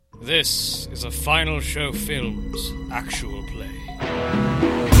This is a Final Show Films actual play.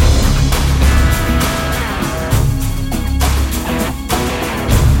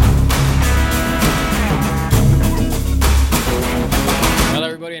 Hello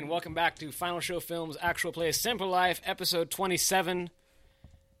everybody and welcome back to Final Show Films actual play Simple Life episode 27.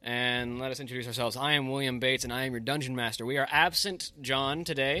 And let us introduce ourselves. I am William Bates and I am your Dungeon Master. We are absent John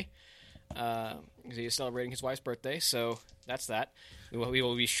today because he is celebrating his wife's birthday, so that's that. We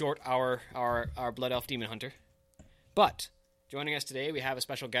will be short our Blood Elf Demon Hunter. But, joining us today, we have a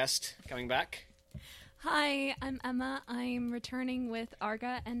special guest coming back. Hi, I'm Emma. I'm returning with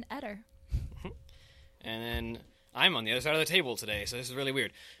Arga and Eder. And then, I'm on the other side of the table today, so this is really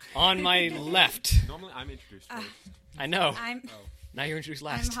weird. On my left... Normally I'm introduced first. I know. Now you're introduced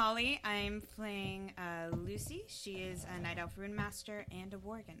last. I'm Holly. I'm playing Lucy. She is a Night Elf Runemaster and a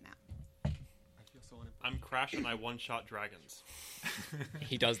Worgen now. I'm Crash and I one-shot dragons.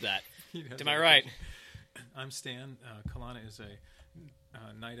 He does that. Does to my right. I'm Stan. Kalana is a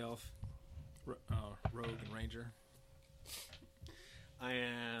night elf, rogue, and ranger. I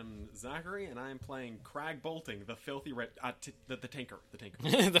am Zachary and I am playing Krag Bolting, the filthy the tanker.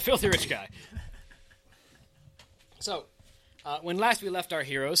 The filthy rich guy. So, when last we left our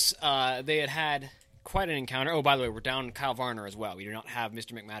heroes, they had quite an encounter. Oh, by the way, we're down Kyle Varner as well. We do not have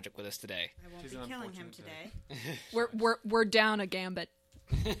Mr. McMagic with us today. I won't be killing him today. We're down a gambit.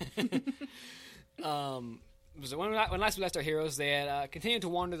 So when last we left our heroes, they had continued to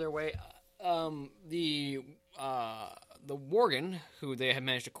wander their way. The Worgen, who they had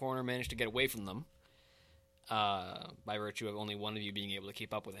managed to corner, managed to get away from them by virtue of only one of you being able to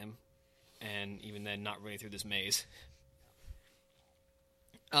keep up with him, and even then, not really through this maze.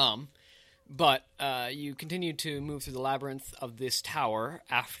 But you continued to move through the labyrinth of this tower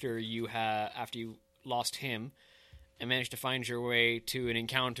after you lost him, and managed to find your way to an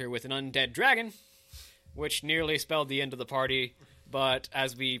encounter with an undead dragon, which nearly spelled the end of the party. But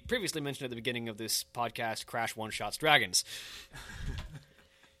as we previously mentioned at the beginning of this podcast, Crash one-shots dragons.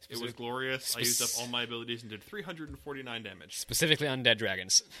 It was glorious. I used up all my abilities and did 349 damage. Specifically undead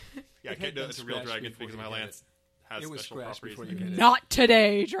dragons. Yeah, I can't know it's a real dragon because my lance has special properties. Not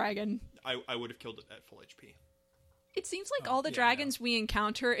today, dragon. I would have killed it at full HP. It seems like all the dragons we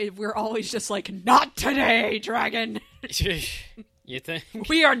encounter, we're always just like, not today, dragon. You think?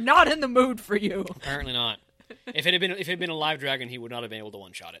 We are not in the mood for you. Apparently not. If it had been a live dragon, he would not have been able to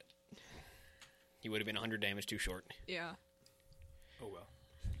one-shot it. He would have been 100 damage too short. Yeah. Oh well.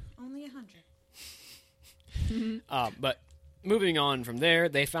 Only 100. But moving on from there,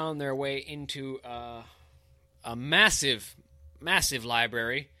 they found their way into a massive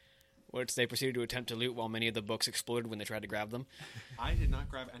library, which they proceeded to attempt to loot while many of the books exploded when they tried to grab them. I did not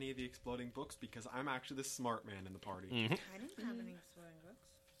grab any of the exploding books because I'm actually the smart man in the party. Mm-hmm. I didn't have any exploding books.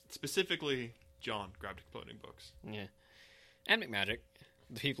 Specifically, John grabbed exploding books. Yeah. And McMagic.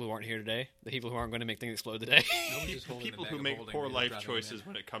 The people who aren't here today. The people who aren't going to make things explode today. People who make poor life choices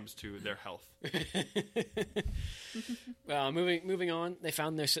when it comes to their health. Moving on, they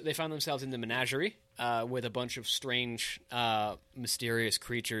found themselves in the menagerie with a bunch of strange, mysterious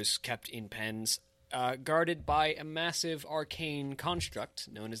creatures kept in pens, guarded by a massive arcane construct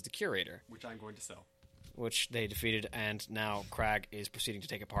known as the Curator, Which I'm going to sell. Which they defeated, and now Krag is proceeding to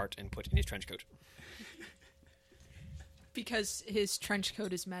take apart and put in his trench coat. Because his trench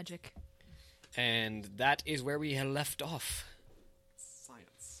coat is magic. And that is where we had left off.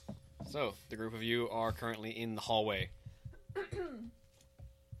 Science. So, the group of you are currently in the hallway.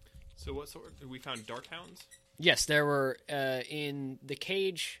 So what sort? We found dark hounds? Yes, there were, in the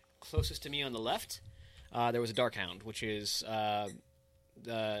cage closest to me on the left, there was a dark hound, which is, Zayon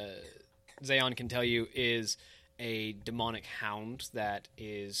can tell you, is a demonic hound that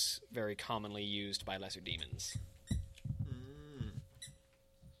is very commonly used by lesser demons.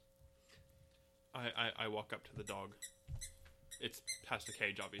 I walk up to the dog. It's past the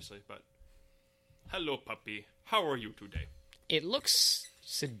cage, obviously, but... Hello, puppy. How are you today? It looks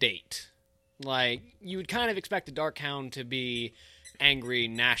sedate. Like, you would kind of expect a dark hound to be angry,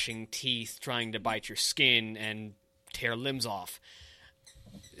 gnashing teeth, trying to bite your skin and tear limbs off.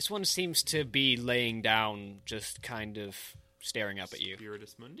 This one seems to be laying down, just kind of staring up at you.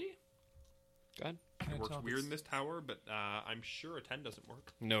 Spiritus Mundi? Go ahead. It works weird in this tower, but I'm sure a 10 doesn't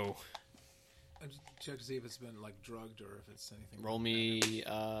work. No. I just check to see if it's been like drugged or if it's anything. Roll me.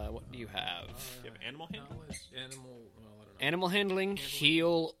 What do you have? You have animal handling? I don't know. Animal handling,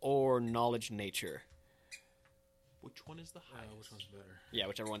 heal, or knowledge nature. Which one is the highest? Which one's better? Yeah,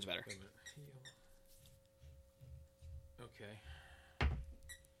 whichever one's better. Wait a minute. Heal. Okay.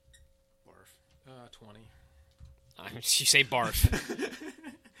 Barf. 20. You say barf.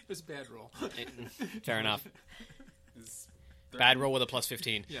 It's a bad roll. Fair enough. Is Bad roll with a plus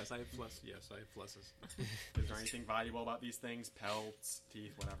 15. Yes, I have pluses. Is there anything valuable about these things? Pelts,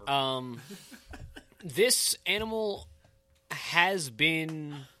 teeth, whatever. This animal has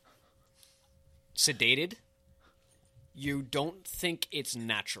been sedated. You don't think it's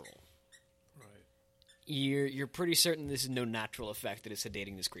natural. Right. You're pretty certain this is no natural effect that is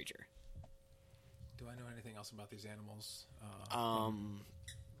sedating this creature. Do I know anything else about these animals?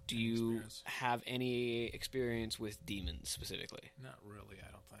 Do you experience? have any experience with demons specifically? Not really, I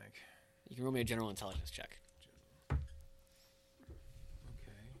don't think. You can roll me a general intelligence check. Okay.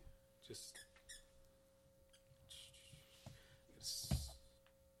 Just...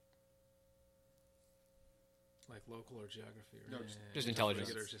 Like local or geography? Or No, just intelligence.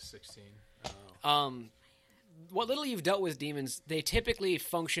 Regular, just 16. Oh. What little you've dealt with demons, they typically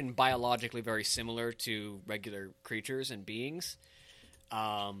function biologically very similar to regular creatures and beings.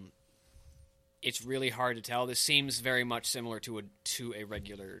 It's really hard to tell. This seems very much similar to a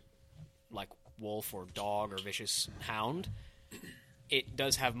regular, like, wolf or dog or vicious hound. It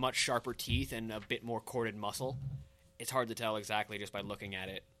does have much sharper teeth and a bit more corded muscle. It's hard to tell exactly just by looking at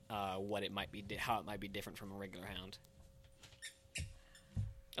it what it might be, how it might be different from a regular hound.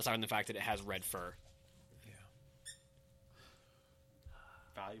 Aside from the fact that it has red fur. Yeah.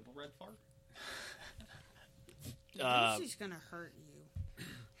 Valuable red fur? This is gonna hurt you.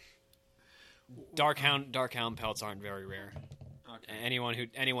 Dark hound pelts aren't very rare. Okay. Anyone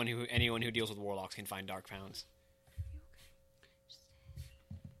who deals with warlocks can find dark hounds.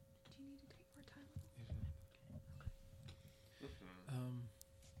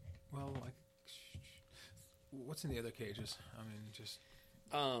 Well, what's in the other cages? I mean, just...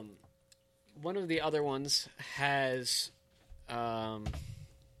 One of the other ones has yeah,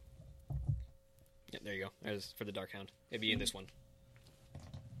 there you go. There's for the dark hound. It'd be in this one.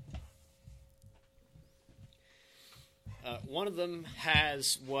 One of them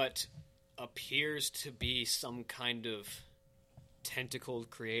has what appears to be some kind of tentacled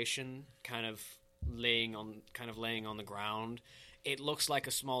creation, kind of laying on the ground. It looks like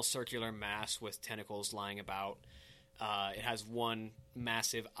a small circular mass with tentacles lying about. It has one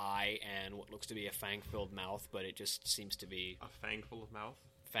massive eye and what looks to be a fang-filled mouth, but it just seems to be A fang full of mouth?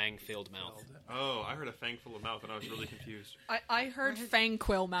 fang-filled mouth. Oh, I heard a fang full of mouth and I was really confused. I heard fang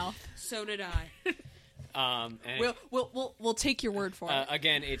quill mouth. So did I. And We'll take your word for it.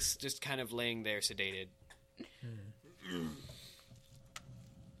 again, it's just kind of laying there sedated.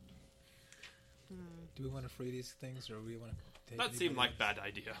 Do we want to free these things, or do we want to take That seemed anybody like bad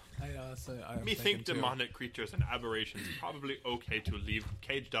idea. I know, so I'm Me think thinking too. demonic creatures and aberrations probably okay to leave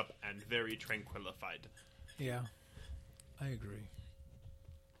caged up and very tranquilified. Yeah, I agree.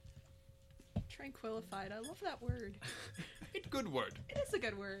 Tranquilified. I love that word. It's good word. It is a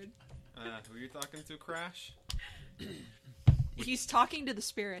good word. Who are you talking to, Crash? He's talking to the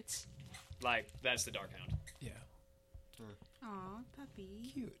spirits. Like, that's the dark hound. Yeah, Aw,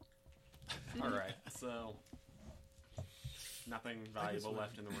 puppy. cute. All right, so nothing valuable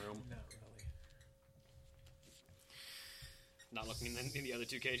left in the room. Not really. Not looking in the other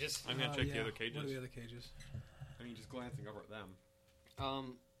two cages. I'm gonna check the Yeah. other cages. What are the other cages? I mean, just glancing over at them.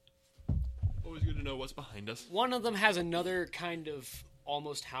 Always good to know what's behind us. One of them has another kind of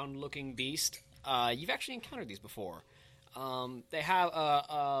almost hound-looking beast. You've actually encountered these before. They have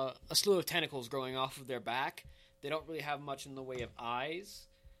a slew of tentacles growing off of their back. They don't really have much in the way of eyes,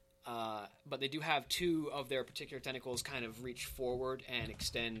 but they do have two of their particular tentacles kind of reach forward and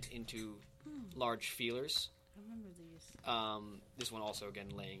extend into large feelers. I remember these. This one also, again,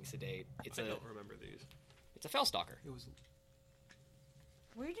 laying sedate. I don't remember these. It's a fellstalker. It was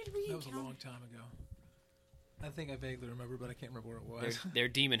Where did we that was a encounter? long time ago. I think I vaguely remember, but I can't remember where it was. They're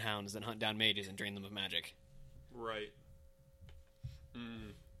demon hounds that hunt down mages and drain them of magic. Right.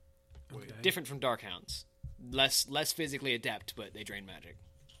 Okay. Different from dark hounds. Less physically adept, but they drain magic.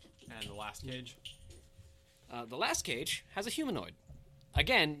 And the last cage? The last cage has a humanoid.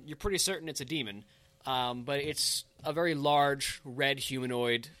 Again, you're pretty certain it's a demon, but it's a very large red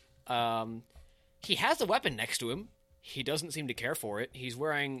humanoid. He has a weapon next to him. He doesn't seem to care for it. He's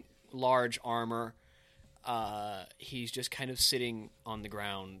wearing large armor. He's just kind of sitting on the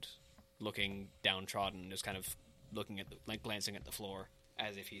ground, looking downtrodden, just kind of looking at glancing at the floor,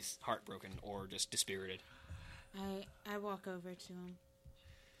 as if he's heartbroken or just dispirited. I walk over to him.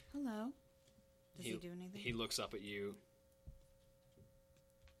 Hello. Does he do anything? He looks up at you.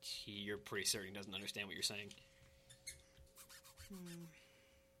 You're pretty certain he doesn't understand what you're saying.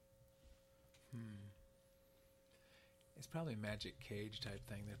 It's probably a magic cage type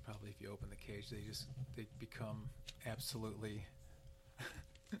thing. That probably, if you open the cage, they become absolutely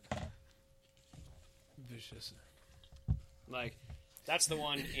is just... Like, that's the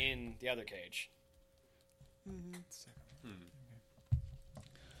one in the other cage.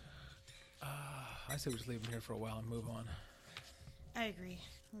 I say we just leave him here for a while and move on. I agree.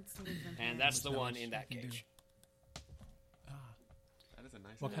 Let's leave them. And here. that's the There's not one much in that we can cage. That is a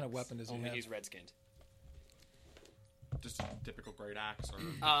nice. What kind of axe. weapon does he Only have? he's red-skinned. Just a typical great axe, or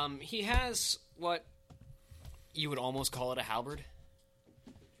He has what you would almost call it a halberd.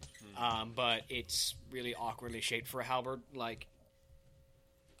 But it's really awkwardly shaped for a halberd. Like,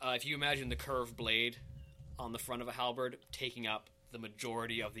 if you imagine the curved blade on the front of a halberd taking up the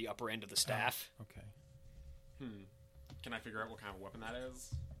majority of the upper end of the staff. Okay. can I figure out what kind of weapon that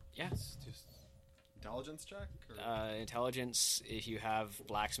is? Yeah. It's just... Intelligence check. Or? Intelligence, if you have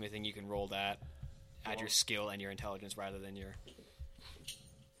blacksmithing, you can roll that. Add your skill and your intelligence rather than your...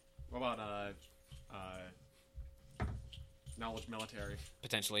 What about knowledge military?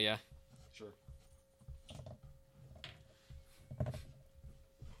 Potentially, yeah. Sure.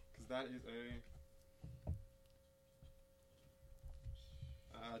 Because that is a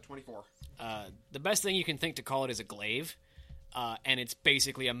 24. The best thing you can think to call it is a glaive, and it's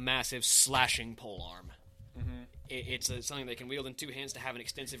basically a massive slashing polearm. It's something they can wield in two hands to have an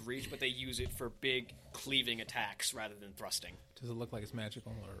extensive reach, but they use it for big cleaving attacks rather than thrusting. Does it look like it's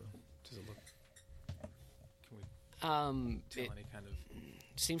magical, or does it look... Can we tell any kind of...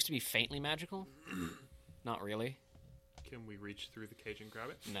 Seems to be faintly magical. Not really. Can we reach through the cage and grab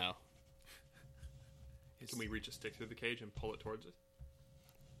it? No. Can we reach a stick through the cage and pull it towards us?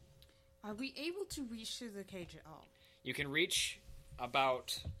 Are we able to reach through the cage at all? You can reach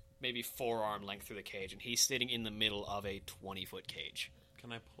about maybe forearm length through the cage, and he's sitting in the middle of a 20-foot cage.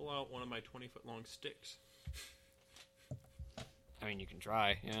 Can I pull out one of my 20-foot long sticks? I mean, you can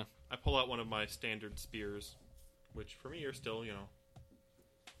try, yeah. I pull out one of my standard spears, which for me are still,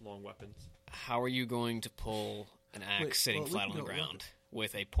 long weapons. How are you going to pull an axe Wait, sitting well, we flat can on the go ground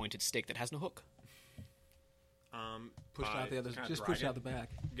with a pointed stick that has no hook? Push out the other... kinda Just drag push it. out the back.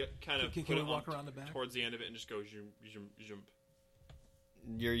 Kind of Can put we it walk on around the back? towards the end of it and just go zoom, zoom, zoom.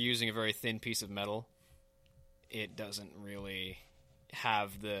 You're using a very thin piece of metal. It doesn't really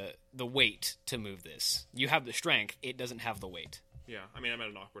have the weight to move this. You have the strength, it doesn't have the weight. Yeah, I mean, I'm at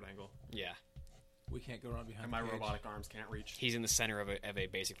an awkward angle. Yeah. We can't go around behind And the my cage. robotic arms can't reach. He's in the center of a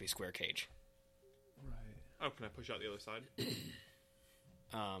basically square cage. Right. Oh, can I push out the other side?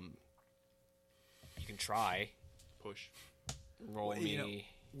 You can try. Push. Roll Well, me...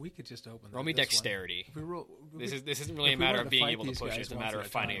 we could just open Roll me this one. dexterity. If we roll, This isn't really a if we matter wanted of being fight able to these push. guys It's a one matter at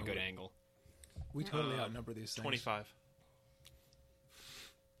of finding a time, good angle. We totally outnumber these things. 25.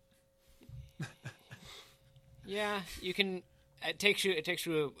 Yeah, you can. It takes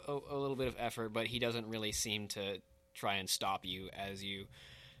you a little bit of effort, but he doesn't really seem to try and stop you as you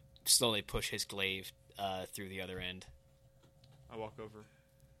slowly push his glaive through the other end. I walk over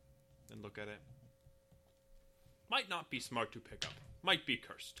and look at it. Might not be smart to pick up. Might be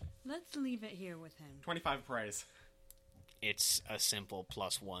cursed. Let's leave it here with him. 25 praise. It's a simple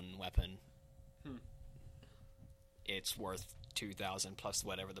 +1 weapon. It's worth 2,000 plus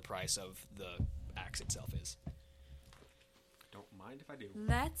whatever the price of the axe itself is. Don't mind if I do.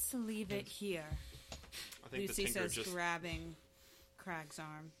 Let's leave it here. I think Lucy the Tinker says, just... grabbing Krag's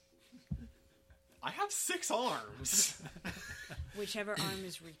arm. I have 6 arms. Whichever arm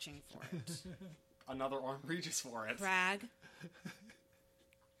is reaching for it. Another arm reaches for it. Krag,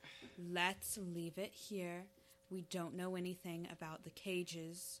 let's leave it here. We don't know anything about the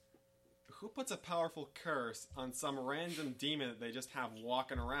cages. Who puts a powerful curse on some random demon that they just have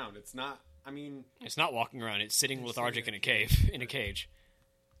walking around? It's not... I mean... It's not walking around. It's sitting lethargic in a cave, in a cage.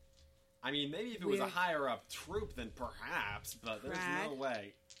 I mean, maybe if it was a We're- higher-up troop, then perhaps, but there's Krag? no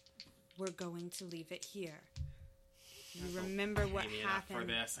way. We're going to leave it here. You remember what Pay me enough for happened.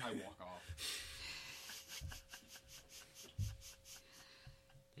 this, I walk off.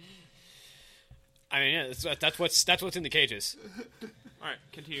 I mean, yeah, that's what's in the cages. Alright,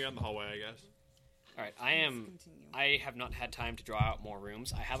 continue on the hallway, I guess. All right, Continue. I have not had time to draw out more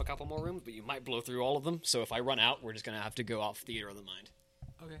rooms. I have a couple more rooms, but you might blow through all of them. So if I run out, we're just gonna have to go off theater of the mind.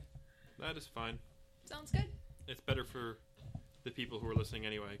 Okay. That is fine. Sounds good. It's better for the people who are listening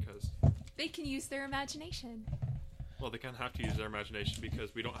anyway, because... They can use their imagination. Well, they kind of have to use their imagination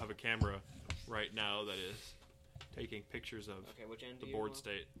because we don't have a camera right now that is taking pictures of Okay, which end? the board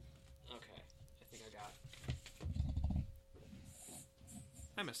state. Okay, I think I got.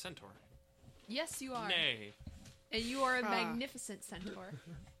 I'm a centaur. Yes, you are. Nay. And you are a Ah. magnificent centaur.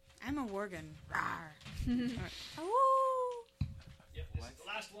 I'm a Worgen. Rawr. Oh! Yep, this is the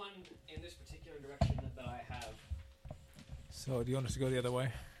last one in this particular direction that I have. So, do you want us to go the other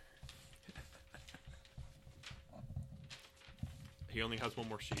way? He only has one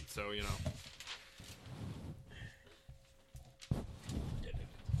more sheet, so, you know.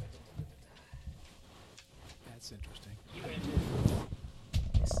 That's interesting.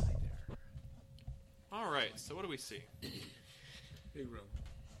 Alright, so what do we see? Big room.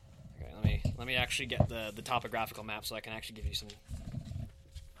 Okay, let me actually get the topographical map so I can actually give you some.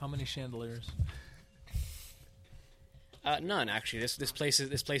 How many chandeliers? None actually. This place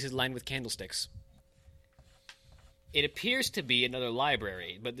is lined with candlesticks. It appears to be another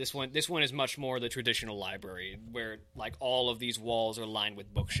library, but this one is much more the traditional library, where like all of these walls are lined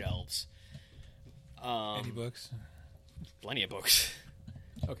with bookshelves. Any books? Plenty of books.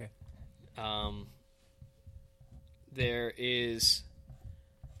 Okay. There is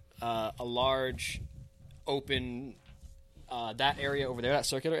a large open that area over there, that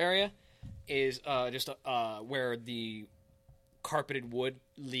circular area, is just where the carpeted wood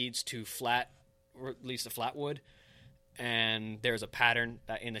leads to flat wood, and there's a pattern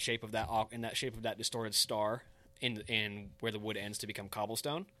that in the shape of that distorted star in where the wood ends to become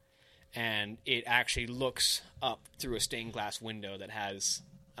cobblestone, and it actually looks up through a stained glass window that has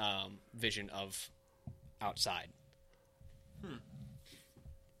vision of outside.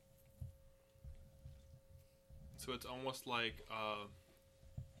 So it's almost like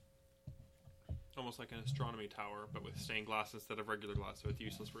an astronomy tower, but with stained glass instead of regular glass, so it's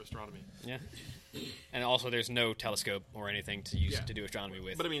useless for astronomy. Yeah, and also there's no telescope or anything to use to do astronomy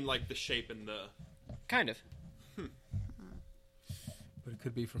with. But I mean, like the shape and the Kind of. But it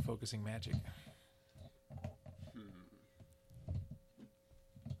could be for focusing magic.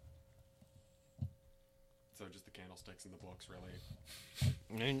 So just the candlesticks and the books, really.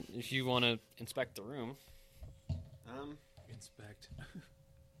 I mean, if you want to inspect the room. Inspect.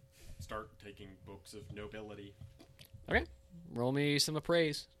 Start taking books of nobility. Okay. Roll me some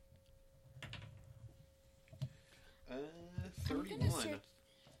appraise. 31.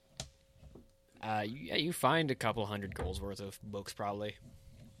 You find a couple hundred goals worth of books, probably.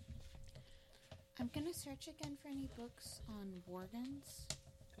 I'm gonna search again for any books on Worgens.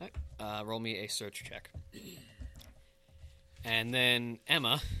 Roll me a search check. And then,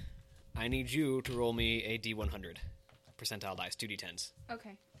 Emma, I need you to roll me a D100. Percentile dice, 2D10s.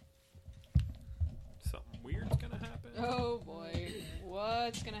 Okay. something weird's gonna happen. Oh boy,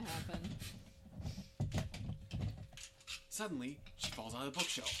 what's gonna happen? Suddenly, she falls out of the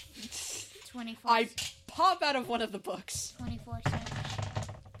bookshelf. 24. I pop out of one of the books. 24 search.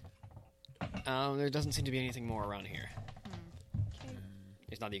 There doesn't seem to be anything more around here. Okay.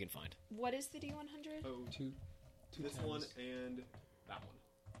 It's not that you can find. What is the D100? Oh, Two this times. one and that one.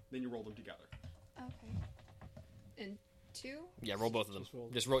 Then you roll them together. Okay. And 2? Yeah, roll both of them.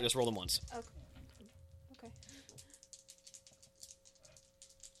 Just roll- Just roll them once. Okay. Okay.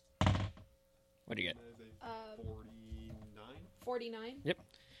 What do you get? That is a 49. 49? Yep.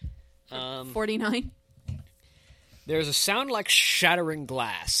 49? There's a sound like shattering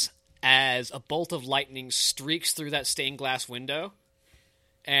glass as a bolt of lightning streaks through that stained glass window.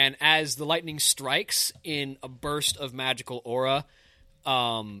 And as the lightning strikes in a burst of magical aura,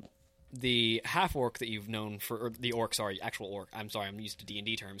 the half-orc that you've known for... Or the orc, sorry, actual orc. I'm sorry, I'm used to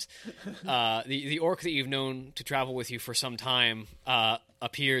D&D terms. The orc that you've known to travel with you for some time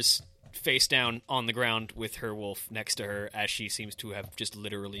appears face down on the ground with her wolf next to her as she seems to have just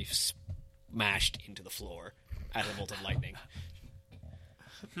literally smashed into the floor as a bolt of lightning.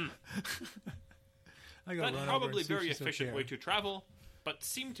 I gotta That's run over probably and see if very she's efficient okay. way to travel, but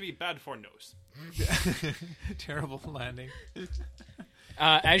seem to be bad for nose. Terrible landing.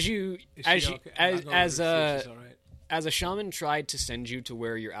 As you Is as she you okay? I'll go over as to see if she's all right. as a shaman tried to send you to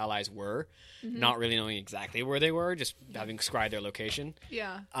where your allies were, not really knowing exactly where they were, just having scried their location.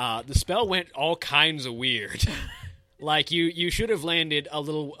 Yeah. The spell went all kinds of weird. Like you should have landed a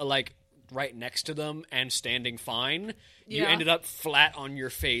little like right next to them and standing fine. You Yeah. ended up flat on your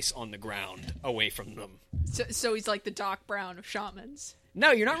face on the ground, away from them. So he's like the Doc Brown of shamans.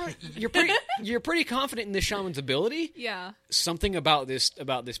 No, you're not. You're pretty confident in this shaman's ability. Yeah. Something about this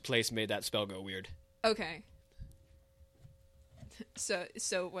place made that spell go weird. Okay. So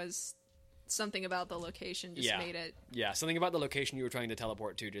it was something about the location just Yeah. made it. Yeah, something about the location you were trying to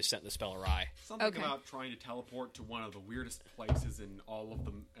teleport to just sent the spell awry. Something Okay. about trying to teleport to one of the weirdest places in all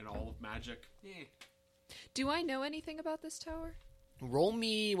of magic. Eh. Do I know anything about this tower? Roll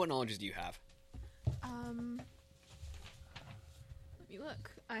me. What knowledges do you have? Let me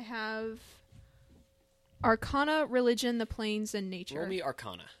look. I have Arcana, Religion, the Plains, and Nature. Roll me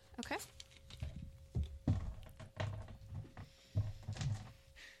Arcana. Okay.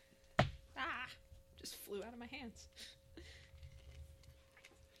 Just flew out of my hands.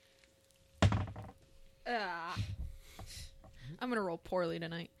 I'm gonna roll poorly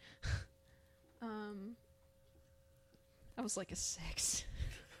tonight. That was like a 6.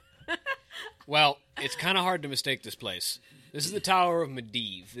 Well, it's kind of hard to mistake this place. This is the Tower of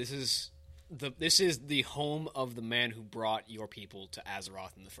Medivh. This is the home of the man who brought your people to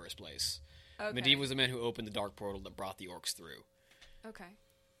Azeroth in the first place. Okay. Medivh was the man who opened the dark portal that brought the orcs through. Okay.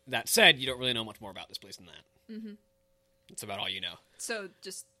 That said, you don't really know much more about this place than that. Mm-hmm. That's about all you know. So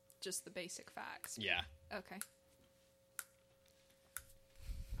just the basic facts. Yeah. Okay.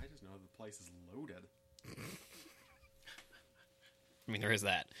 I just know the place is loaded. I mean, there is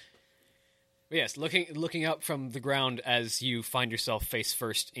that. But yes, looking up from the ground as you find yourself face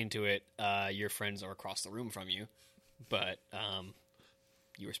first into it, your friends are across the room from you, but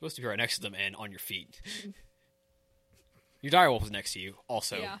you were supposed to be right next to them and on your feet. Your direwolf is next to you,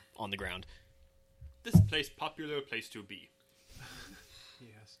 also on the ground. This place, popular place to be.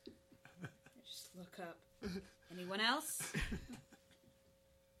 Yes. Just look up. Anyone else?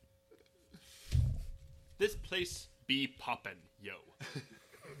 This place be poppin', yo.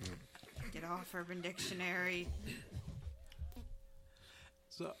 Get off Urban Dictionary.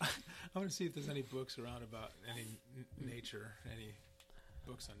 So I want to see if there's any books around about any nature, any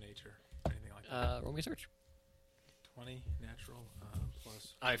books on nature, anything like that. Roll me a search. 20 natural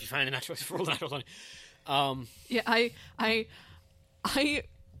plus. If you find a natural, roll a natural 20. Yeah, I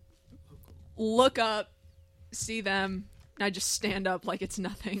look up, see them, and I just stand up like it's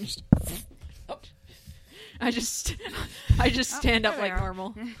nothing. I just stand up there like they are.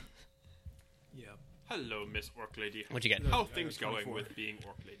 normal. Yeah. Hello, Miss Orc Lady. What'd you get? How things going 24. with being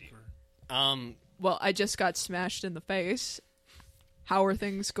Orc Lady? Well, I just got smashed in the face. How are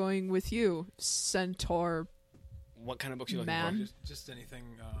things going with you, Centaur? What kind of books are you looking Man. Just anything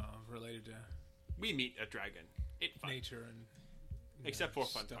related to We meet a dragon. It's fun. nature and Except for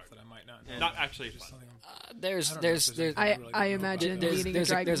fun stuff part. that I might not know. Not actually Just fun. something for? There's I don't know if there's I anything really I good about imagine that. meeting a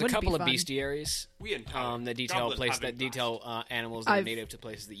dragon there's a wouldn't couple be of fun. bestiaries We in town. that detail Goblin place having that detail animals that are native to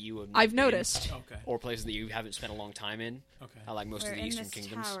places that you have I've been, noticed. Okay. or places that you haven't spent a long time in. Okay. Like most We're of the in Eastern this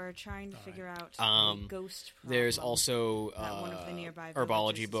Kingdoms. tower trying to figure out Um, the ghost problem. There's also that one of the nearby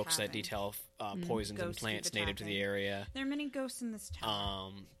herbology villages books that having. detail poisons and Ghosts keep plants native to the attacking. area. There are many ghosts in this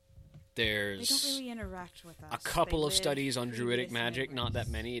tower. They There's don't really interact with us. a couple They of live studies on druidic previous magic, not that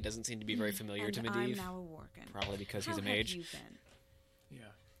neighbors. many. It doesn't seem to be very familiar And to I'm Medivh. now a Worgen. Probably because How he's a have mage. you been? Yeah.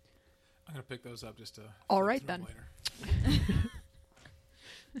 I'm gonna pick those up just to. All flip right, through 'em then.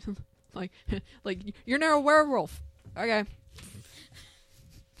 Later. like you're now a werewolf. Okay.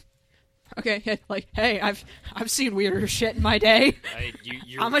 Okay, like hey, I've seen weirder shit in my day.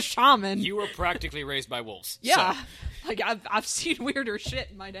 I'm a shaman. You were practically raised by wolves. Yeah, so- like I've seen weirder shit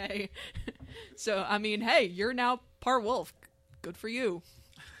in my day. So I mean, hey, you're now part wolf. Good for you.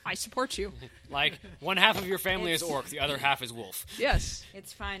 I support you. Like, one half of your family is It's- orc, the other half is wolf. Yes.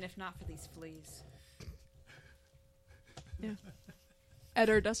 It's fine if not for these fleas. Yeah.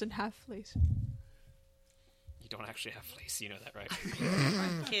 Eder doesn't have fleas. You don't actually have fleece, you know that, right?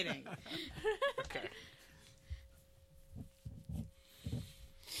 I'm kidding. Okay.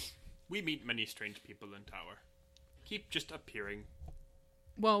 We meet many strange people in tower. Keep just appearing.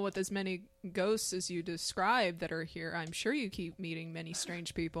 Well, with as many ghosts as you describe that are here, I'm sure you keep meeting many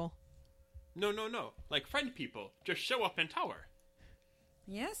strange people. No. Like friend people. Just show up in tower.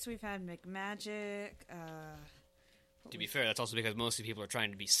 Yes, we've had McMagic, To be fair, that's also because most of the people are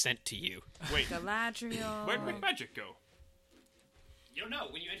trying to be sent to you. Wait, Galadriel. where'd McMagic go? You don't know.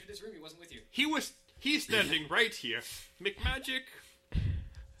 When you entered this room, he wasn't with you. He's standing right here. McMagic.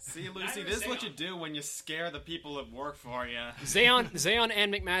 See, Lucy, this is what you do when you scare the people that work for you. Zayon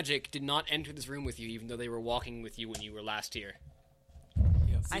and McMagic did not enter this room with you, even though they were walking with you when you were last here.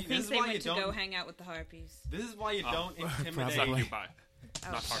 Yep. I this think is they why went you to go don't- hang out with the harpies. This is why you don't intimidate. Probably. Succubi.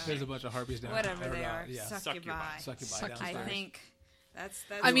 Oh, Not sorry. There's a bunch of harpies down. Whatever or, they are. Yeah. Succubi. Succubi I downstairs. think that's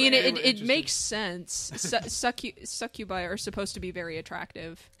I mean, were it interested. makes sense. Succubi are supposed to be very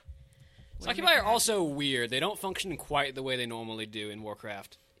attractive. Succubi are also weird. They don't function quite the way they normally do in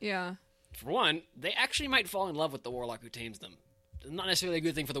Warcraft. Yeah. For one, they actually might fall in love with the warlock who tames them. Not necessarily a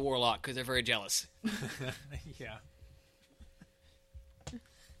good thing for the warlock, because they're very jealous. Yeah.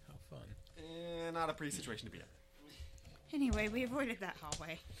 How fun. Not a pretty situation to be in. Anyway, we avoided that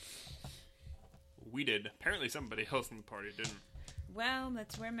hallway. We did. Apparently somebody else in the party didn't. Well,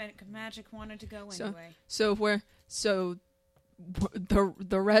 that's where Magic wanted to go So, anyway.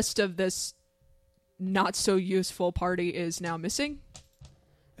 the rest of this not so useful party is now missing.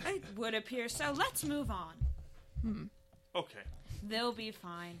 It would appear so. Let's move on. Okay. They'll be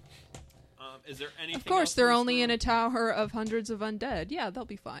fine. Is there anything? Of course, else they're this only in room? a tower of hundreds of undead. Yeah, they'll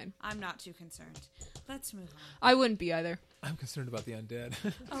be fine. I'm not too concerned. Let's move on. I wouldn't be either. I'm concerned about the undead.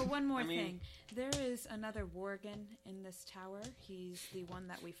 Oh, one more I mean- thing. There is another Worgen in this tower. He's the one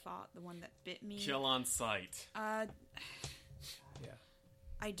that we fought, the one that bit me. Kill on sight. Yeah.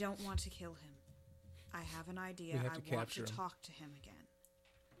 I don't want to kill him. I have an idea. We have I to want capture to him. talk to him again.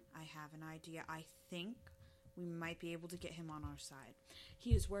 I have an idea. I think we might be able to get him on our side.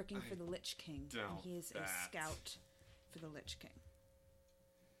 He is working for the Lich King, and doubt he is that. a scout for the Lich King.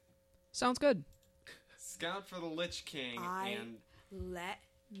 Sounds good. Scout for the Lich King, and Let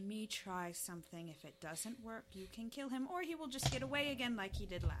me try something. If it doesn't work, you can kill him, or he will just get away again like he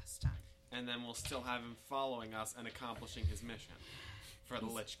did last time. then we'll still have him following us and accomplishing his mission for the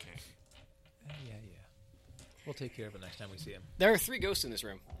Lich King. Yeah. We'll take care of it next time we see him. There are 3 ghosts in this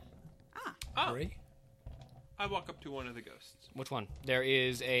room. Oh, Three? I walk up to one of the ghosts. Which one? There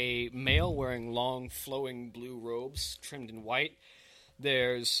is a male wearing long, flowing blue robes trimmed in white.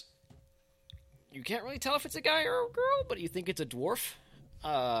 There's... You can't really tell if it's a guy or a girl, but you think it's a dwarf.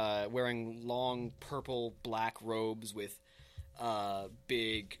 Wearing long, purple, black robes with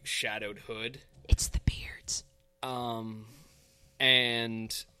big, shadowed hood. It's the beards.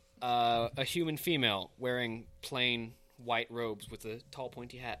 And a human female wearing plain white robes with a tall,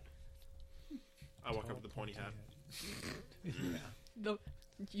 pointy hat. I walk up to the pointy hat. Yeah.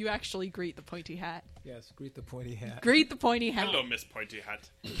 You actually greet the pointy hat. Yes, greet the pointy hat. Greet the pointy hat. Hello, Miss Pointy Hat.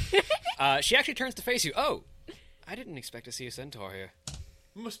 She actually turns to face you. Oh, I didn't expect to see a centaur here.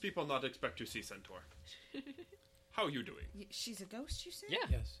 Most people not expect to see Centaur. How are you doing? She's a ghost, you said? Yeah.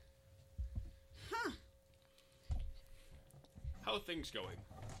 Yes. How are things going?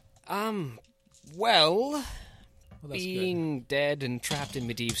 Well, Well, that's being dead and trapped in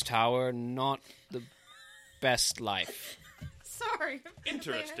Medivh's tower, not the best life. Sorry.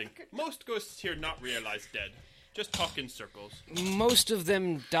 Interesting. Most ghosts here not realize dead. Just talk in circles. Most of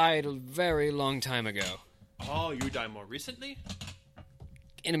them died a very long time ago, Oh, you died more recently?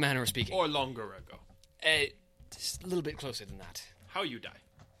 in a manner of speaking. Or longer ago? Just a little bit closer than that. How you die?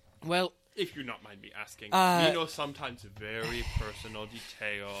 Well, If you not mind me asking. Uh, we know sometimes very personal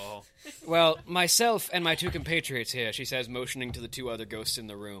detail. well, myself and my 2 compatriots here, she says, motioning to the 2 other ghosts in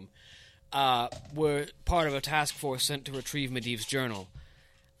the room, were part of a task force sent to retrieve Medivh's journal.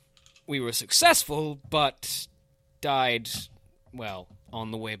 We were successful, but died, well, on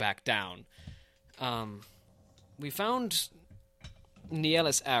the way back down. We found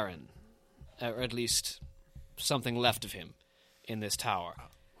Nielis Aaron, or at least something left of him, in this tower.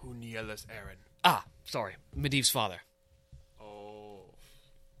 Who Nielis Aaron? Ah, sorry, Medivh's father. Oh.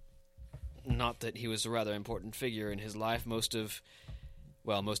 Not that he was a rather important figure in his life. Most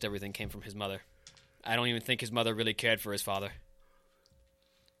everything came from his mother. I don't even think his mother really cared for his father.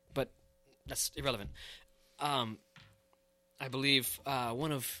 But that's irrelevant. I believe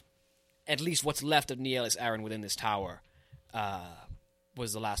one of, at least what's left of Nielis Aaron within this tower,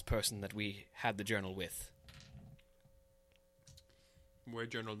 was the last person that we had the journal with. Where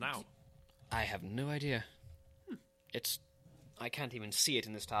journal now? I have no idea. I can't even see it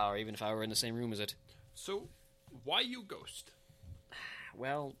in this tower, even if I were in the same room as it. So, why you ghost?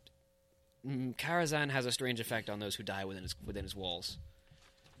 Well, Karazhan has a strange effect on those who die within his walls.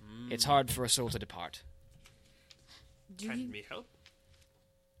 It's hard for a soul to depart. Can me help?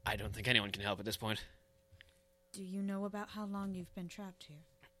 I don't think anyone can help at this point. Do you know about how long you've been trapped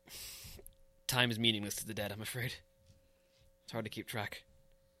here? Time is meaningless to the dead, I'm afraid. It's hard to keep track.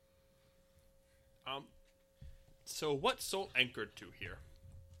 So what soul anchored to here?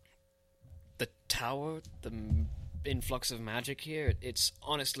 The tower, the influx of magic here, it's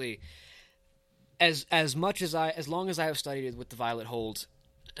honestly, as long as I have studied it with the Violet Hold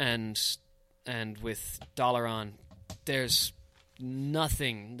and with Dalaran, there's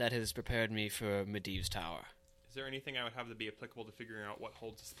nothing that has prepared me for Medivh's tower. Is there anything I would have to be applicable to figuring out what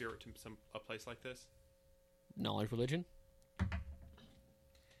holds a spirit to a place like this? Knowledge religion?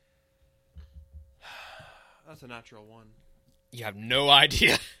 That's a natural one. You have no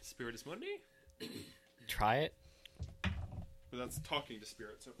idea. Spiritus Mundi? Try it. But that's talking to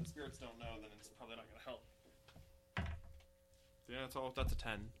spirits, so if the spirits don't know, then it's probably not going to help. Yeah, that's a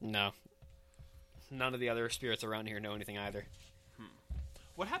 10. No. None of the other spirits around here know anything either.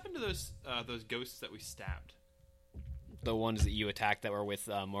 What happened to those ghosts that we stabbed? The ones that you attacked that were with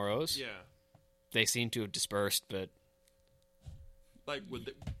Moros? Yeah. They seem to have dispersed, but Like,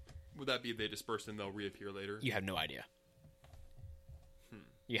 would that be they disperse and they'll reappear later? you have no idea.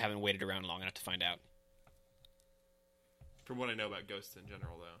 You haven't waited around long enough to find out. From what I know about ghosts in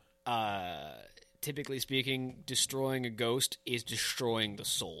general, though. Typically speaking, destroying a ghost is destroying the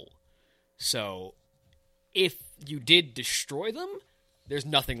soul. So, if you did destroy them, there's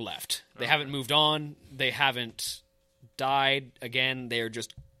nothing left. They haven't moved on. They haven't died again. They are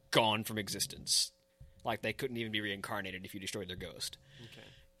just gone from existence. Like, they couldn't even be reincarnated if you destroyed their ghost. Okay.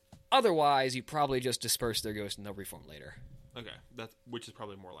 Otherwise, you probably just disperse their ghost and they'll reform later. Okay, which is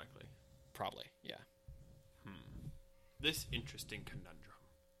probably more likely. Probably, yeah. This interesting conundrum.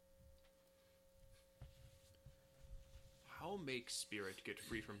 How make spirit get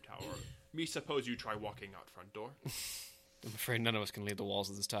free from tower? Me suppose you try walking out front door. I'm afraid none of us can leave the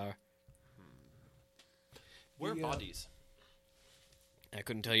walls of this tower. Where bodies? I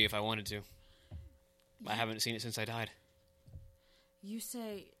couldn't tell you if I wanted to. I haven't seen it since I died. You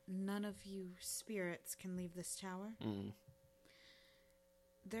say none of you spirits can leave this tower?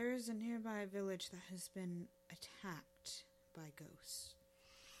 There's a nearby village that has been attacked by ghosts.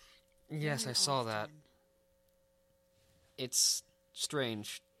 Yes, Very I saw that. often. It's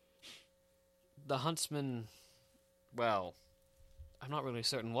strange. The huntsman, well, I'm not really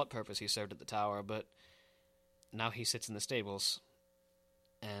certain what purpose he served at the tower, but now he sits in the stables.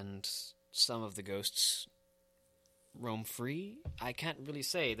 And some of the ghosts roam free? I can't really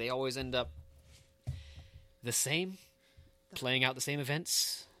say. They always end up the same, playing out the same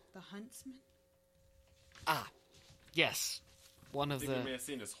events. The huntsman? Ah, yes. One I of think we may the have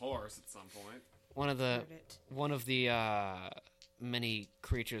seen his horse at some point. one of the many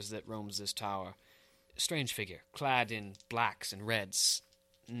creatures that roams this tower. Strange figure, clad in blacks and reds.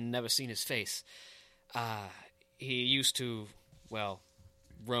 Never seen his face. He used to, well,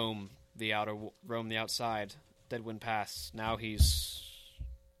 roam the outside, Deadwind Pass. Now he's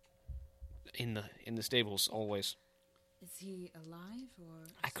in the stables always. Is he alive or?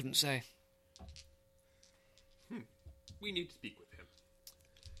 I couldn't say. We need to speak with him.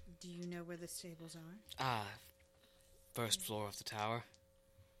 Do you know where the stables are? First floor of the tower.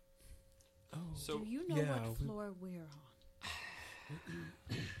 Oh, So Do you know yeah, what floor we're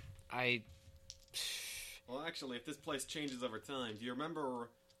on? I Well, actually, if this place changes over time, do you remember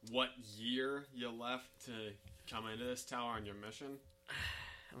what year you left to come into this tower on your mission?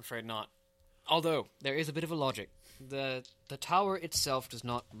 I'm afraid not. Although there is a bit of a logic. The tower itself does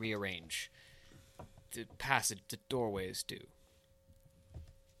not rearrange. The passage, the doorways do.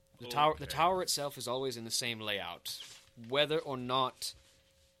 The tower itself is always in the same layout. Whether or not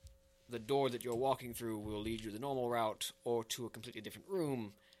the door that you're walking through will lead you the normal route or to a completely different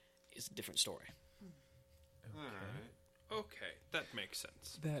room is a different story. Alright. Okay, that makes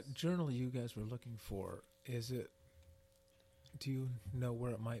sense. that journal you guys were looking for, is it... Do you know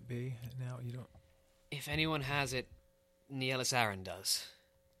where it might be now? You don't... If anyone has it, Nielis Aaron does.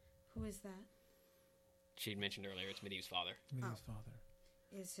 Who is that? She'd mentioned earlier it's Medivh's father. Maybe his father.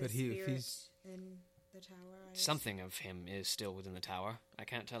 Is his But if spirit he's- in the tower? I Something of him is still within the tower. I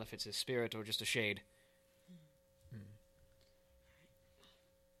can't tell if it's his spirit or just a shade.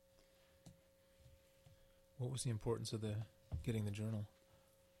 What was the importance of getting the journal?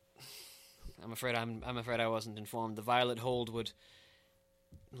 I'm afraid I wasn't informed. The Violet Hold would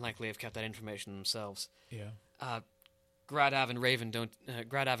likely have kept that information themselves. Yeah. Gradav and Ravian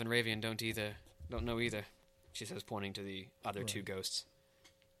don't know either. She says, pointing to the other two ghosts.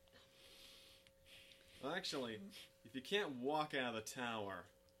 Well, actually, if you can't walk out of the tower,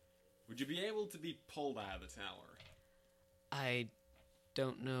 would you be able to be pulled out of the tower? I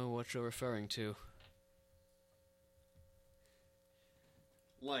don't know what you're referring to.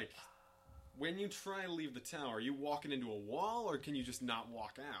 Like, when you try to leave the tower, are you walking into a wall, or can you just not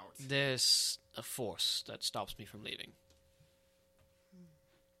walk out? There's a force that stops me from leaving.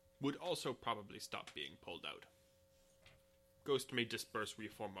 Would also probably stop being pulled out. Ghost may disperse,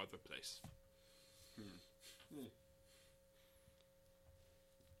 reform other place.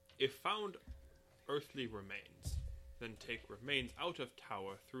 If found earthly remains, then take remains out of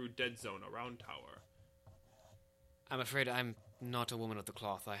tower through dead zone around tower. I'm afraid I'm not a woman of the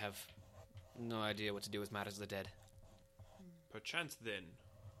cloth. I have no idea what to do with matters of the dead. Perchance then,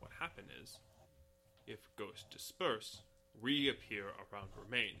 what happen is, if ghosts disperse, reappear around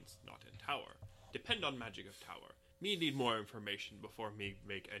remains, not in tower. Depend on magic of tower. Me need more information before me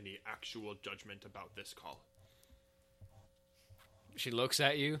make any actual judgment about this call. She looks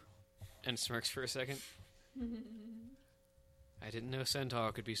at you and smirks for a second. I didn't know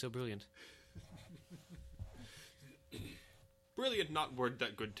Centaur could be so brilliant. Brilliant, not word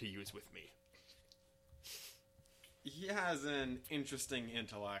that good to use with me. He has an interesting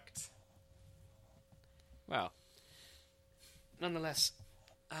intellect. Well, nonetheless,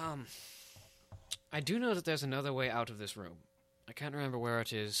 I do know that there's another way out of this room. I can't remember where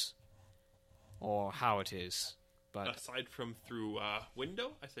it is or how it is. But Aside from through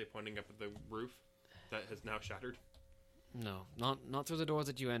window, I say pointing up at the roof that has now shattered. no, not through the door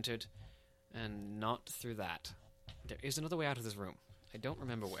that you entered, and not through that. There is another way out of this room. I don't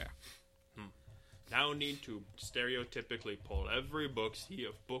remember where. Now need to stereotypically pull every book, see a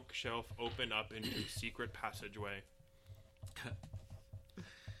bookshelf, open up into secret passageway.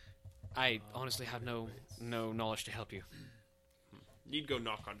 I honestly have no knowledge to help you. Need go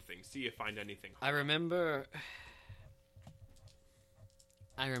knock on things, see if find anything. I remember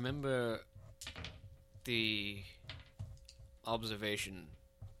the observation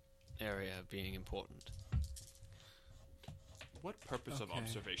area being important. What purpose of Okay.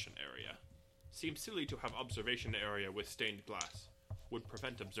 observation area? Seems silly to have observation area with stained glass. Would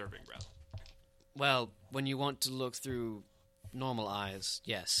prevent observing well. Well, when you want to look through normal eyes,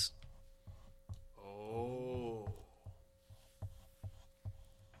 yes. Oh.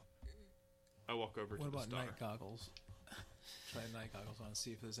 I walk over What to the about star. night goggles? Try night goggles on,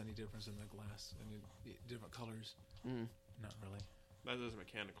 see if there's any difference in the glass, any different colors. Not really. That is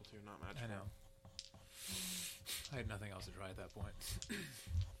mechanical too, not magical. I know. I had nothing else to try at that point,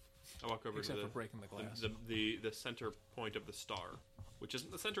 I walk over except to for breaking the glass. the center point of the star, which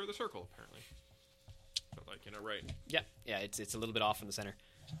isn't the center of the circle apparently. But like right. Yeah, it's a little bit off in the center.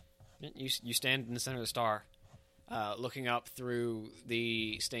 You stand in the center of the star, looking up through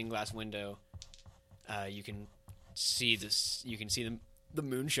the stained glass window. You can see this. You can see the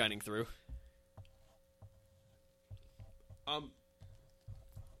moon shining through.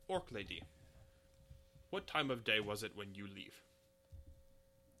 Orc lady. What time of day was it when you leave?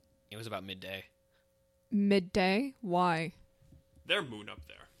 It was about midday. Midday? Why? Their moon up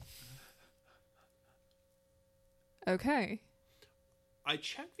there. Okay. I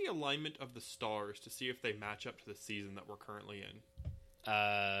checked the alignment of the stars to see if they match up to the season that we're currently in.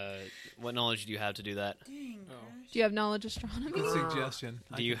 What knowledge do you have to do that? Dang, Oh. Chris. Do you have knowledge astronomy? Good suggestion.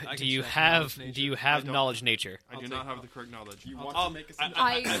 Do you I can do you check have knowledge nature. do you have I don't. knowledge nature? I do not have the correct knowledge. You want to make a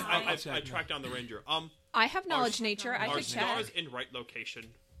I check. tracked down the ranger. I have knowledge nature. I Are could stars check. in right location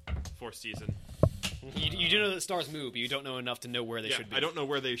for season? You do know that stars move, but you don't know enough to know where they Yeah, should be. I don't know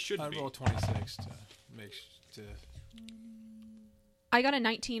where they should I'd be. roll 26 to make to. I got a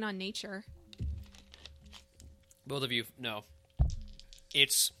 19 on nature. Both of you know.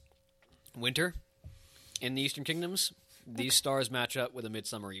 It's winter in the Eastern Kingdoms. These stars match up with a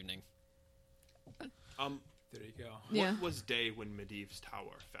midsummer evening. There you go. Yeah. What was day when Medivh's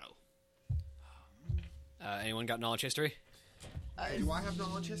tower fell? Anyone got knowledge history? Do I have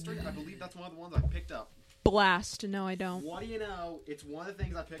knowledge history? I believe that's one of the ones I picked up. Blast. No, I don't. What do you know? It's one of the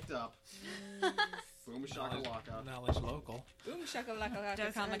things I picked up. Boom shakalaka. Knowledge local. Boom shakalaka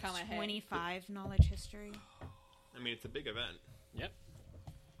Does a 25 knowledge history? I mean, it's a big event. Yep.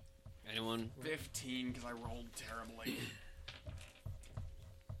 Anyone? 15 because I rolled terribly.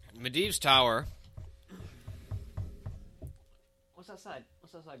 Medivh's tower. What's outside?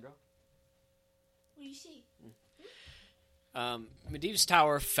 What's outside, girl? What do you see? Medivh's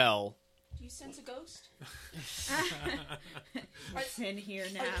tower fell. Do you sense a ghost? It's in here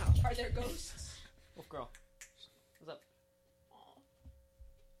now. Are there ghosts? Wolf girl. What's up? Aw.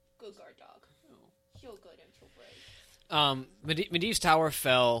 Good guard dog. He'll good and he'll brave. Medivh's tower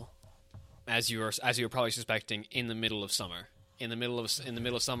fell, as you were probably suspecting, in the middle of summer. In the middle of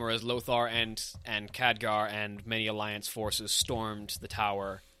summer, as Lothar and Khadgar and many alliance forces stormed the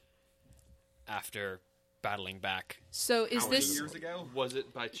tower after battling back. So is How many this years ago? Was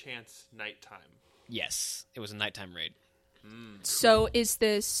it by chance nighttime? Yes, it was a nighttime raid. is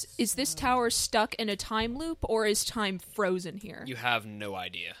this tower stuck in a time loop or is time frozen here? You have no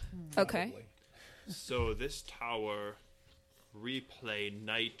idea. Okay. So this tower replay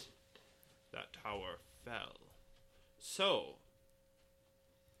night that tower fell. So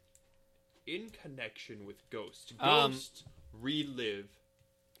in connection with ghosts relive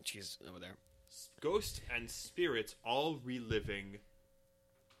She's over there. ghosts and spirits all reliving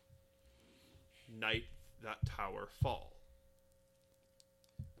night that tower fall.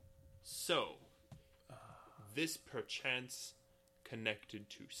 So this perchance connected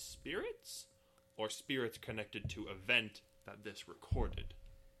to spirits, or spirits connected to event that this recorded.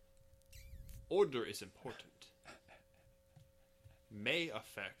 Order is important. May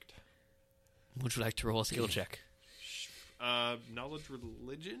affect Would you like to roll a skill check? knowledge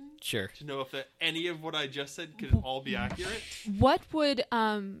religion Sure. to know if any of what I just said could all be accurate. What would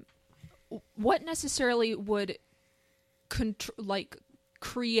what necessarily would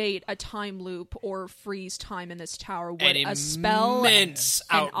create a time loop or freeze time in this tower? Would An a spell, immense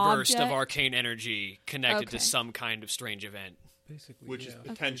an outburst of object? arcane energy connected Okay. to some kind of strange event. Basically, Which is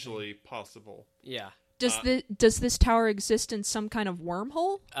potentially possible. Yeah. Does this tower exist in some kind of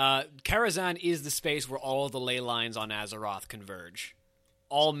wormhole? Karazhan is the space where all the ley lines on Azeroth converge.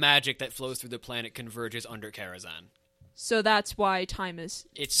 All magic that flows through the planet converges under Karazhan. So that's why time is.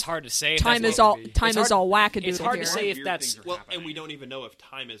 It's hard to say. Time is all wackadoodle. It's hard here. to say if that's and we don't even know if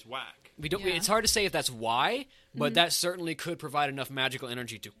time is whack. we don't. Yeah. It's hard to say if that's why, but that certainly could provide enough magical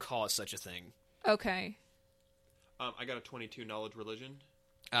energy to cause such a thing. Okay. I got a 22 knowledge religion.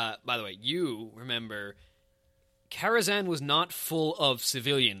 By the way, you remember, Karazhan was not full of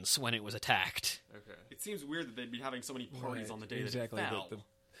civilians when it was attacked. Okay. It seems weird that they'd be having so many parties on the day exactly. that it fell.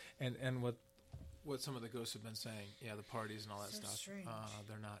 And what some of the ghosts have been saying, the parties and all that So stuff. strange.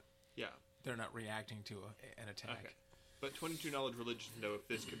 They're not reacting to an attack. Okay. But 22 knowledge religion to know if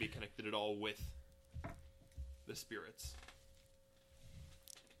this could be connected at all with the spirits.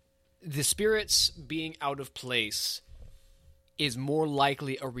 The spirits being out of place is more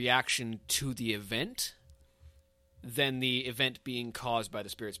likely a reaction to the event than the event being caused by the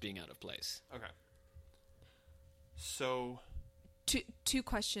spirits being out of place. Okay. So, Two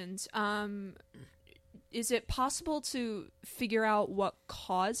questions. Is it possible to figure out what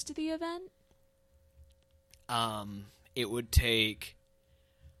caused the event? It would take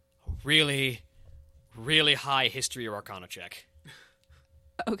a really, really high history or arcana check.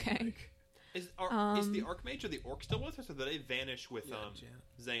 Okay. is the Archmage or the Orc still with us, or did they vanish with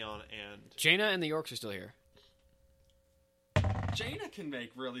Zayon and... Jaina and the Orcs are still here. Jaina can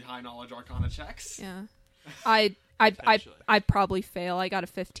make really high knowledge arcana checks. Yeah. I'd probably fail. I got a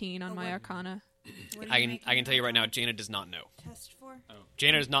 15 on my what- Arcana. What are I you can making tell you right an now, Jaina does not know. test for?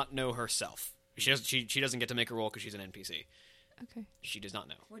 Jaina does not know herself. She doesn't get to make a roll because she's an NPC. Okay. She does not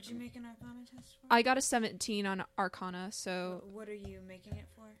know. What'd you make an Arcana test for? I got a 17 on Arcana, so What are you making it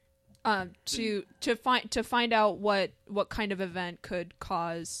for? to find out what kind of event could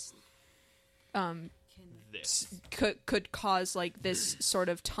cause This. could cause like this sort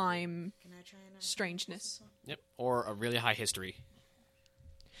of time Can I try an Arcana strangeness. plus Yep. Or a really high history.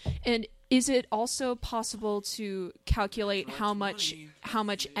 And is it also possible to calculate how much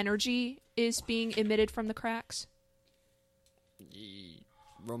energy is being emitted from the cracks?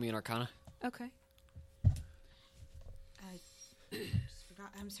 Roll me an Arcana. Okay. Just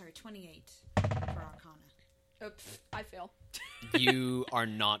forgot. I'm sorry, 28 for Arcana. Oops, I fail. You are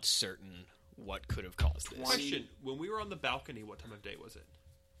not certain what could have caused this. Question: when we were on the balcony, what time of day was it?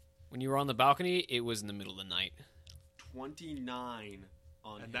 When you were on the balcony, it was in the middle of the night. 29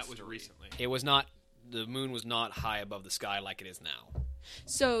 on And that was history. recently. It was not. The moon was not high above the sky like it is now.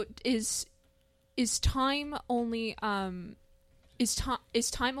 So is time only is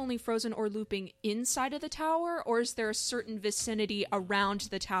time only frozen or looping inside of the tower, or is there a certain vicinity around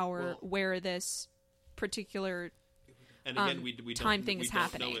the tower where this particular And again, we time don't, thing we is don't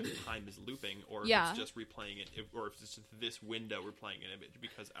happening? know if time is looping or if Yeah. it's just replaying it, or if it's just this window replaying an image,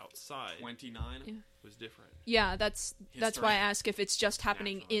 because outside 29? was different. Yeah, that's History. why I ask if it's just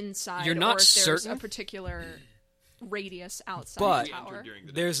happening Naturally. inside, You're not or if there's certain? a particular radius outside But- the tower. During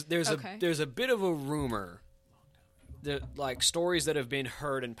the day. There's a bit of a rumor that, like, stories that have been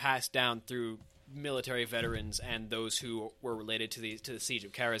heard and passed down through military veterans and those who were related to the siege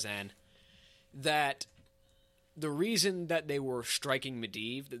of Karazhan, that the reason that they were striking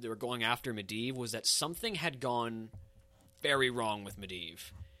Medivh, that they were going after Medivh, was that something had gone very wrong with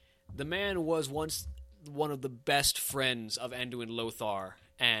Medivh. The man was once one of the best friends of Anduin Lothar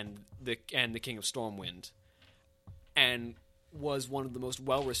and the King of Stormwind, and was one of the most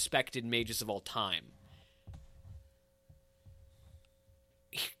well-respected mages of all time.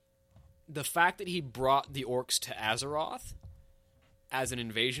 The fact that he brought the orcs to Azeroth as an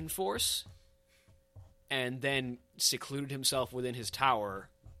invasion force and then secluded himself within his tower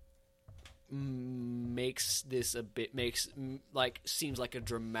seems like a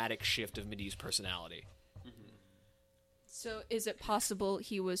dramatic shift of Medivh's personality. So is it possible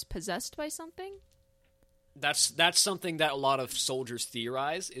he was possessed by something? That's something that a lot of soldiers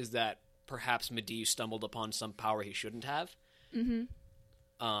theorize, is that perhaps Medivh stumbled upon some power he shouldn't have. Mm-hmm.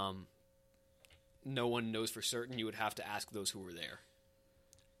 No one knows for certain. You would have to ask those who were there.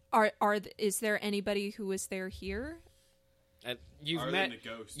 Is there anybody who was there here? You've Other met than the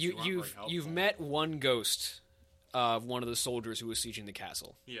ghosts you who aren't you've very you've helpful. met one ghost of one of the soldiers who was sieging the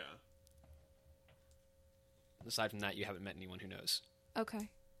castle. Yeah. Aside from that, you haven't met anyone who knows. Okay.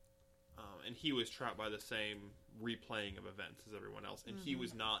 And he was trapped by the same replaying of events as everyone else, and he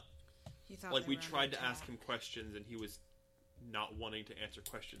was not He thought like they we were under tried to attack. ask him questions, and he was not wanting to answer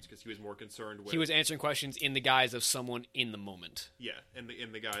questions because he was more concerned with He was answering questions in the guise of someone in the moment.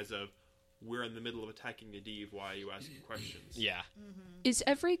 in the guise of we're in the middle of attacking Medivh. Why are you asking questions? Yeah. Is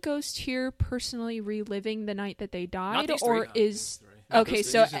every ghost here personally reliving the night that they died, these or three. is Not okay?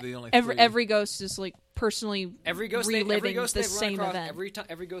 these So three. These are the only every three. every ghost is like personally Every ghost reliving the they've same run across, event.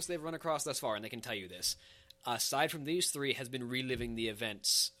 every ghost they've run across thus far, and they can tell you this. Aside from these three, has been reliving the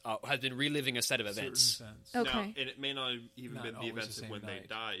events. Has been reliving a set of events. Certain events. Okay. Now, and it may not have even Not been the always events the of same when they night.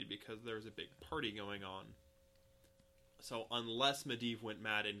 died, because there was a big party going on. So unless Medivh went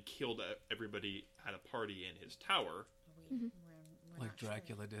mad and killed everybody at a party in his tower, We're Like not sure.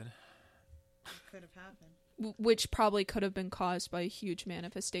 Dracula did. It could have happened. Which probably could have been caused by a huge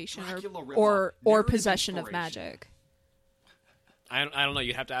manifestation Dracula ripoff. or Narrative possession of inspiration. magic. I don't know.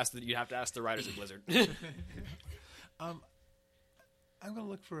 You'd have to ask the writers of Blizzard. I'm gonna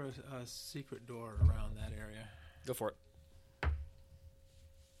look for a secret door around that area. Go for it.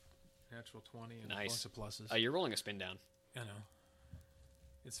 Natural 20 and Nice. a bunch of pluses. You're rolling a spin down. I know.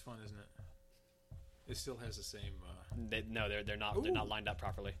 It's fun, isn't it? It still has the same. They're not lined up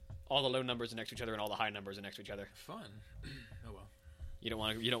properly. All the low numbers are next to each other, and all the high numbers are next to each other. Fun. Oh well. You don't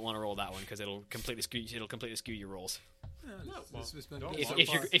want to roll that one because it'll completely skew your rolls. It's been don't good so worry.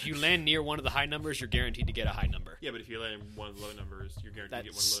 far. If you land near one of the high numbers, you're guaranteed to get a high number. yeah, but if you land one of the low numbers, you're guaranteed to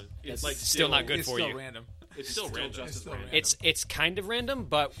get That's one low. that's like still not good It's for still you. random. It's still random. just It's as still random. random. It's kind of random,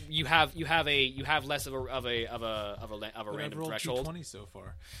 but you have less of a But I've random rolled threshold 220 so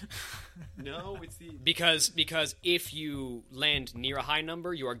far. No, it's the because if you land near a high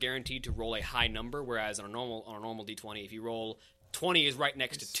number, you are guaranteed to roll a high number. Whereas on a normal D20, if you roll 20 is right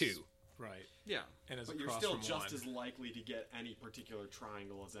next to 2. Right. Yeah. And it's but you're across still from just one. as likely to get any particular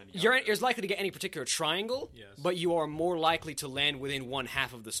triangle as any You're other. likely to get any particular triangle, Yes. but you are more likely to land within one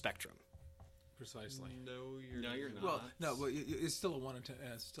half of the spectrum. Precisely. No, you're not. Well, no, but it's still a 1 in 10.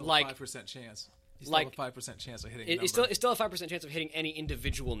 It's still Like- a 5% chance. You still like- have a 5% chance of hitting. It's still a 5% chance of hitting any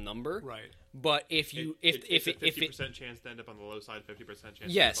individual number. right. But if you it's a if 50% chance to end up on the low side, 50%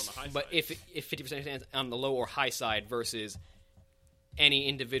 chance yes, to end up on the high but side. if 50% chance on the low or high side versus any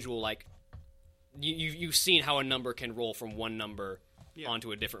individual, like you've seen how a number can roll from one number Yeah.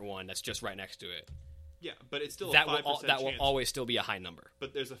 onto a different one that's just right next to it. Yeah, but it's still That a 5% will chance. always still be a high number.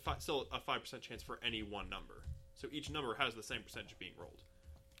 But there's still a 5% chance for any one number. So each number has the same percentage being rolled.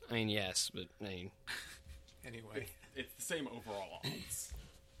 I mean, yes, but I mean, Anyway. It's the same overall odds.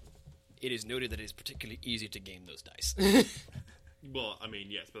 it is noted that it is particularly easy to game those dice. Well, I mean,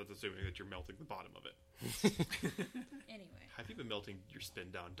 yes, but that's assuming that you're melting the bottom of it. Anyway. Have you been melting your spin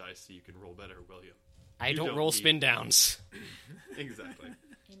down dice so you can roll better, William? I You don't don't roll need- spin downs. Exactly.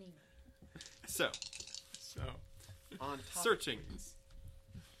 Anyway. So, So, On top searching.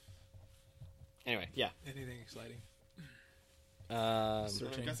 Anyway, yeah. anything exciting? So I'm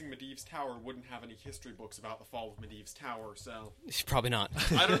Searching. guessing Medivh's Tower wouldn't have any history books about the fall of Medivh's Tower, so... Probably not.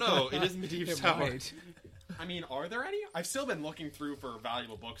 I don't know. It is Medivh's It Tower. might. I mean, are there any? I've still been looking through for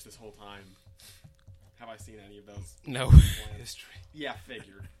valuable books this whole time. Have I seen any of those? No. History. Yeah,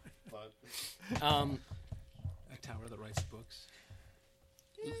 figured. But A tower that writes books.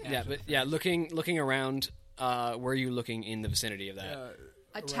 Yeah, but yeah, looking around, where are you looking in the vicinity of that?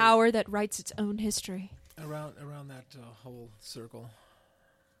 A Around- tower that writes its own history. Around that whole circle.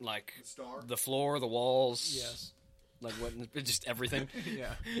 Like the star? the floor, the walls. Yes. Like what? Just everything.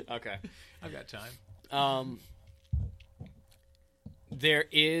 Yeah. Okay. I've got time. There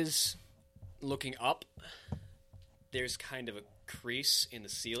is looking up. There's kind of a crease in the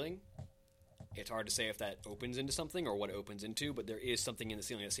ceiling. It's hard to say if that opens into something or what it opens into, but there is something in the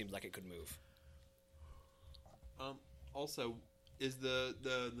ceiling that seems like it could move. Also, is the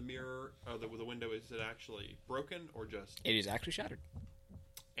mirror, the window, is it actually broken or just... It is actually shattered.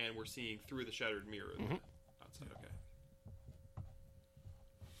 And we're seeing through the shattered mirror outside, okay.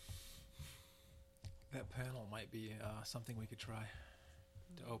 That panel might be something we could try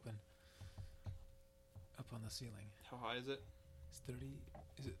to open. Up on the ceiling. How high is it? It's 30.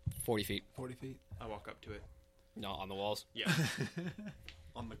 Is it 40 feet. 40 feet? I walk up to it. No, on the walls. Yeah.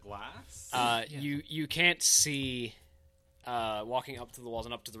 On the glass? You can't see, walking up to the walls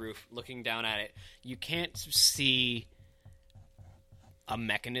and up to the roof, looking down at it, you can't see a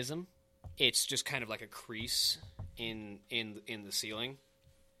mechanism. It's just kind of like a crease in the ceiling.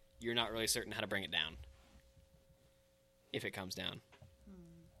 You're not really certain how to bring it down. If it comes down.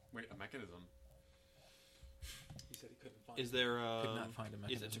 Wait, a mechanism? He said he couldn't find Is there Could not find a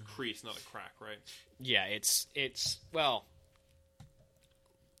It's mechanism. a crease, not a crack, right? Yeah, it's well,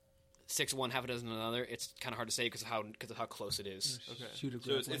 6 of one, half a dozen of another. It's kind of hard to say because of how close it is. Okay. Shoot a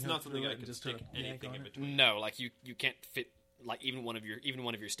So it's grappling not hook something through I it can and just stick sort of yank anything on in it? between. No, like you can't fit like even one of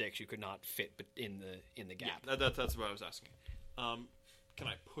your stakes. You could not fit in the gap. Yeah, that's what I was asking. Can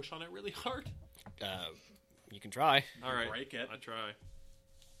I push on it really hard? You can try. All right. Break it. I try.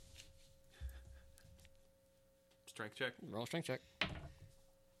 Strength check. Roll a strength check.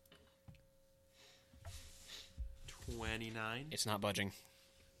 29. It's not budging.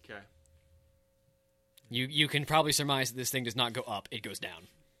 Okay. You can probably surmise that this thing does not go up; it goes down.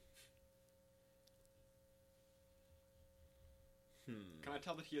 Can I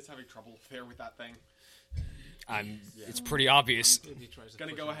tell that he is having trouble there with that thing? It's pretty obvious. Maybe he tries to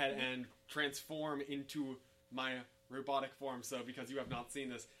Gonna push go it. ahead and transform into my robotic form. So, because you have not seen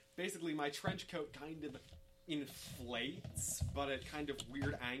this, basically my trench coat kind of inflates, but at kind of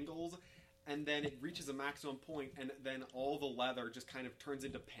weird angles, and then it reaches a maximum point, and then all the leather just kind of turns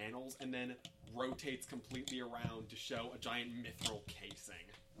into panels, and then rotates completely around to show a giant mithril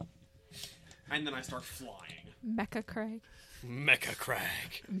casing. And then I start flying. Mecha Krag. Mecha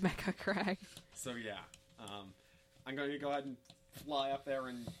Krag. Mecha Krag. So yeah, I'm going to go ahead and fly up there,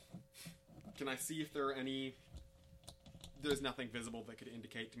 and can I see if there are any... There's nothing visible that could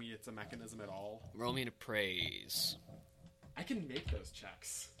indicate to me it's a mechanism at all. Roll me to praise. I can make those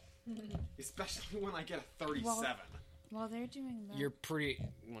checks. Especially when I get a 37. While they're doing that, You're pretty.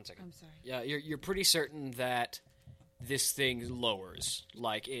 1 second. I'm sorry. Yeah, you're pretty certain that this thing lowers.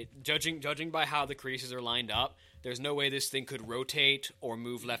 Like it, judging by how the creases are lined up, there's no way this thing could rotate or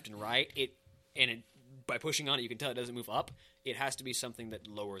move left and right. By pushing on it, you can tell it doesn't move up. It has to be something that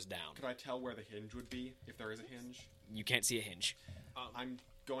lowers down. Could I tell where the hinge would be, if there is a hinge? You can't see a hinge. I'm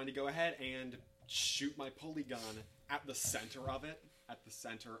going to go ahead and shoot my pulley gun at the center of it, at the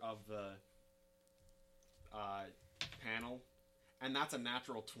center of the panel. And that's a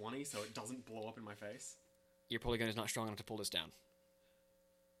natural 20, so it doesn't blow up in my face. Your pulley gun is not strong enough to pull this down.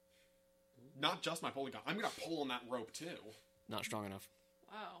 Not just my pulley gun. I'm going to pull on that rope, too. Not strong enough.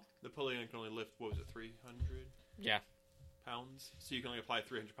 Wow. The pulley gun can only lift, what was it, 300 Yeah. pounds? So you can only apply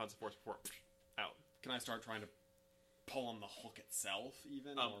 300 pounds of force before out. Can I start trying to pull on the hook itself,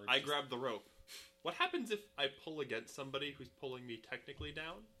 even? or I just- grab the rope. What happens if I pull against somebody who's pulling me technically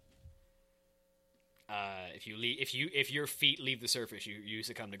down? If your feet leave the surface, you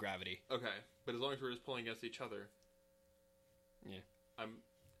succumb to gravity. Okay, but as long as we're just pulling against each other, Yeah.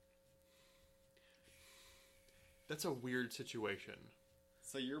 That's a weird situation.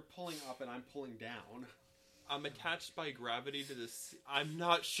 So you're pulling up and I'm pulling down. I'm attached by gravity to this. I'm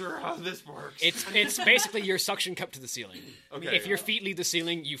not sure how this works. It's basically your suction cup to the ceiling. Okay. If your feet leave the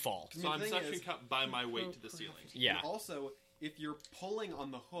ceiling, you fall. So I'm The thing suction is- cup by my weight to the ceiling. Yeah. And also, if you're pulling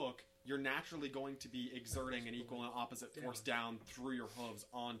on the hook, you're naturally going to be exerting an equal and opposite force down through your hooves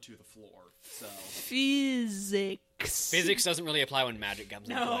onto the floor. So Physics. Physics doesn't really apply when magic comes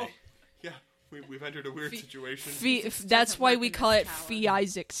into play. Yeah, we've entered a weird situation. That's why we work in call this it tower.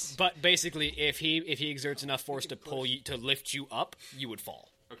 Physics. But basically, if he exerts enough force to pull you to lift you up, you would fall.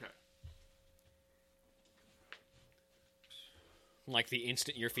 Okay. Like the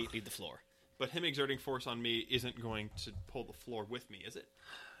instant your feet leave the floor. But him exerting force on me isn't going to pull the floor with me, is it?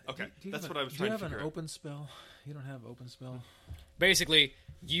 Okay, Do you that's have what I was do trying you to have figure an out. open spell? You don't have open spell? Basically,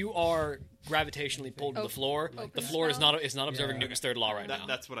 you are gravitationally pulled to the floor. The floor is not observing Yeah. Newton's third law right now.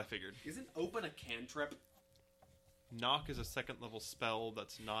 That's what I figured. isn't open a cantrip? Knock is a second level spell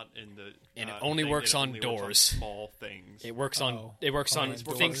that's not in the. And it only thing. works It on only doors. small things. It works on Oh. it works Oh, on and Works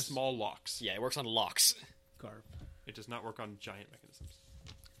on things. small locks. Yeah, it works on locks. Garb. It does not work on giant mechanisms.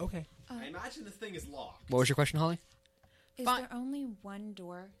 Okay. I imagine this thing is locked. What was your question, Holly? Is Fine. there only one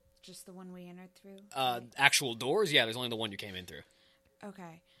door? Just the one we entered through? Actual doors? Yeah, there's only the one you came in through.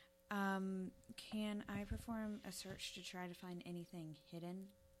 Okay. Can I perform a search to try to find anything hidden?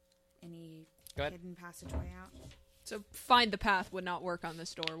 Any Go ahead. hidden passageway out? So find the path would not work on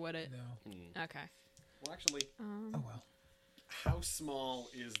this door, would it? No. Okay. Well, actually, Oh well. how small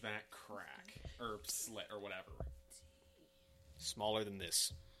is that crack or slit or whatever? Smaller than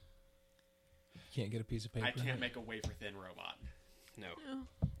this. Can't get a piece of paper. I can't make a wafer thin robot. No.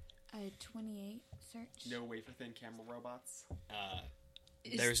 A 28 search? No wafer thin camera robots.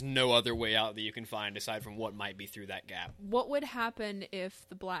 There's no other way out that you can find aside from what might be through that gap. What would happen if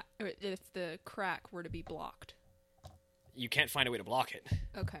the crack were to be blocked? You can't find a way to block it.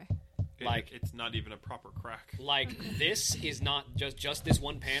 Okay. It's not even a proper crack. Like this is not just this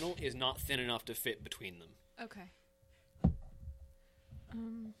one panel is not thin enough to fit between them. Okay.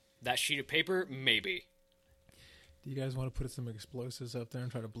 That sheet of paper, maybe. Do you guys want to put some explosives up there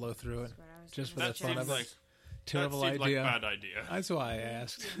and try to blow through it? That's what I was Just for gonna the fun seems of like it? Terrible that seems idea. like a bad idea. That's why I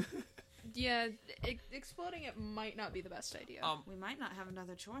asked. Yeah, exploding it might not be the best idea. We might not have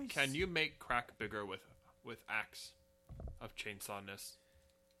another choice. Can you make crack bigger with axe of chainsawedness?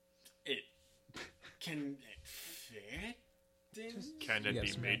 Can it fit? Ding. Can it Yeah, be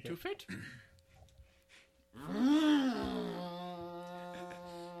smack made it. to fit?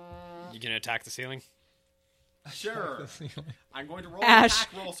 You gonna attack the ceiling? Sure. I'm going to roll Ash- an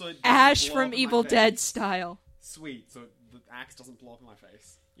attack roll so it doesn't Ash blow from up in my Evil face. Dead style. Sweet, so the axe doesn't blow up in my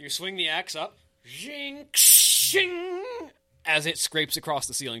face. You swing the axe up, zing, shing, as it scrapes across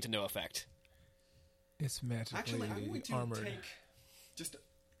the ceiling to no effect. It's magically Actually, I'm going to armored. take just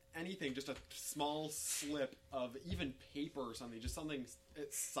anything, just a small slip of even paper or something, just something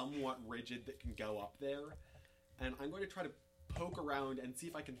it's somewhat rigid that can go up there, and I'm going to try to poke around and see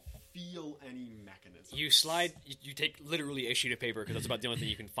if I can feel any mechanism. You slide. You take literally a sheet of paper because that's about the only thing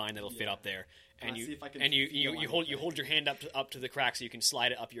you can find that'll fit Yeah. up there. And Can I you see if I can and you feel hold anything? your hand up to the crack so you can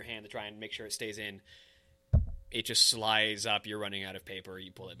slide it up your hand to try and make sure it stays in. It just slides up. You're running out of paper.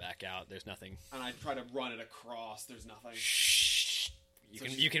 You pull it back out. There's nothing. And I try to run it across. There's nothing. Shh. So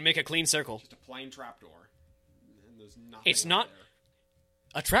You can make a clean circle. Just a plain trapdoor. And there's nothing. It's up not- there.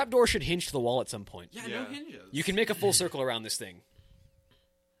 A trapdoor should hinge to the wall at some point. Yeah, Yeah. no hinges. You can make a full circle around this thing.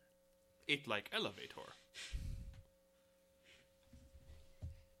 It like elevator.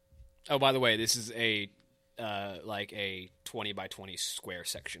 Oh, by the way, this is a like a 20 by 20 square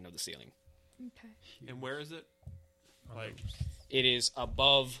section of the ceiling. Okay. And where is it? Like, It is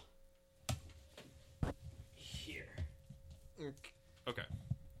above here. okay.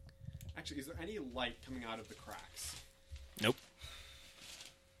 Actually, is there any light coming out of the cracks? Nope.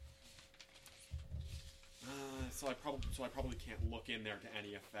 So I probably can't look in there to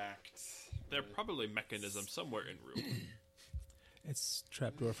any effect. There are probably mechanisms somewhere in room. It's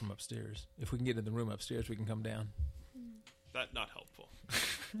trapdoor from upstairs. If we can get in the room upstairs, we can come down. That not helpful.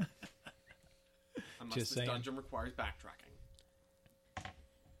 Unless Just this saying. dungeon requires backtracking.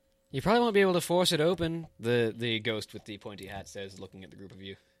 You probably won't be able to force it open, the ghost with the pointy hat says, looking at the group of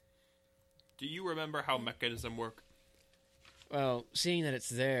you. Do you remember how mechanism work? Well, seeing that it's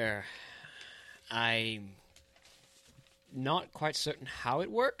there, I'm not quite certain how it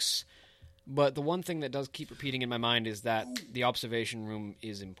works, but the one thing that does keep repeating in my mind is that the observation room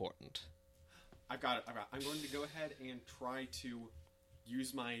is important. I've got it. I'm going to go ahead and try to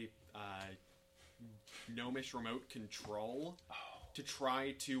use my gnomish remote control to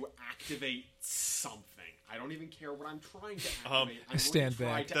try to activate something. I don't even care what I'm trying to activate. I'm Stand going to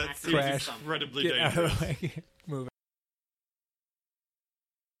try back. to That activate seems Crash. something. incredibly Get out dangerous. of the way. Move.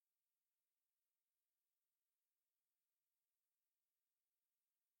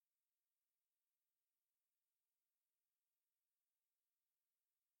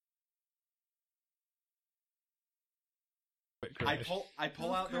 I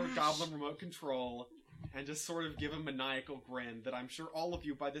pull out the goblin remote control and just sort of give a maniacal grin that I'm sure all of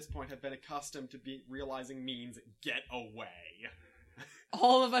you by this point have been accustomed to realizing means get away.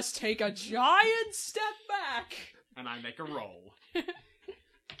 All of us take a giant step back. And I make a roll.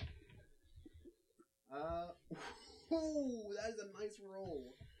 Ooh, that is a nice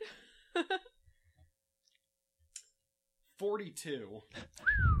roll. 42.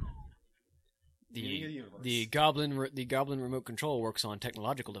 Meaning of the universe. The goblin remote control works on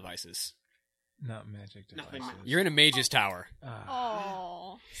technological devices. Not magic devices. Nothing. You're in a mage's tower.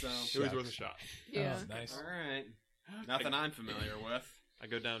 Oh. So, It was worth a shot. Yeah. Oh, nice. alright. Nothing I'm familiar with. I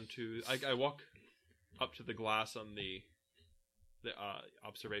go down to. I walk up to the glass on the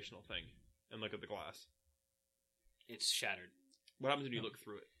observational thing and look at the glass. It's shattered. What happens when you look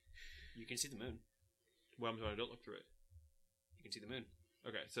through it? You can see the moon. What happens when I don't look through it? You can see the moon.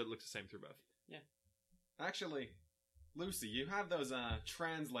 Okay, so it looks the same through both. Actually, Lucy, you have those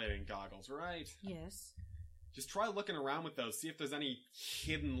translating goggles, right? Yes. Just try looking around with those, see if there's any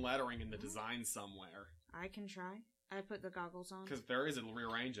hidden lettering in the design somewhere. I can try. I put the goggles on. Because there is, it'll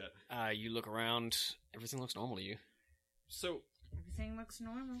rearrange it. You look around. Everything looks normal to you. So, Everything looks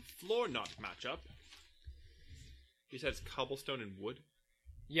normal. floor not match up. You said it's cobblestone and wood?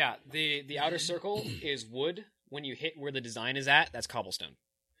 Yeah, the outer circle is wood. When you hit where the design is at, that's cobblestone.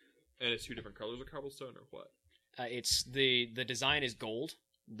 And it's two different colors of cobblestone or what? It's the design is gold.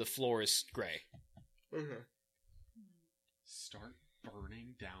 The floor is gray. Okay. Start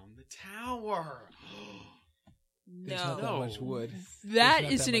burning down the tower. There's not that No. much wood. That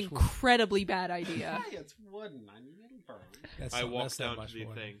There's is not an that much wood. incredibly bad idea. Hey, it's wooden. I mean, it'll burn. I walk that's not down much to the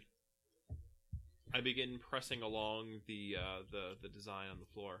wood. thing. I begin pressing along the design on the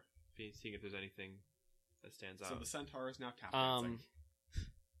floor, seeing if there's anything that stands So out. the centaur is now tap dancing.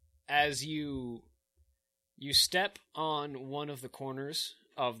 As you step on one of the corners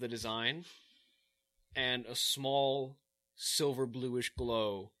of the design, and a small silver bluish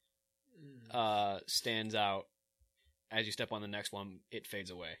glow stands out. As you step on the next one, it fades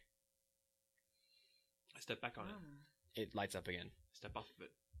away. I step back on it. It lights up again. Step off of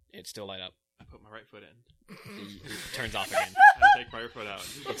it. It's still light up. I put my right foot in. It turns off again. I take my right foot out.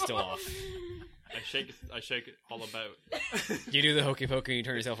 It's still off. I shake it all about. You do the hokey pokey and you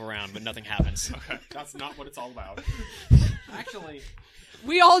turn yourself around, but nothing happens. Okay. That's not what it's all about. Actually,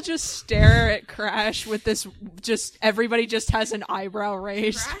 We all just stare at Crash with this. Just everybody just has an eyebrow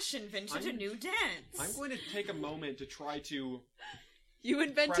raised. Crash invented a new dance. I'm going to take a moment to try to You press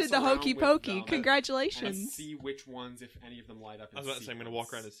invented the around hokey with pokey. them and Congratulations. see which ones, if any of them, light up. I was about to say I'm going to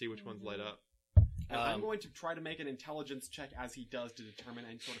walk around and see which ones light up. And I'm going to try to make an intelligence check as he does to determine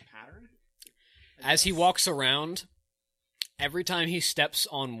any sort of pattern. As he walks around, every time he steps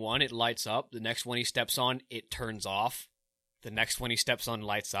on one, it lights up. The next one he steps on, it turns off. The next one he steps on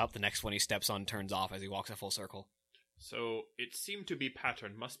lights up. The next one he steps on turns off as he walks a full circle. So it seemed to be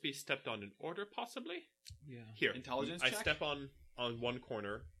pattern. Must be stepped on in order, possibly? Yeah. Here. Intelligence I check? step on one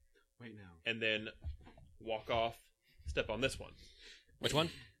corner, Wait now. and then walk off, step on this one. Which one?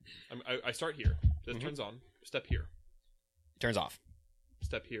 I start here. This turns on. Step here. Turns off.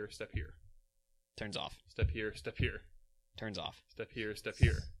 Step here, step here. Turns off. Step here, step here. Turns off. Step here, step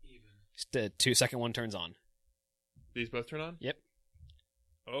here. Second one turns on. These both turn on? Yep.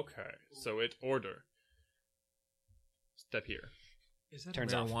 Okay, so it's order. Step here. Is that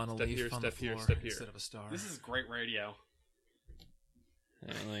Turns a off. marijuana Step leaf here, on the step here, floor step here. instead of a star? This is great radio.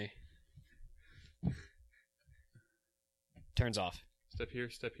 Apparently. Turns off. Step here,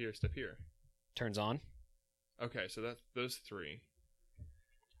 step here, step here. Turns on. Okay, so that's those three.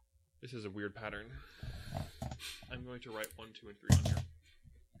 This is a weird pattern. I'm going to write 1, 2, and 3 on here.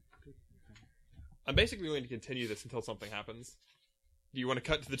 I'm basically going to continue this until something happens. Do you want to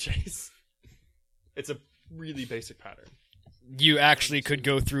cut to the chase? It's a really basic pattern. You actually could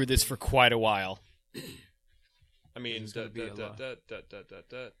go through this for quite a while. I mean, There's gonna be a lot.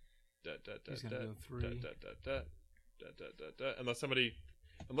 He's gonna go 3.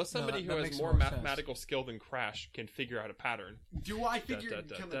 Unless somebody that who has makes more more sense. mathematical skill than Crash can figure out a pattern. Do I figure? Da,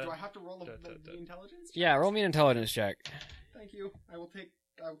 da, da, Do da, I have to roll the intelligence? Yeah, roll me an intelligence check. Thank you. I will take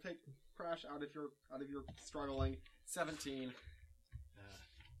Crash out of your struggling. 17.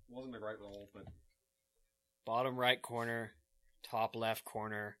 Wasn't a great roll, but Bottom right corner, top left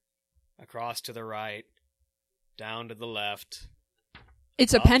corner, across to the right, down to the left.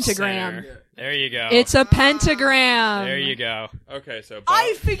 It's a up pentagram. center. There you go. It's a pentagram. There you go. Okay, so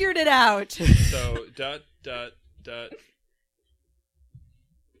I figured it out. so dot.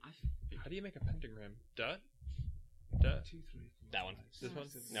 How do you make a pentagram? Dot. 2, 3, 4. That one. This one?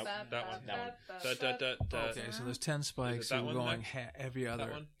 Nope. That one. That one. Dot. Okay, so there's 10 spikes. Is it that So we're one going next? every other.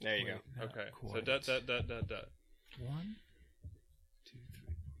 That one? There you Wait, go. not Okay. So quite. dot. 1, 2,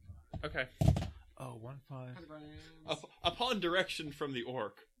 3, 4, 5. Okay. Oh, 1, 5. Upon direction from the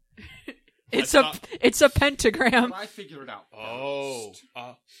orc. It's That's a pentagram. I figured it out. Oh.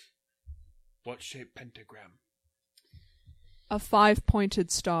 What shape pentagram? A 5-pointed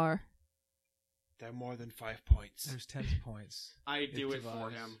star. They're more than 5 points. There's 10 points. I do it for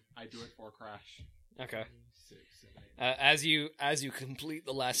divides. him. I do it for Crash. Okay. 6, 7, 8. As you complete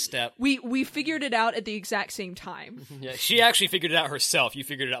the last step, We figured it out at the exact same time. yeah, she actually figured it out herself. You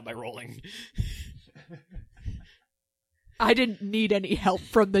figured it out by rolling. I didn't need any help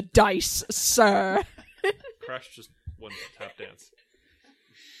from the dice, sir. Crash just won the tap dance.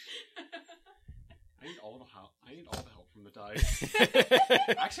 I need all the help from the dice.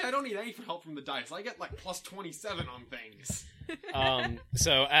 Actually, I don't need any help from the dice. I get like plus 27 on things.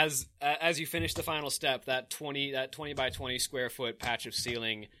 So as you finish the final step, that 20 by 20 square foot patch of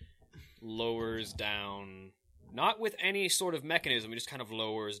ceiling lowers down, not with any sort of mechanism. It just kind of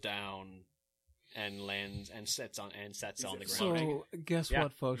lowers down and lands and sets on the ground. So, guess Yeah.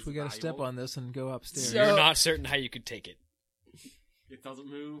 what, folks? We got to step valuable? on this and go upstairs. So- You're not certain how you could take it. It doesn't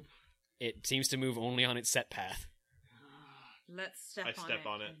move. It seems to move only on its set path. Let's step I on step it.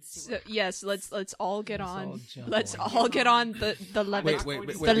 on it. and see So, what yes, let's all get Let's on. all jump Let's on. all get on the Wait. the before we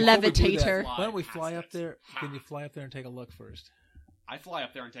do that, levitator. Why don't we Past fly up it. there? Can you fly up there and take a look first? I fly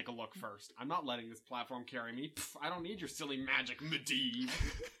up there and take a look first. I'm not letting this platform carry me. Pff, I don't need your silly magic, Medivh.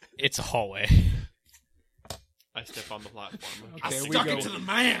 It's a hallway. I step on the platform. I Okay, we stuck go. it to the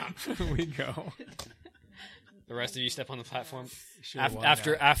man. We go. The rest of you step on the platform. Sure, why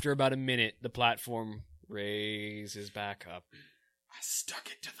After not? after about a minute, the platform raises back up. I stuck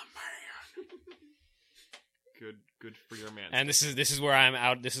it to the man. Good for your man. And this is where I'm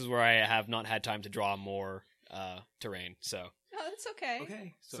out. This is where I have not had time to draw more terrain. So No, that's okay.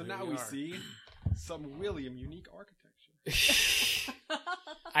 Okay, So here now we are. see some William unique architecture.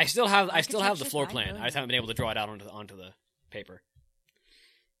 I still have the floor Architecture, plan. I just haven't been able to draw it out onto the paper.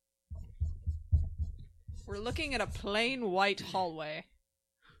 We're looking at a plain white hallway.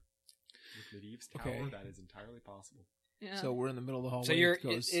 With Medivh's tower, Okay. that is entirely possible. Yeah. So we're in the middle of the hallway. So you're It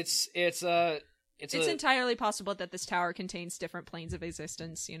goes- it's entirely possible that this tower contains different planes of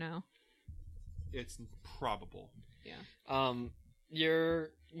existence, you know? It's probable.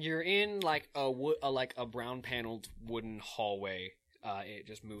 you're in like a brown paneled wooden hallway. It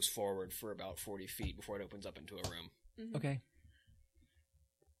just moves forward for about 40 feet before it opens up into a room. Okay.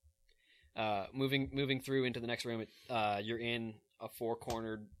 Moving through into the next room, you're in a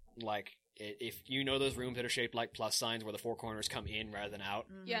four-cornered, like, if you know those rooms that are shaped like plus signs where the four corners come in rather than out,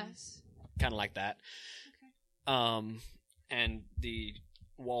 Yes. kind of like that. Okay. And the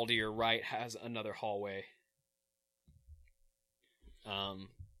wall to your right has another hallway. Anything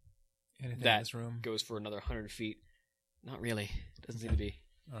in That this room? goes for another 100 feet. Not really. Doesn't seem to be.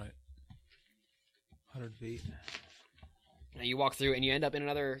 All right. 100 feet. Now you walk through and you end up in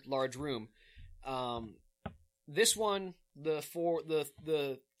another large room. This one,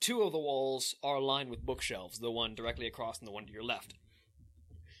 the two of the walls are lined with bookshelves. The one directly across and the one to your left.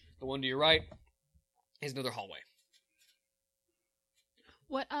 The one to your right is another hallway.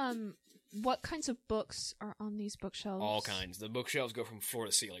 What kinds of books are on these bookshelves? All kinds. The bookshelves go from floor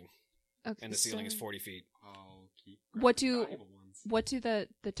to ceiling, Okay, and the ceiling is so 40 feet. I'll keep What grabbing do- valuable ones. What do the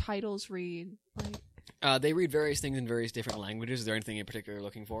titles read? Like, They read various things in various different languages. Is there anything in particular you're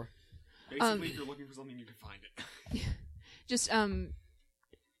looking for? Basically, if you're looking for something, you can find it. just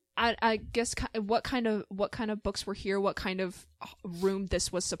I guess what kind of books were here? What kind of room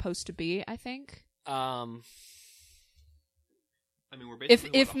this was supposed to be? I think. I mean, we're If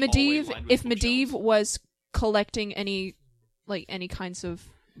basically if Medivh was collecting any kinds of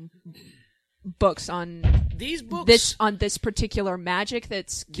books on These books, this particular magic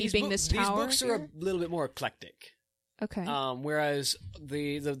that's keeping this tower. These books are a little bit more eclectic. Okay. Whereas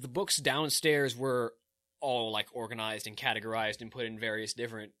the books downstairs were all like organized and categorized and put in various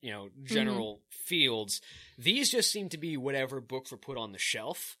different, general fields. These just seem to be whatever books were put on the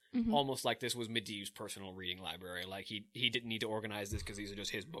shelf, almost like this was Medivh's personal reading library. Like he didn't need to organize this because these are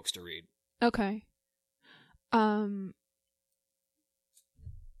just his books to read. Okay.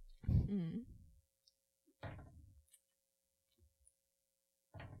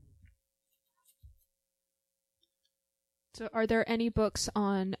 So, are there any books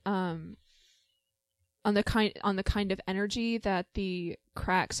on the kind of energy that the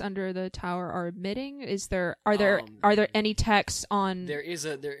cracks under the tower are emitting? Are there any texts on? There is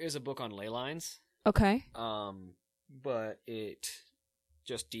a book on ley lines. Okay. But it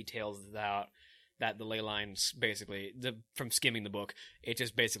just details that the ley lines basically from skimming the book, it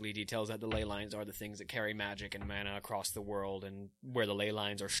just basically details that the ley lines are the things that carry magic and mana across the world, and where the ley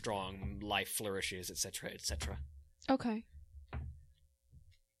lines are strong, life flourishes, etc., etc. Okay.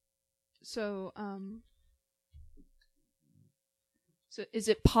 So, so is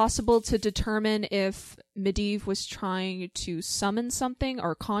it possible to determine if Medivh was trying to summon something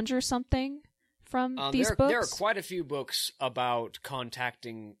or conjure something from these books? There are quite a few books about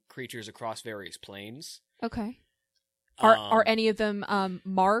contacting creatures across various planes. Okay. Are any of them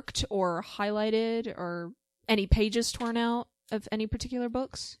marked or highlighted, or any pages torn out of any particular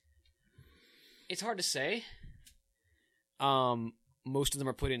books? It's hard to say. Most of them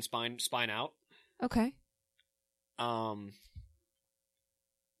are put in spine out. Okay.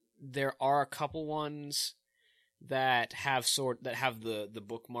 There are a couple ones that have the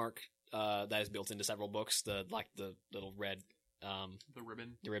bookmark that is built into several books. The little red the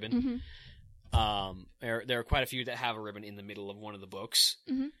ribbon. The ribbon. Mm-hmm. There are quite a few that have a ribbon in the middle of one of the books.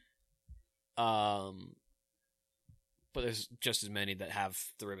 Mm-hmm. But there's just as many that have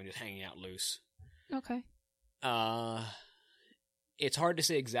the ribbon just hanging out loose. Okay. It's hard to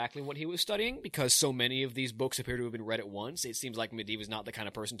say exactly what he was studying because so many of these books appear to have been read at once. It seems like Medivh is not the kind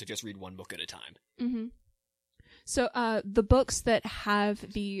of person to just read one book at a time. Mm-hmm. So, the books that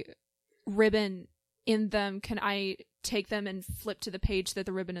have the ribbon in them, can I take them and flip to the page that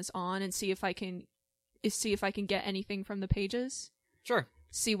the ribbon is on and see if I can get anything from the pages? Sure.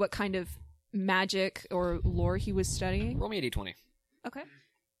 See what kind of magic or lore he was studying? Roll me a d20. Okay.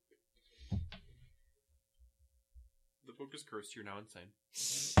 The book is cursed. You're now insane.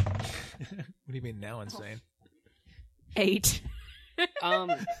 What do you mean now insane? 8.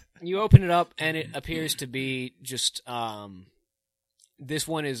 You open it up and it appears to be just this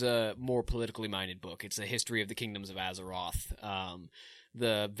one is a more politically minded book. It's a history of the kingdoms of Azeroth,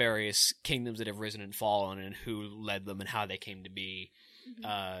 the various kingdoms that have risen and fallen, and who led them and how they came to be,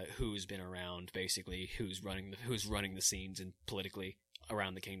 who's been around, basically, who's running the scenes and politically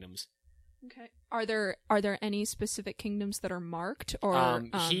around the kingdoms. Okay. Are there any specific kingdoms that are marked, or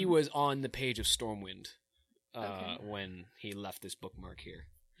he was on the page of Stormwind. Okay. when he left this bookmark here.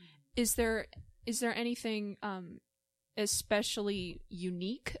 Is there anything especially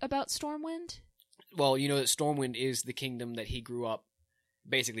unique about Stormwind? Well, you know that Stormwind is the kingdom that he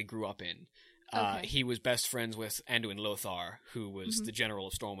basically grew up in. Okay. He was best friends with Anduin Lothar, who was the general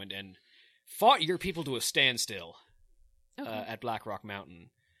of Stormwind, and fought your people to a standstill at Black Rock Mountain,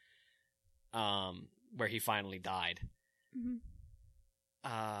 where he finally died. Mm-hmm.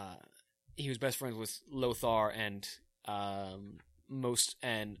 He was best friends with Lothar, and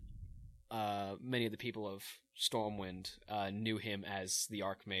many of the people of Stormwind knew him as the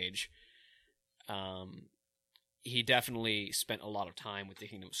Archmage. He definitely spent a lot of time with the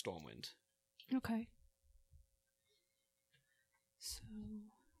Kingdom of Stormwind. Okay. So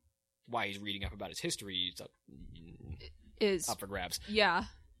Why he's reading up about his history is up for grabs. Yeah.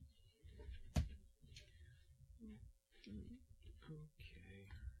 Okay.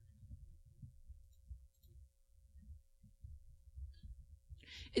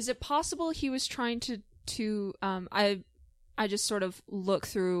 Is it possible he was trying to I just sort of look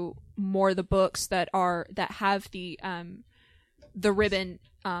through more of the books that have the ribbon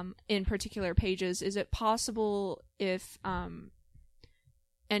in particular pages. Is it possible if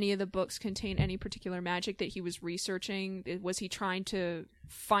any of the books contain any particular magic that he was researching? Was he trying to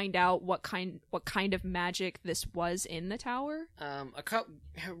find out what kind of magic this was in the tower?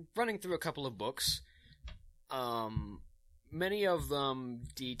 Running through a couple of books, many of them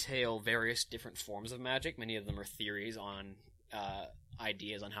detail various different forms of magic. Many of them are theories on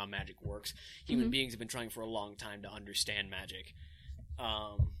ideas on how magic works. Human beings have been trying for a long time to understand magic.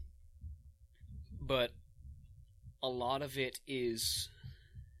 But a lot of it is,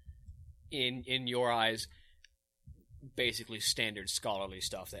 in your eyes, basically standard scholarly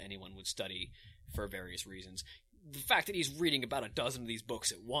stuff that anyone would study for various reasons. The fact that he's reading about a dozen of these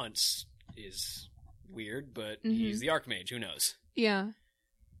books at once is weird, but he's the Archmage, who knows? Yeah.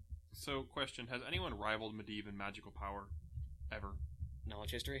 So, question, has anyone rivaled Medivh in magical power? Ever?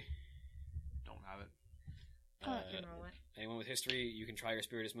 Knowledge history? Don't have it. Can roll it. Anyone with history, you can try your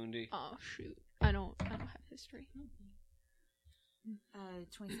Spiritus Mundi. Oh shoot. I don't have history.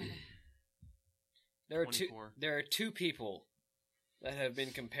 27. There are 24. There are two people that have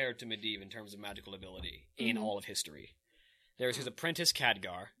been compared to Medivh in terms of magical ability in all of history. There is his apprentice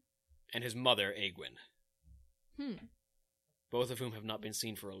Khadgar and his mother Aegwyn. Both of whom have not been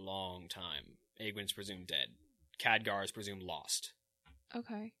seen for a long time. Aegwyn's presumed dead. Khadgar is presumed lost.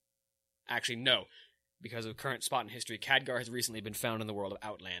 Okay. Actually, no. Because of current spot in history, Khadgar has recently been found in the world of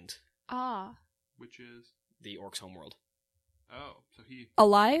Outland, Ah. Which is? the orcs' homeworld. Oh, so he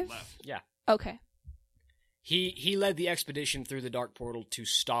Alive? left. Yeah. Okay. He led the expedition through the Dark Portal to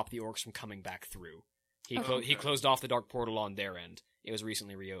stop the orcs from coming back through. He closed off the Dark Portal on their end. It was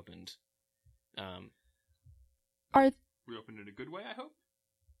recently reopened. Are Reopened in a good way, I hope?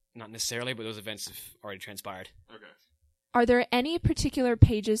 Not necessarily, but those events have already transpired. Okay. there any particular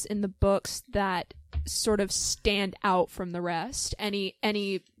pages in the books that sort of stand out from the rest?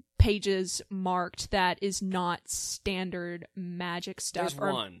 Any pages marked that is not standard magic stuff There's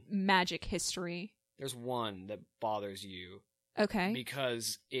or one. magic history? There's one that bothers you Okay.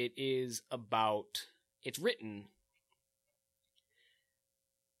 because it is about... It's written...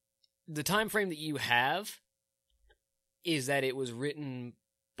 The time frame that you have is that it was written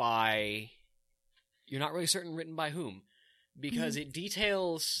by... You're not really certain written by whom, because it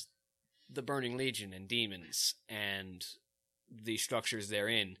details the Burning Legion and demons and the structures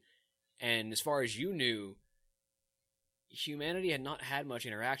therein. And as far as you knew, humanity had not had much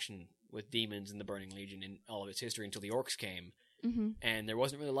interaction with demons in the Burning Legion in all of its history until the orcs came. And there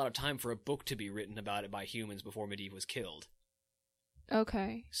wasn't really a lot of time for a book to be written about it by humans before Medivh was killed.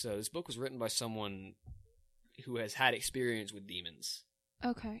 Okay. So this book was written by someone who has had experience with demons.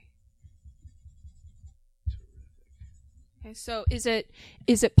 Okay. Okay, so is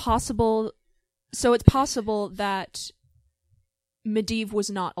it possible? So it's possible that Medivh was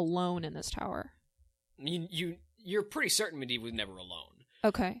not alone in this tower. You're pretty certain Medivh was never alone.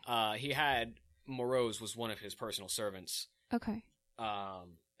 Okay. He had Morose was one of his personal servants. Okay.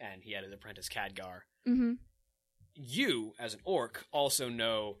 And he had his apprentice Khadgar. Mm-hmm. You, as an orc, also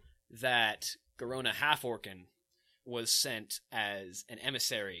know that Garona Half-Orcan was sent as an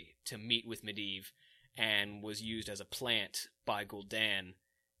emissary to meet with Medivh and was used as a plant by Gul'dan,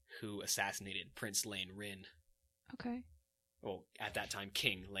 who assassinated Prince Lane Rin. Okay. Well, at that time,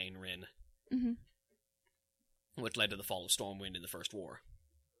 King Lane Rin. Mm-hmm. Which led to the fall of Stormwind in the First War.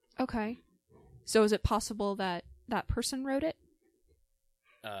 Okay. So is it possible that that person wrote it?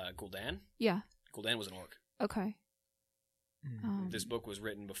 Gul'dan? Yeah. Gul'dan was an orc. Okay. This book was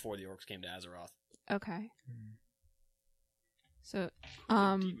written before the orcs came to Azeroth. Okay. So,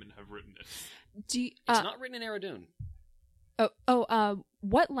 demon have written it. It's not written in Eredun.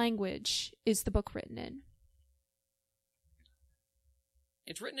 What language is the book written in?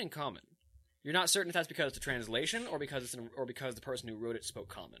 It's written in Common. You're not certain if that's because it's a translation or because because the person who wrote it spoke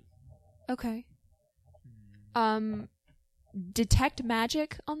Common. Okay. Detect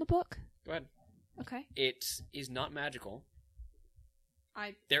magic on the book? Go ahead. Okay. It is not magical.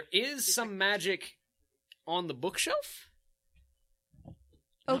 There is some magic on the bookshelf.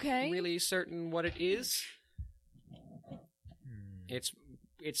 Okay. Not really certain what it is.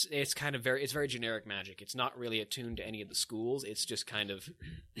 It's kind of very generic magic. It's not really attuned to any of the schools. It's just kind of.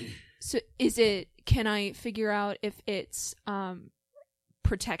 So can I figure out if it's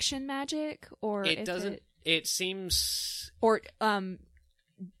protection magic or it doesn't. It seems or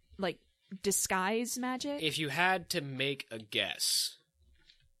like disguise magic? If you had to make a guess,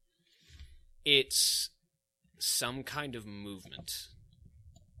 it's some kind of movement.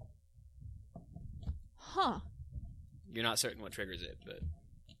 Huh. You're not certain what triggers it, but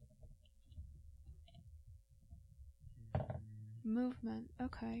movement.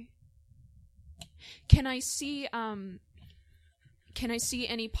 Okay. Can I see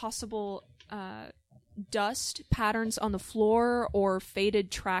any possible dust patterns on the floor or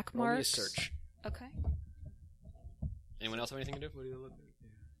faded track roll me a marks? search. Okay. Anyone else have anything to do? What do you look at?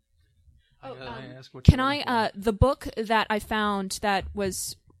 Can I the book that I found that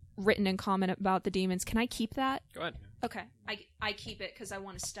was written in Common about the demons, can I keep that? Go ahead. Okay. I keep it because I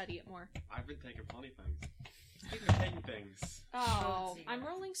want to study it more. I've been taking funny things. Speaking of taking things. Oh, I'm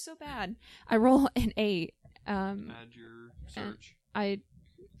rolling so bad. I roll an 8. Add your search. I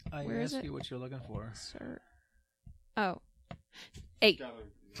Where is ask it? you what you're looking for. Sir. Oh. 8. Got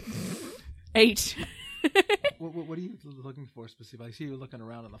it. 8. What are you looking for specifically? I see you looking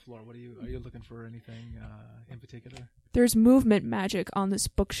around on the floor. Are you looking for anything in particular? There's movement magic on this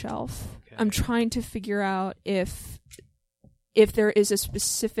bookshelf. Okay. I'm trying to figure out if there is a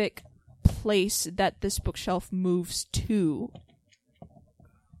specific place that this bookshelf moves to.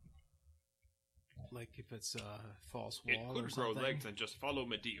 Like if it's a false It wall could or grow something? legs and just follow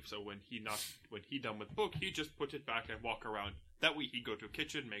Medivh. So when he done with book, he just put it back and walk around. That way he go to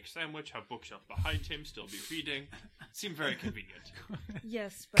kitchen, make sandwich, have bookshelf behind him, still be reading. Seemed very convenient.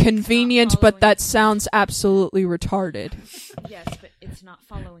 Yes, but Convenient, it's not but that following- sounds absolutely retarded. Yes, but it's not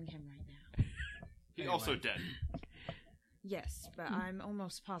following him right now. He's also dead. Yes, but I'm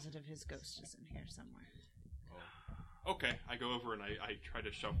almost positive his ghost is in here somewhere. Okay, I go over and I try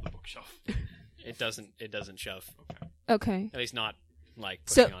to shove the bookshelf. It doesn't shove. Okay. Okay. At least not like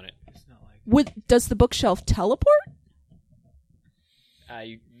So- pushing on it. It's not like Does the bookshelf teleport?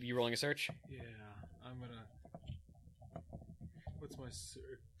 You rolling a search? yeah. I'm gonna. What's my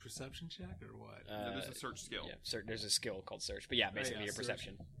perception check or what? There's a search skill. Yeah, there's a skill called search, but yeah, basically your search.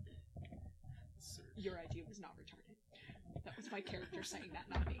 perception. Search. Your idea was not retarded. That was my character saying that,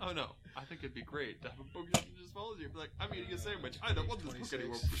 not me. Oh no, I think it'd be great to have a bookshelf that just follows you. Be like, I'm eating a sandwich. I don't want this book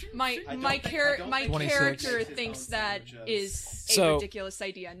anymore. My I don't think character it's thinks its that own sandwiches. is a So- ridiculous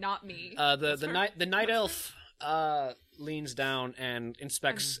idea, not me. The night elf leans down and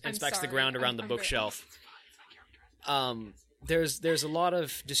inspects I'm the sorry. ground around I'm the very- bookshelf. There's a lot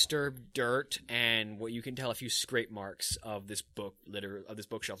of disturbed dirt and what you can tell a few scrape marks of this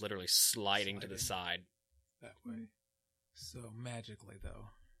bookshelf literally sliding to the side. That way. So magically, though.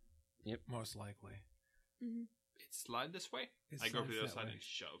 Yep. Most likely. Mm-hmm. It slide this way. It I go to the other slides that side way. and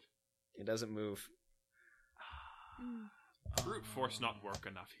shove. It doesn't move. Brute force not work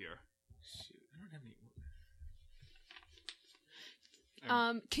enough here. Shoot, I don't have any.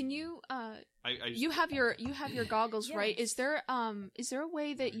 Can you I you have your goggles, right? Yes. Is there a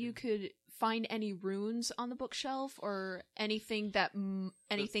way that you could find any runes on the bookshelf or anything that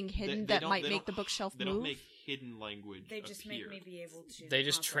anything hidden they that don't- might they make don't- the bookshelf They move? don't make hidden language. They just appear. make me be able to. They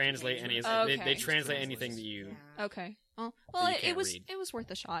just comprehend translate any. it. Oh, They okay. translate anything that you. Yeah. Okay. Well, That you it can't was read. it was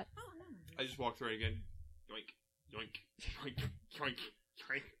worth a shot. Oh, no. I just walk through it again. Yoink, yoink, yoink, yoink,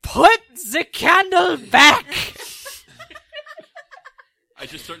 yoink. Put the candle back. I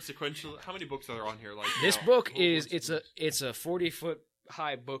just start sequential. How many books are there on here? Like This now? book Oh, is what's it's a 40-foot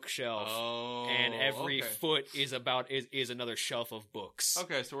high bookshelf, Oh, and every okay. foot is another shelf of books.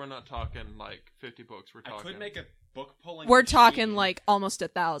 Okay, so we're not talking like 50 books. We're I talking. could make a book pulling. We're machine. talking like almost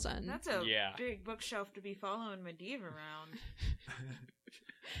 1,000. That's a Yeah. big bookshelf to be following Medivh around.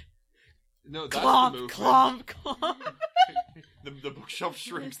 No, that's Clomp, the movement. clomp, clomp. The bookshelf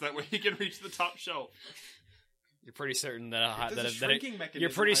shrinks that way he can reach the top shelf. You're pretty certain that If there's a shrinking mechanism, you're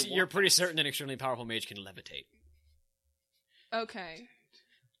pretty I you're want pretty that. certain an extremely powerful mage can levitate. Okay.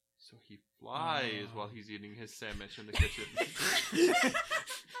 So he flies while he's eating his sandwich in the kitchen.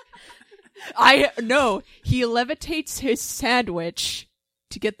 No, he levitates his sandwich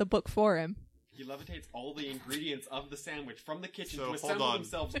to get the book for him. He levitates all the ingredients of the sandwich from the kitchen So, to hold assemble on.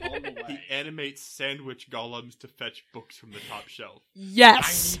 themselves on the way. He animates sandwich golems to fetch books from the top shelf.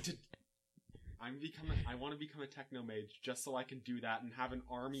 Yes. I want to become a techno mage just so I can do that and have an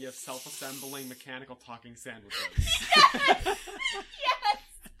army of self-assembling mechanical talking sandwiches. Yes!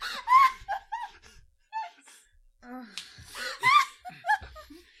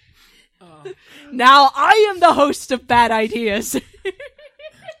 Now I am the host of Bad Ideas.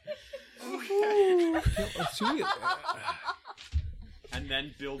 And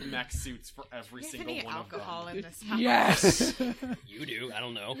then build mech suits for every Do you have single any one alcohol of them. in this house? Yes. You do. I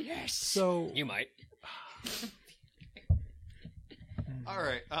don't know. Yes. So You might. All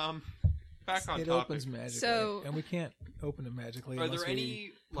right. Back on it topic. opens magically, So- and we can't open it magically. Are unless there we-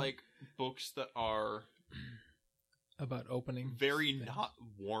 any books that are about opening? very not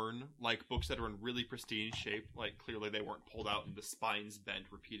worn, like books that are in really pristine shape, like clearly they weren't pulled out and the spines bent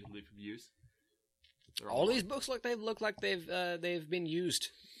repeatedly from use? They're All these books look like they've been used.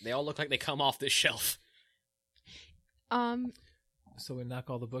 They all look like they come off this shelf. So we knock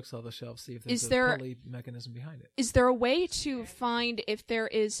all the books off the shelf, see if there's Is a there- pulley mechanism behind it. Is there a way to find if there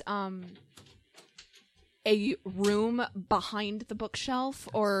is a room behind the bookshelf,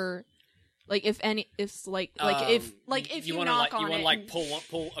 or like if you wanna, knock on you it? want to and-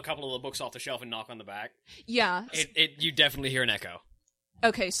 pull a couple of the books off the shelf and knock on the back. Yeah. You definitely hear an echo.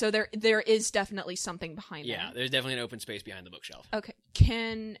 Okay, so there is definitely something behind Yeah, that. there's definitely an open space behind the bookshelf. Okay.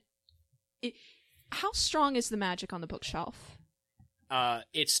 How strong is the magic on the bookshelf?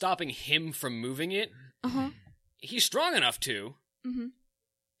 It's stopping him from moving it. Uh-huh. He's strong enough to, Mhm.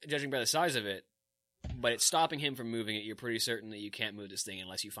 judging by the size of it, but it's stopping him from moving it. You're pretty certain that you can't move this thing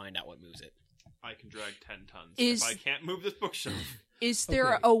unless you find out what moves it. I can drag 10 tons. Is- If I can't move this bookshelf. Is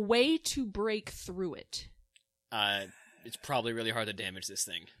there Okay. a way to break through it? It's probably really hard to damage this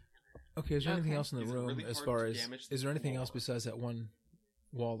thing. Okay, is there anything Okay. else in the Is it room really as hard far to as damage is there the anything else floor? besides that one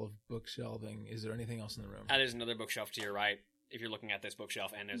wall of bookshelving? Is there anything else in the room? There's another bookshelf to your right if you're looking at this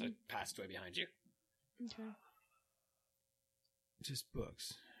bookshelf, and there's a passageway behind you. Okay. Just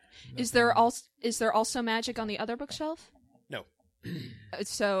books. Is Nothing- there also magic on the other bookshelf? No.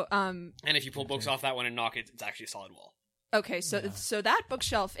 So And if you pull books off that one and knock it, it's actually a solid wall. okay, so Yeah. so that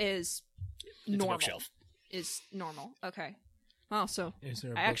bookshelf is It's normal. a bookshelf. Is normal. Okay. Wow, so Is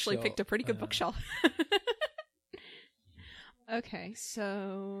there a I actually bookshelf? picked a pretty good bookshelf. Okay,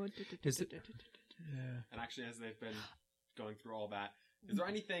 so Is it- Yeah. And actually, as they've been going through all that, is there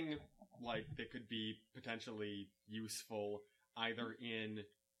anything that could be potentially useful either in,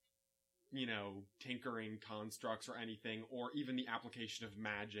 tinkering constructs or anything, or even the application of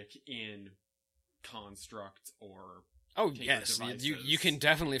magic in constructs or Oh, tinker yes. You devices? can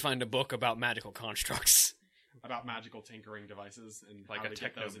definitely find a book about magical constructs. About magical tinkering devices and Like how a to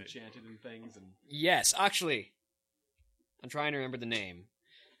get those technomage. enchanted and things. And Yes, actually. I'm trying to remember the name.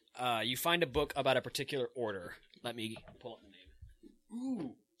 You find a book about a particular order. Let me pull up the name.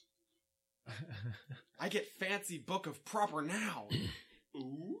 ooh, I get fancy book of proper noun.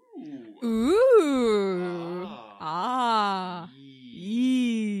 Ooh, ooh. Ah.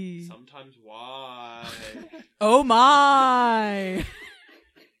 Yee. Sometimes why? Oh my.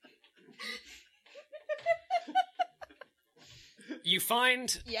 You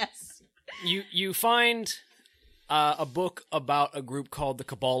find Yes. you find a book about a group called the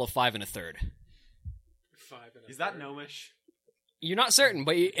Cabal of 5 1/3. 5 and a Is that third. gnomish? You're not certain,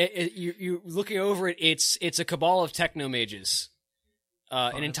 but you looking over it. It's a cabal of techno mages,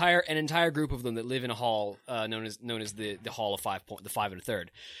 an entire group of them that live in a hall known as the Hall of 5 the 5 1/3.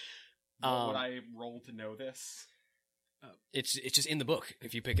 What would I roll to know this? It's just in the book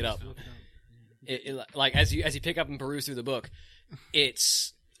if you pick it up. Like as you pick up and peruse through the book,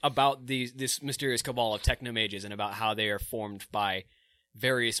 it's about this mysterious cabal of techno mages and about how they are formed by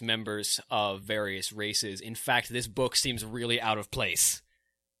various members of various races. In fact, this book seems really out of place.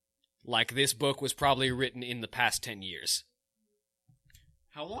 Like this book was probably written in the past 10 years.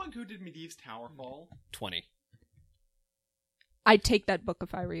 How long ago did Medivh's tower fall? 20. I'd take that book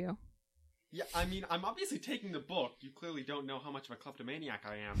if I were you. Yeah, I mean, I'm obviously taking the book. You clearly don't know how much of a kleptomaniac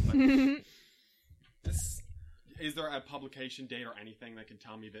I am, but is there a publication date or anything that can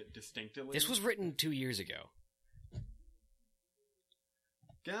tell me that distinctively? This was written 2 years ago.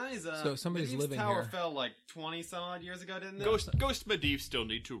 Guys, So somebody's Medivh's living tower here. fell 20-some odd years ago, didn't it? Ghost Medivh still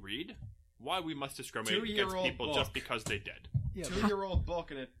need to read. Why we must discriminate against Two-year-old people book. just because they dead. Yeah, 2-year-old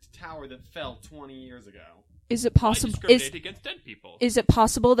book in a tower that fell 20 years ago. Is it Why possible? discriminate against dead people? Is it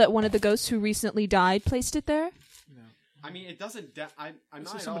possible that one of the ghosts who recently died placed it there? No. I mean, it doesn't. I'm This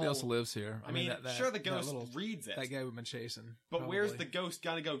not is somebody at else all- lives here. I mean, that sure, the that ghost little- reads it, That guy we've been chasing. but where's probably. the ghost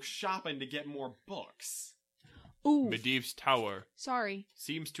gonna go shopping to get more books? Ooh, Medivh's tower sorry.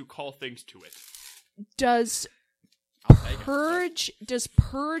 seems to call things to it. Does I'll take it. Does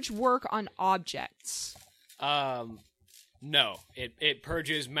purge work on objects? No. It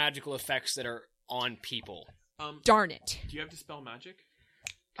purges magical effects that are on people. Darn it. Do you have Dispel Magic?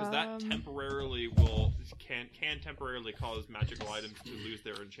 Because that Um, temporarily can temporarily cause magical items to lose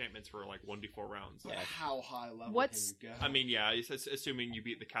their enchantments for like 1d4 rounds. But how high level What's- can you go? I mean, yeah, it's assuming you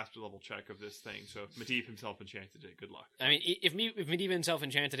beat the caster level check of this thing. So if Medivh himself enchanted it, good luck. I mean, if Medivh himself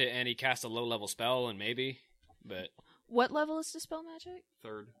enchanted it and he cast a low-level spell, and maybe, but... What level is Dispel Magic?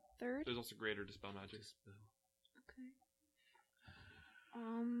 Third. Third? There's also greater Dispel Magic. Okay.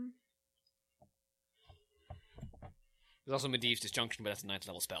 There's also Medivh's Disjunction, but that's a 9th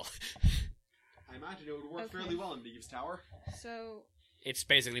level spell. I imagine it would work Okay. fairly well in Medivh's tower. So It's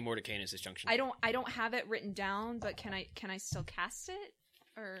basically Mordecai's Disjunction. I don't have it written down, but can I still cast it?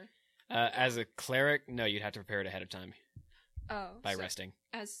 Or As a cleric, no, you'd have to prepare it ahead of time by so resting.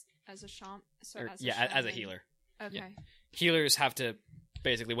 as a shaman. So Or, as a yeah, as a shaman. healer. Okay. Yeah. Healers have to,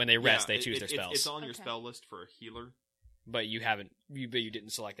 basically, when they rest, Yeah, they choose their spells. It's on your Okay. spell list for a healer. But you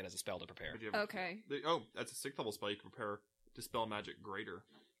didn't select it as a spell to prepare. But you have- Okay. Oh, that's a 6th level spell. You can prepare Dispel Magic Greater.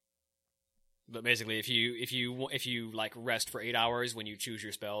 But basically, if you like rest for 8 hours when you choose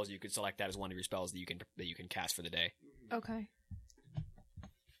your spells, you could select that as one of your spells that you can cast for the day. Okay.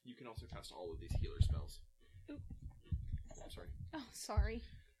 You can also cast all of these healer spells. Oop. I'm sorry. Oh, sorry.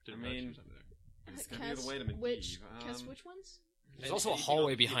 Didn't I mean- realize you were something there. It's gonna be the way to Medivh. Which ones? There's also a Anything on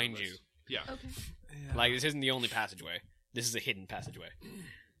hallway the healer behind list. you. Yeah. Okay. Yeah. Like, this isn't the only passageway. This is a hidden passageway.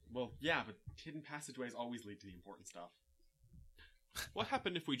 Well, yeah, but hidden passageways always lead to the important stuff. What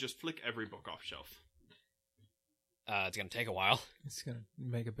happened if we just flick every book off shelf? It's gonna take a while. It's gonna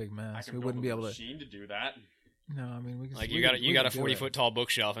make a big I mess. can We build wouldn't a be able to. machine to do that. No, I mean we can. Like, we you can- got we a can do 40 it. foot tall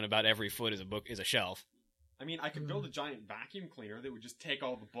bookshelf, and about every foot is a shelf. I mean, I could build a giant vacuum cleaner that would just take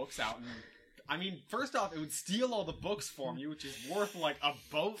all the books out and... I mean, first off, it would steal all the books from you, which is worth, like, a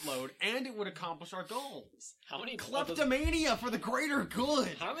boatload, and it would accomplish our goals. How many Kleptomania for the greater good!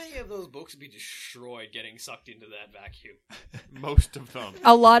 How many of those books would be destroyed getting sucked into that vacuum? Most of them.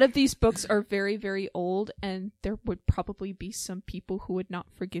 A lot of these books are very, very old, and there would probably be some people who would not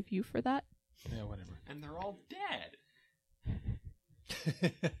forgive you for that. Yeah, whatever. And they're all dead.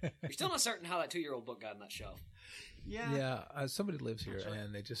 You're still not certain how that 2-year-old book got in that shelf. Yeah. Somebody lives here,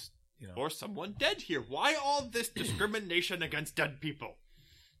 and they just Or someone dead here. Why all this discrimination against dead people?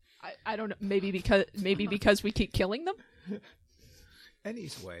 I don't know. Maybe because we keep killing them.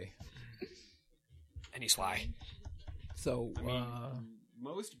 Anyway. And he's why. So I mean,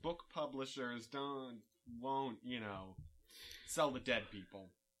 most book publishers won't, sell to dead people.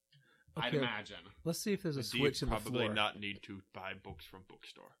 I'd Okay. imagine. let's see if there's a Medivh switch in the probably floor. not need to buy books from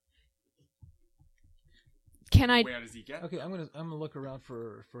bookstore. Can I? Where does he get? Okay, I'm gonna look around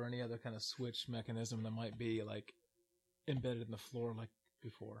for any other kind of switch mechanism that might be like embedded in the floor like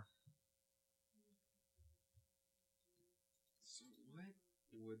before. So what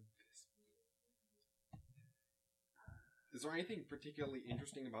would this? Is there anything particularly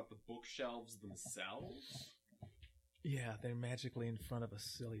interesting about the bookshelves themselves? Yeah, they're magically in front of a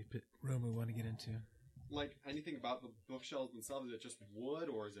silly room we want to get into. Like anything about the bookshelves themselves? Is it just wood,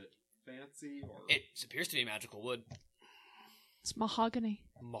 or is it fancy? Or It appears to be magical wood. It's mahogany.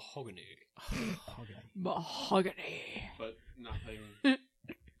 Mahogany. Mahogany. but nothing.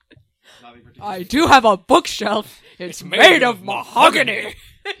 Nothing particular. I do have a bookshelf. It's made of mahogany.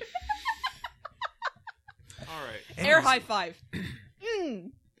 All right. Air high five.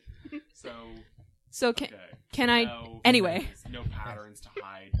 So Okay. can I? No Anyway. patterns, no patterns to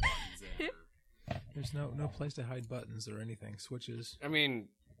hide buttons in. There's no place to hide buttons or anything. Switches. I mean,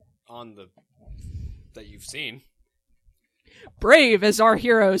 on the that you've seen. Brave as our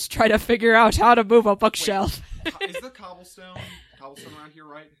heroes try to figure out how to move a bookshelf. Is there cobblestone around here,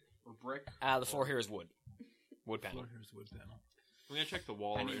 right? Or brick? The floor here is wood. Wood panel. Here's wood panel. I'm gonna check the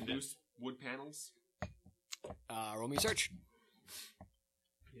wall. Any around it. loose wood panels? Roll me a search.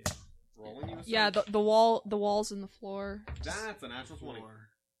 Yeah. Rolling you a Yeah, search? the walls and the floor. That's a natural 20.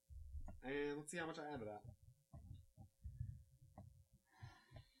 And let's see how much I add to that.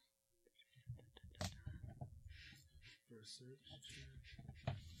 For a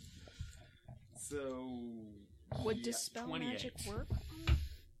search. So Would yeah, dispel 28. magic work?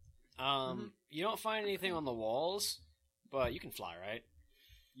 You don't find anything on the walls, but you can fly, right?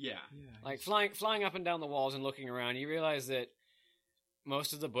 Yeah. Like flying up and down the walls and looking around, you realize that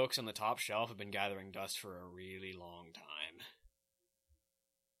most of the books on the top shelf have been gathering dust for a really long time.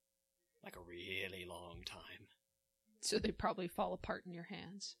 Like a really long time. So they probably fall apart in your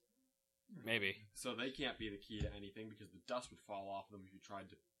hands. Maybe. So they can't be the key to anything because the dust would fall off them if you tried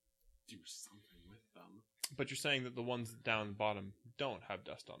to do something with them. But you're saying that the ones down the bottom don't have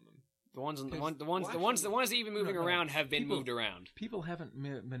dust on them. The ones that you've been moving around have been moved around. People haven't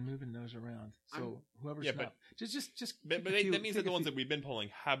been moving those around. So whoever's Yeah, not, just. But that means that the ones that we've been pulling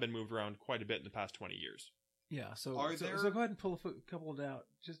have been moved around quite a bit in the past 20 years. Yeah. So Are so, there- so go ahead and pull a couple out.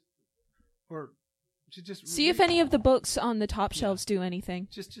 Just See if any of the books on the top shelves do anything.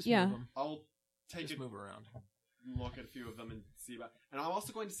 Just Yeah. move them. I'll take Just a move around. look at a few of them and see about. And I'm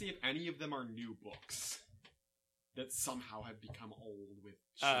also going to see if any of them are new books that somehow have become old with.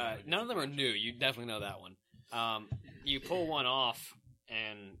 None of them are new. You definitely know that one. You pull one off,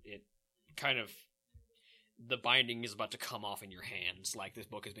 and it kind of... The binding is about to come off in your hands, like this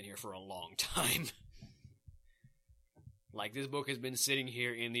book has been here for a long time. Like this book has been sitting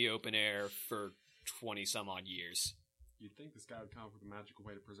here in the open air for 20-some-odd years. You'd think this guy would come up with a magical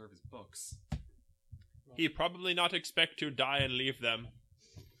way to preserve his books. He'd probably not expect to die and leave them.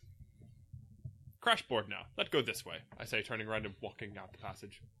 Crash board now. Let's go this way, I say, turning around and walking out the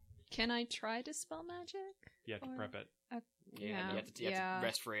passage. Can I try to spell magic? You have to prep it. You Yeah, have to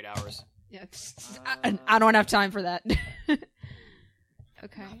rest for 8 hours. Yeah, I don't have time for that.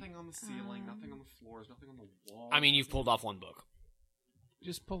 Okay. Nothing on the ceiling, nothing on the floors, nothing on the wall. I mean, you've pulled off one book.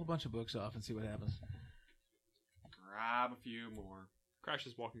 Just pull a bunch of books off and see what happens. Grab a few more. Crash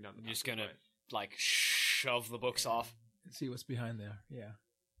is walking down the You're just passageway. gonna, like, shove the books off. And see what's behind there. Yeah.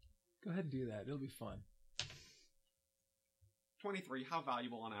 Go ahead and do that. It'll be fun. 23. How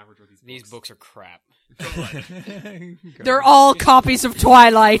valuable on average are these books? These books are crap. They're all copies of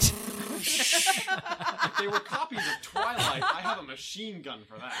Twilight. If they were copies of Twilight, I have a machine gun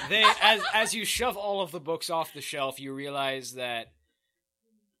for that. As you shove all of the books off the shelf, you realize that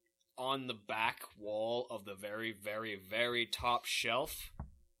on the back wall of the very, very, very top shelf,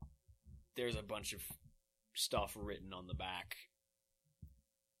 there's a bunch of stuff written on the back.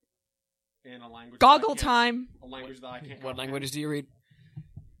 In a language. Goggle time. A language that I can't. What languages do you read?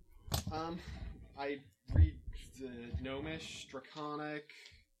 I read Gnomish, Draconic,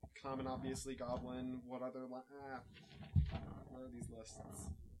 Common, obviously, Goblin. What other? What are these lists?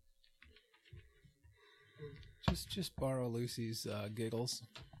 Just borrow Lucy's giggles.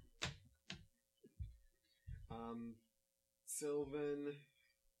 Sylvan.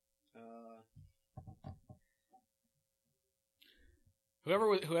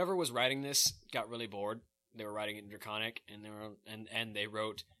 Whoever was writing this got really bored. They were writing it in Draconic, and they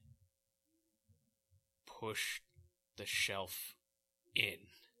wrote, "Push the shelf in."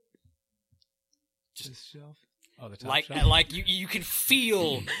 This shelf? Oh, the top Like shelf? like you can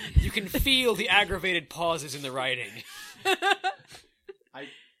feel the aggravated pauses in the writing. I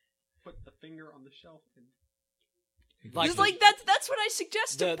put the finger on the shelf and. Just like that's what I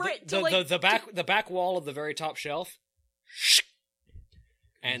suggest to Brit. The back wall of the very top shelf,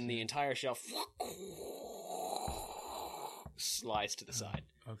 and the entire shelf slides to the side.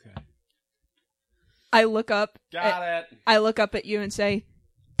 Okay. I look up. Got it. I look up at you and say,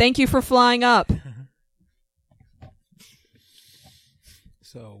 "Thank you for flying up."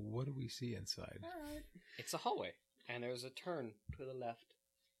 So, what do we see inside? It's a hallway, and there's a turn to the left.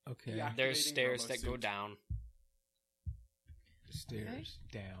 Okay. Yeah. There's Activating stairs robo that go suit. down. Stairs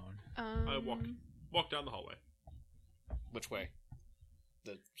down. I walk down the hallway. Which way?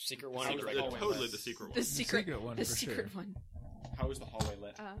 The secret one? How or is the the regular hallway one? Totally lit? the secret one. The secret one, the for secret sure. one. How is the hallway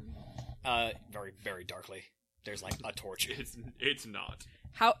lit? Very, very darkly. There's like a torch. It's not.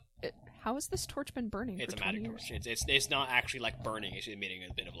 How has this torch been burning It's for a 20 magic years? torch. It's not actually like burning. It's emitting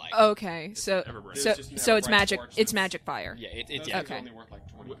a bit of light. Okay, so never burning. so It's just so never it's bright magic. torch It's that's- magic fire. Yeah, Those it's things okay. are only worth like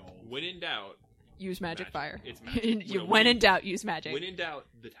 20 gold. When in doubt, Use magic Magic. fire. It's magic. You, When when in- in doubt, use magic. when in doubt,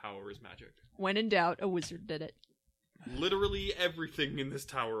 the tower is magic. When in doubt, a wizard did it. Literally everything in this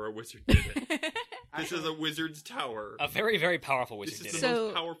tower, a wizard did it. This is a wizard's tower. a very, very powerful This wizard. is Did the it. So-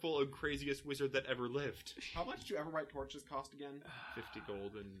 most powerful and craziest wizard that ever lived. How much do Everbright torches cost again? 50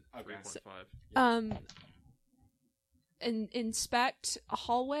 gold and Okay. 3.5. And inspect a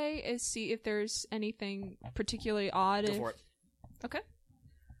hallway and see if there's anything particularly odd. Go for it. Okay.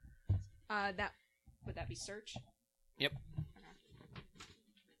 Would that be search? Yep.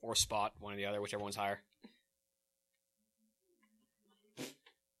 Or spot, one or the other, whichever one's higher.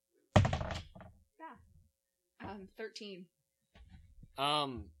 Yeah. 13.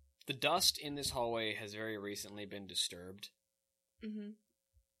 The dust in this hallway has very recently been disturbed. Mm-hmm.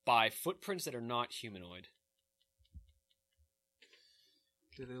 by footprints that are not humanoid.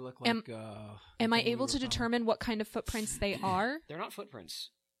 Do they look like... Am I able to determine what kind of footprints they are? They're not footprints.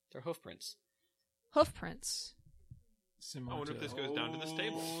 They're hoofprints. Hoofprints. I wonder if this goes down to the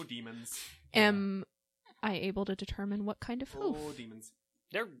stable. Oh, demons. Am I able to determine what kind of hoof? Oh, demons.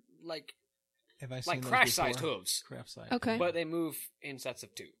 They're like Have I seen those crash-sized before? hooves. Craft-sized. Okay. But they move in sets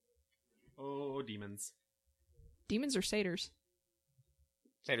of 2. Oh, demons. Demons or satyrs?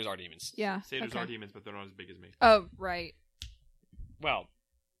 Satyrs are demons. Yeah. Satyrs okay. are demons, but they're not as big as me. Oh, right. Well,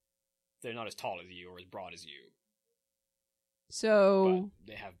 they're not as tall as you or as broad as you, So but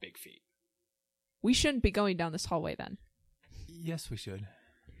they have big feet. we shouldn't be going down this hallway then. Yes, we should.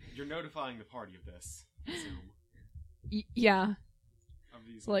 You're notifying the party of this. I assume. Yeah. Of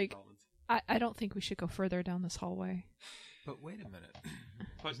these Like- developments. I don't think we should go further down this hallway. But wait a minute.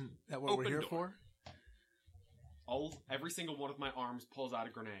 But Isn't that what we're open here door. for? Every single one of my arms pulls out a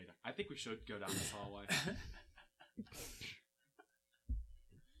grenade. I think we should go down this hallway.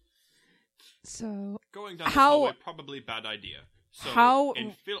 So Going down this How- hallway, probably bad idea. So, How-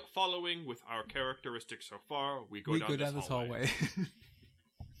 in following with our characteristics so far, we go down this hallway.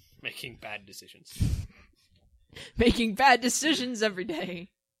 Making bad decisions. making bad decisions every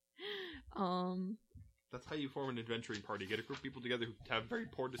day. That's how you form an adventuring party. Get a group of people together who have very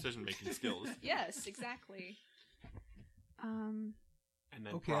poor decision-making skills. Yes, exactly. And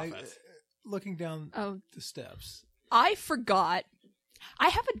then Okay, profit. looking down Oh, the steps. I forgot. I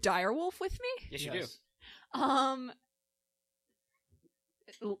have a direwolf with me. Yes, you Yes.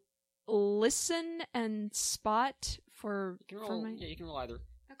 Listen and spot for do. You can for roll. my. Yeah, you can roll either.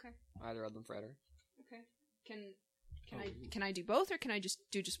 Okay. Either of them for Eder. Okay. Can I do both or can I just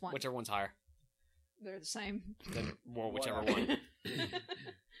do just one? Whichever one's higher. They're the same. Then roll whichever one.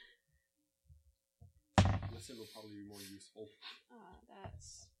 Listen will probably be more useful.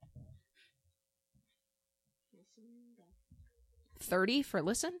 That's 30 for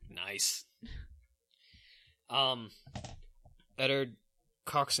listen. Nice. Eder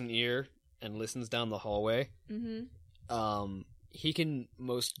cocks an ear and listens down the hallway. Mm-hmm. He can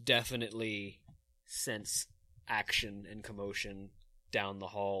most definitely sense action and commotion down the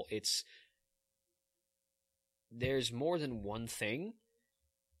hall. There's more than one thing,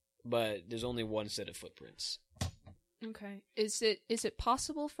 but there's only one set of footprints. Okay. Is it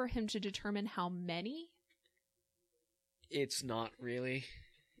possible for him to determine how many? It's not really.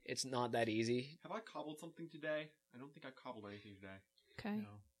 It's not that easy. Have I cobbled something today? I don't think I cobbled anything today. Okay. No.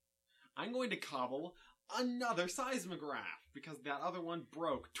 I'm going to cobble another seismograph because that other one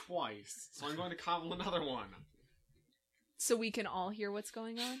broke twice. So I'm going to cobble another one. So we can all hear what's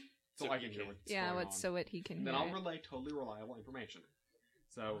going on? So I can hear what's going on. So what he can And hear. then I'll relay totally reliable information.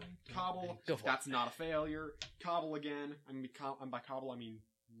 So, cobble, Go for that's not a failure. Cobble again. And by cobble, I mean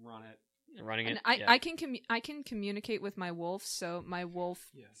run it. Running And it. I can communicate with my wolf, so my wolf.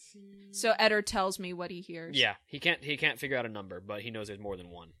 Yes. So Eder tells me what he hears. Yeah, he can't figure out a number, but he knows there's more than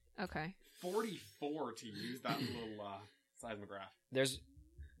one. Okay. 44 to use that little seismograph.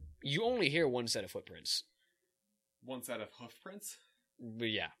 You only hear one set of footprints. One set of hoof prints. But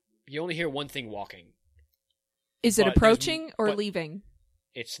yeah, you only hear one thing walking. Is it But approaching or but- leaving?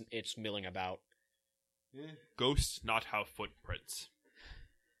 It's milling about. Ghosts not have footprints.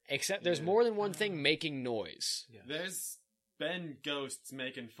 Except there's more than one thing making noise. Yeah. There's been ghosts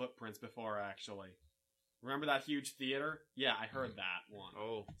making footprints before, actually. Remember that huge theater? Yeah, I heard that one.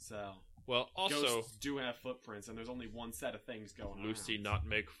 Oh. So, Well, also, ghosts do have footprints, and there's only one set of things going Lucy on. not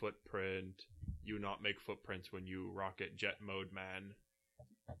make footprint. You not make footprints when you rocket jet mode, man.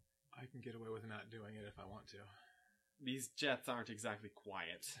 I can get away with not doing it if I want to. These jets aren't exactly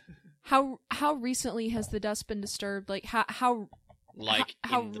quiet. How recently has the dust been disturbed? Like how? Like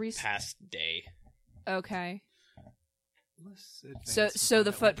How in the rec- past day. Okay. Let's advance So and so find the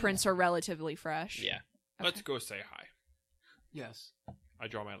out what footprints are relatively fresh. Yeah. Let's go say hi. Yes. I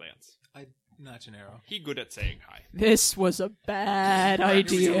draw my lance. I notch an arrow. He good at saying hi. This was a bad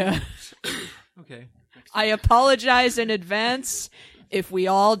idea. Okay. I apologize in advance if we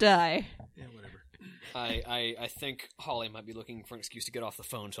all die. Yeah, whatever. I think Holly might be looking for an excuse to get off the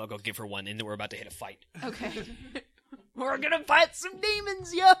phone, so I'll go give her one, and then we're about to hit a fight. Okay. We're gonna fight some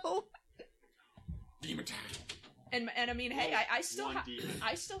demons, yo. Demon time. And I mean, hey, I still One demon.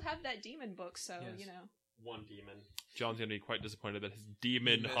 I still have that demon book, so Yes. you know. One demon. John's gonna be quite disappointed that his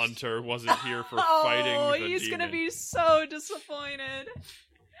demon missed. hunter wasn't here for fighting Oh, the he's demon. gonna be so disappointed.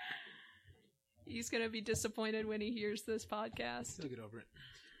 He's gonna be disappointed when he hears this podcast. He'll get over it.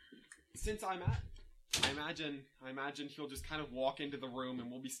 Since I'm at, I imagine he'll just kind of walk into the room and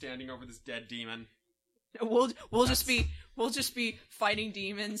we'll be standing over this dead demon. We'll just be fighting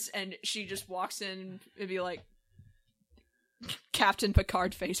demons, and she just walks in and be like, Captain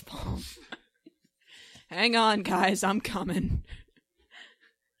Picard facepalm. Hang on, guys, I'm coming.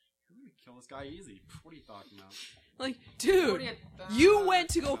 Kill this guy easy. What are you talking about? Like, dude, you went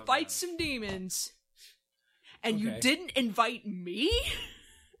to go fight some demons, and you didn't invite me?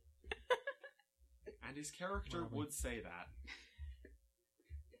 And his character would say that.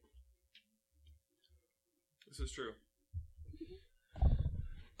 This is true.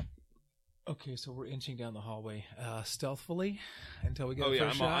 Okay, so we're inching down the hallway stealthily until we get a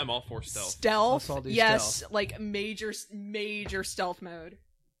first shot. I'm all for stealth. Stealth? Yes, like major stealth mode.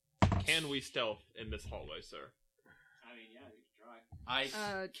 Can we stealth in this hallway, sir? I mean, yeah, you can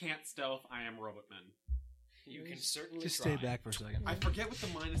try. I can't stealth. I am Robotman. You can certainly Just try. stay back for a second. I forget what the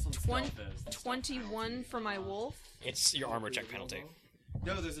minus on stealth is. 21 for my wolf. It's your armor check penalty.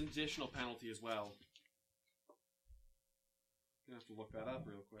 No, there's an additional penalty as well. You have to look that up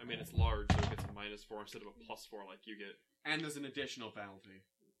real quick. I mean, it's large, so it gets a -4 instead of a +4 like you get. And there's an additional penalty.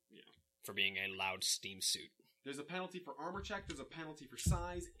 Yeah. For being a loud steam suit. There's a penalty for armor check, there's a penalty for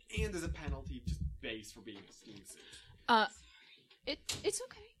size, and there's a penalty just base for being a steam suit. It's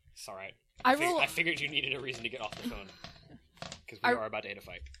okay. It's alright. I figured you needed a reason to get off the phone. Because we are about to hit a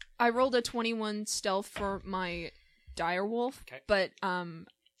fight. I rolled a 21 stealth for my direwolf, but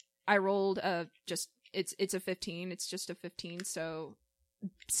I rolled it's a 15. It's just a 15. So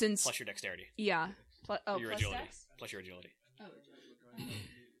since plus your dexterity. Yeah. Your plus agility. dex? Plus your agility. Oh.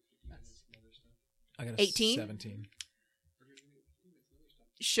 I got a 18? 17.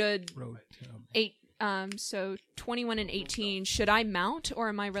 Should so 21 and 18. Should I mount, or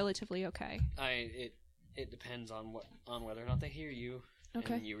am I relatively okay? It depends on whether or not they hear you.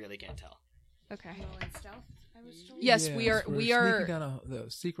 Okay. And you really can't tell. Okay. Rolling stealth, I was told? Yes, we are. Sneaking down the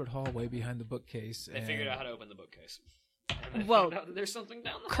secret hallway behind the bookcase. They figured out how to open the bookcase. And Well, found out that there's something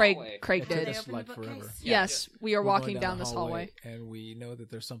down the Craig hallway. Craig It took did. us like forever. Yes, we are We're walking going down this hallway. and we know that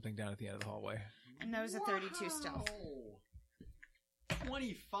there's something down at the end of the hallway. And that was a 32 stealth.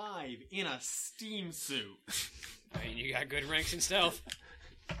 25 in a steam suit. I mean, you got good ranks in stealth.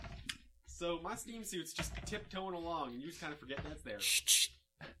 So my steam suit's just tiptoeing along, and you just kind of forget that's there.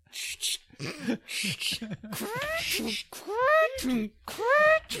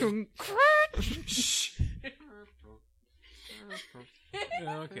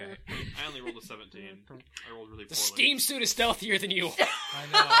 Okay. I only rolled a 17. I rolled really poorly. The steam suit is stealthier than you. I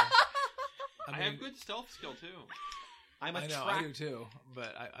know. I have good stealth skill, too. I do too,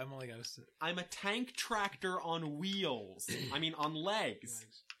 but I'm only got I'm a tank tractor on wheels. I mean, on legs.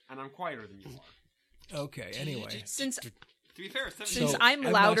 And I'm quieter than you are. Okay, anyway. Since To be fair, 17. Since So, I'm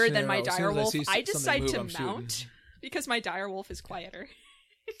I'm louder not than my sure. As soon as I direwolf, see I something decide move, to I'm shooting. mount because my direwolf is quieter.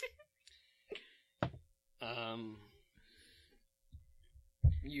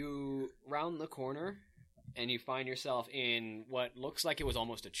 You round the corner, and you find yourself in what looks like it was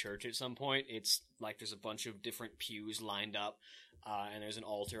almost a church at some point. It's like there's a bunch of different pews lined up, and there's an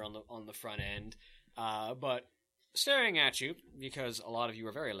altar on the front end. But staring at you, because a lot of you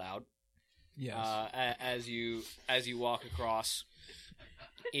are very loud, Yes. as you walk across,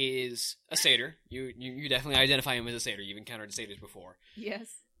 is a satyr. You definitely identify him as a satyr. You've encountered satyrs before.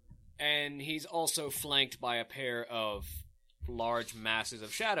 Yes. And he's also flanked by a pair of large masses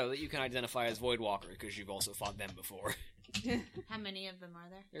of shadow that you can identify as Voidwalker, because you've also fought them before. How many of them are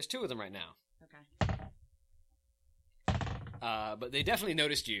there? There's 2 of them right now. Okay. But they definitely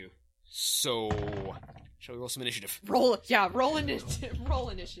noticed you. So, shall we roll some initiative? Roll initiative. Roll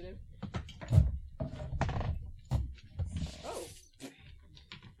initiative. Oh.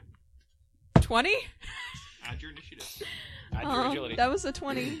 20? Add your initiative. Add your agility. That was a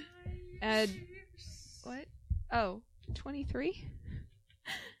 20. Add what? Oh, 23?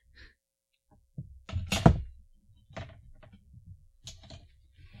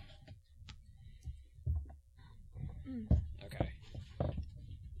 Okay.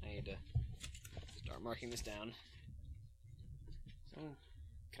 I need to start marking this down. So,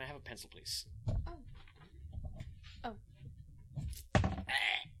 can I have a pencil, please? Oh.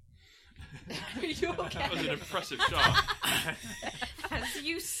 Are you okay? That was an impressive shot. As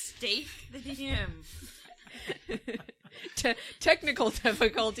you stake the DM. Technical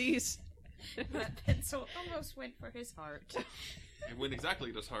difficulties. That pencil almost went for his heart. It went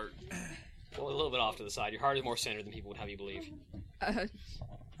exactly to his heart. Well, a little bit off to the side. Your heart is more centered than people would have you believe.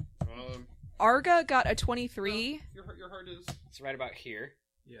 Arga got a 23. Your heart is... It's right about here.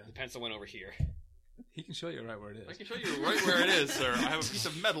 Yeah. The pencil went over here. He can show you right where it I is. can show you right where it is, sir. I have a piece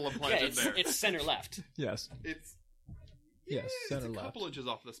of metal implanted there. It's center left. Yes. It's Yes, center It's a left. couple inches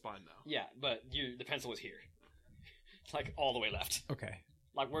off the spine, though. Yeah, but the pencil was here. Like, all the way left. Okay.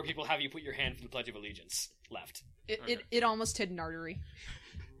 Like, where people have you put your hand for the Pledge of Allegiance. Left. It almost hit an artery.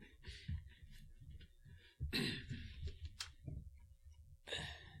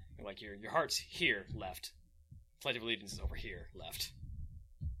 Like, your heart's here, left. Pledge of Allegiance is over here, left.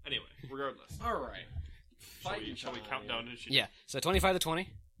 Anyway, regardless. All right. Shall we count down? And Yeah, so 25 to 20.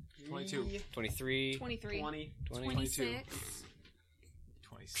 22. 23. 23. 20. 26.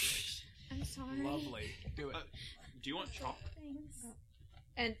 26. I'm sorry. Lovely. Do it. Do you want chalk? Thanks.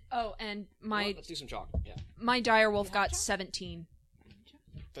 And Let's do some chalk. Yeah. my direwolf got 17.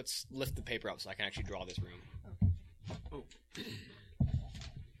 Let's lift the paper up so I can actually draw this room. Oh.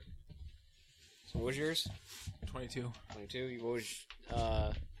 So what was yours? 22. 22. What was,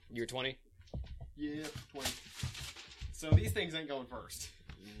 you were 20? Yeah, 20. So these things ain't going first.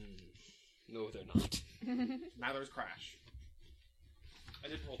 No, they're not. Neither's Crash. I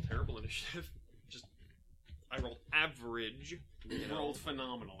didn't roll terrible initiative. I rolled average. You rolled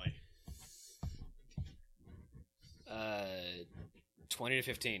phenomenally. 20 to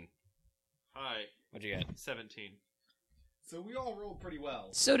 15. Hi. What'd you get? 17. So we all rolled pretty well.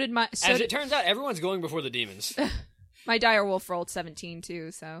 So did my As it turns out, everyone's going before the demons. my direwolf rolled 17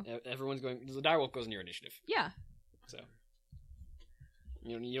 too. So Everyone's going. The direwolf goes in your initiative, yeah. so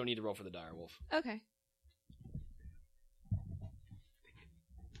you don't need to roll for the direwolf. Okay.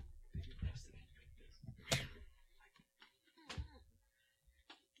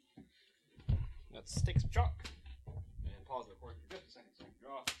 Let's take some chalk and pause the recording for just a second so I can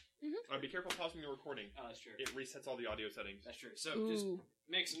draw. Be careful pausing the recording. Oh, that's true. It resets all the audio settings. That's true. So Ooh. just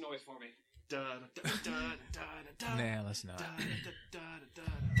make some noise for me. Nah, let's not.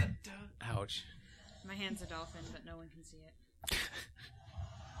 Ouch. My hand's a dolphin, but no one can see it.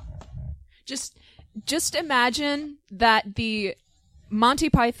 Just imagine that the Monty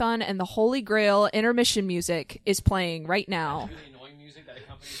Python and the Holy Grail intermission music is playing right now. Really annoying music that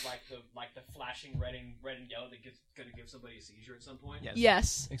accompanies like the flashing red and yellow that going to give somebody a seizure at some point.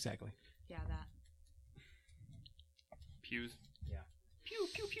 Yes. Exactly. Yeah, that. Pews. Yeah. Pew,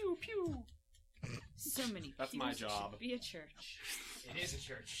 pew, pew, pew. So many. That's pews. my It should job. Be a church. It is a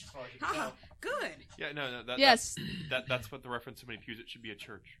church, as far as you can Haha, tell. good. Yeah, no. Yes. That's what the reference to many pews. It should be a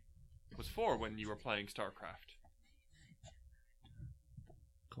church. Was for when you were playing StarCraft.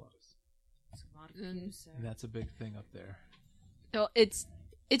 Close. It's a lot of pews, sir. And that's a big thing up there. No, it's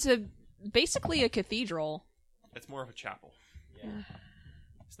basically a cathedral. It's more of a chapel. Yeah.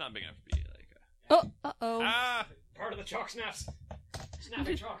 It's not big enough to be like a... Oh, uh-oh. Ah! Part of the chalk snaps.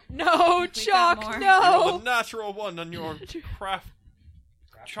 Snapping chalk. No, Complete Chalk, that more. You rolled no! a natural one on your craft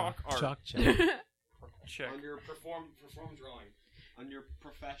chalk art Chalk check. check. On your perform drawing. On your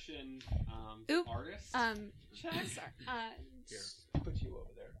profession Oop. artist. Check. Here, I'll put you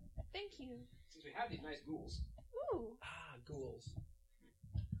over there. Thank you. Since we have these nice ghouls. Ooh. Ah, ghouls.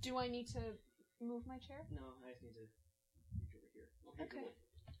 Do I need to move my chair? No, I just need to reach over here. Okay.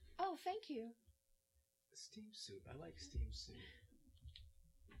 Oh, thank you. Steam suit. I like steam suit.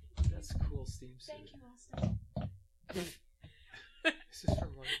 That's cool steam suit. Thank you, Master. This is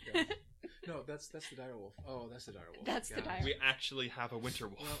from like... No, that's the direwolf. Oh, that's the direwolf. That's the Got it. direwolf. We actually have a winter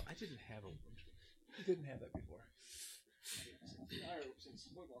wolf. Well, I didn't have a... I didn't have that before. Since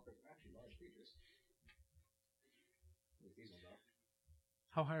woodwalkers are actually large creatures. These ones are.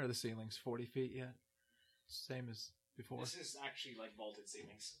 How high are the ceilings? 40 feet yet? Same as before? This is actually like vaulted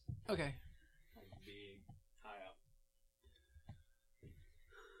ceilings. Okay. Like big, high up.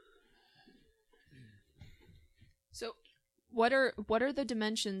 So, what are the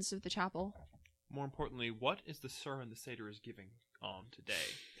dimensions of the chapel? More importantly, what is the sermon the Seder is giving on today?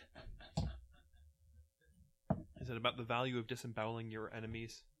 Is it about the value of disemboweling your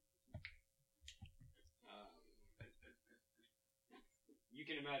enemies? You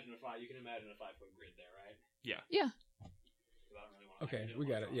can imagine a 5-foot grid there, right? Yeah. Yeah. 'Cause I don't really wanna- Okay, I don't we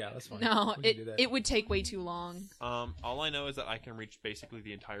got wanna it. draw Yeah, that. that's fine. No, We can do that. it would take way too long. All I know is that I can reach basically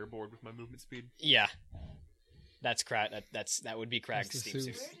the entire board with my movement speed. Yeah. That's Krag. That would be Krag's That's the steam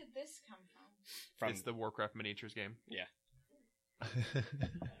suit. suit. Where did this come from? From It's the Warcraft miniatures game. yeah.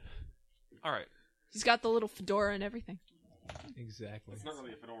 All right. He's got the little fedora and everything. Exactly. It's not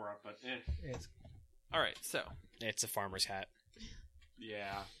really a fedora, but It's All right. So It's a farmer's hat.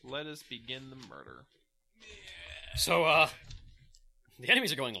 yeah. let us begin the murder. So, the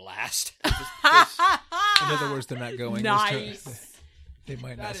enemies are going last. in other words, they're not going. Nice. They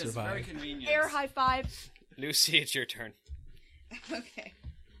might That not is very survive. convenient. Air high five. Lucy, it's your turn. Okay.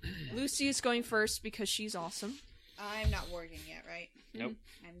 Lucy is going first because she's awesome. I'm not working yet, right? Nope.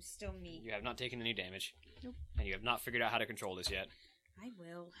 I'm still me. You have not taken any damage. Nope. And you have not figured out how to control this yet. I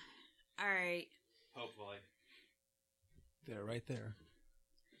will. Alright. Hopefully. They're right there.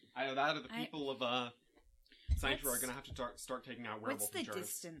 Either that or the people of Centaur are going to have to start taking out werewolf What's the insurance.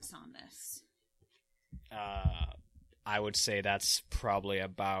 distance on this? I would say that's probably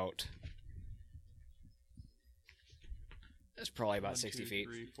about... It's probably about 1, 60 2, feet.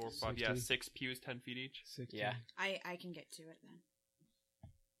 3, 4, 5. Yeah, 6 pews, 10 feet each. 60. Yeah. I can get to it then.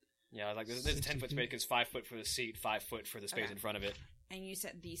 Yeah, like there's a 10-foot space because 5 foot for the seat, 5 foot for the space Okay. in front of it. And you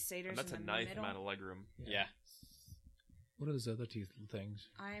said these satyrs And that's a in the nice middle? amount of legroom. Yeah. What are those other two things?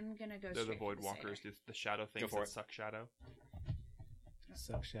 I'm gonna go They're the straight for void the walkers, satyr. the shadow things for that it. suck shadow.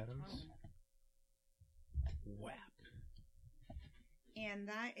 Suck shadows? Oh. Whap. And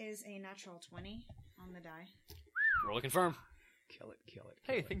that is a natural 20 on the die. Roll to confirm. Kill it, kill it.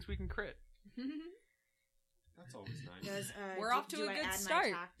 Hey, kill it. things we can crit. That's always nice. Does We're off to do a I good add start. my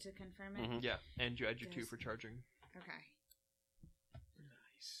attack to confirm it? Mhm. Yeah, and you add your 2 Yes. for charging. Okay.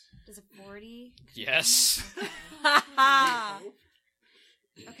 Nice. Does a 40? Yes. Okay.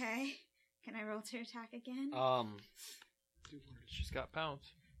 Okay. Can I roll to attack again? She's got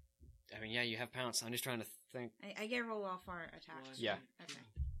pounce. I mean, yeah, you have pounce. I'm just trying to think. I get roll off our attacks. Yeah. Okay.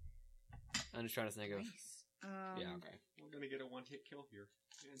 I'm just trying to think of. Nice. Yeah, okay. We're going to get a one-hit kill here.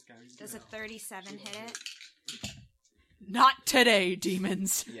 Yes, guys. Does a 37 hit it? Not today,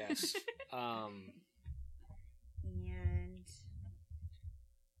 demons. Yes. And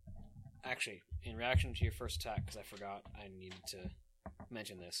Actually, in reaction to your first attack, because I forgot I needed to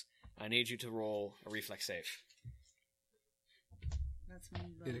mention this, I need you to roll a reflex save. that's my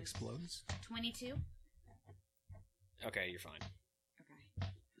It bonus. explodes. 22? Okay, you're fine. Okay.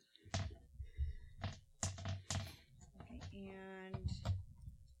 Okay, and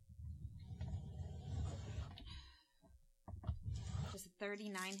does a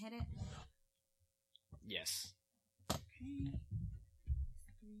 39 hit it? Yes. Okay.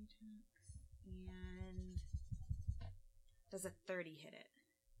 3 attacks. And does a 30 hit it?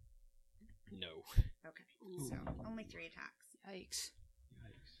 No. Okay. So only 3 attacks. Yikes.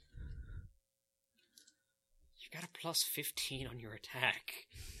 You got a plus 15 on your attack.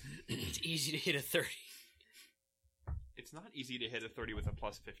 It's easy to hit a 30. It's not easy to hit a 30 with a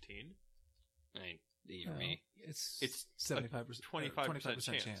plus 15. I mean, easy for me. It's 75%,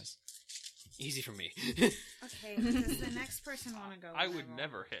 25% chance. Easy for me. Okay, does the next person want to go? I when would roll?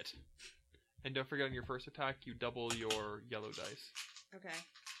 never hit. And don't forget on your first attack, you double your yellow dice. Okay.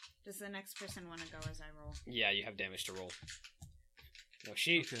 Does the next person want to go as I roll? Yeah, you have damage to roll. No,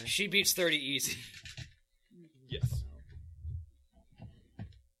 she Okay. she beats 30 easy. Yes.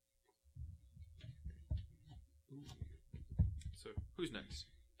 So, who's next?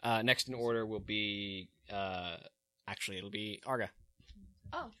 Next in order will be actually it'll be Arga.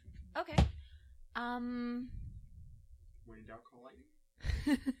 Oh, okay. When in doubt, call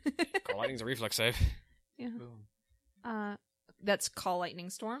lightning. Call lightning's a reflex save. Yeah. Boom. That's call lightning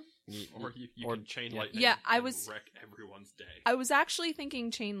storm. Or you Or- can chain yeah. lightning Yeah, I and was- wreck everyone's day. I was actually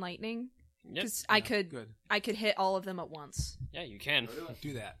thinking chain lightning Yep. because I could Good. hit all of them at once. Yeah, you can.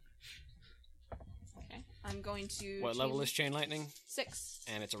 Do that. Okay. I'm going to. What level is chain lightning? 6?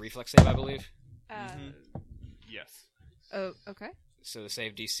 And it's a reflex save, I believe. Yes. Oh, okay. So the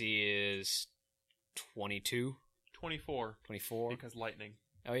save DC is 22, 24. 24. Because lightning.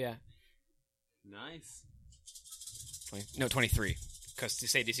 Oh yeah, Nice. 23. Because the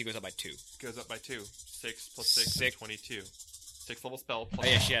save DC goes up by 2. Goes up by 2. 6 plus 6 is Six. 22. 6 level spell Oh plus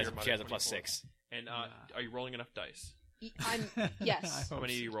yeah, she has your a 24. plus 6. And are you rolling enough dice? I'm yes. How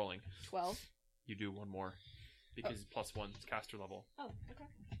many are you rolling? 12. You do one more. Because plus 1 is caster level. Oh, okay.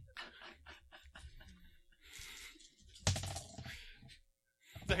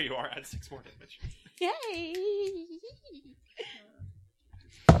 There you are, add 6 more damage. Yay!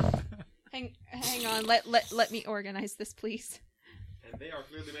 hang on. Let me organize this, please. And they are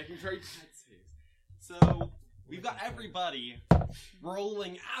clearly making very bad saves. So, we've got everybody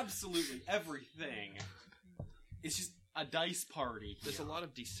rolling absolutely everything. It's just a dice party. There's a lot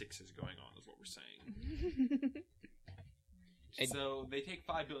of d6s going on, is what we're saying. So, they take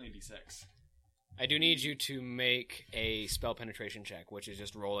 5 billion d6. I do need you to make a spell penetration check, which is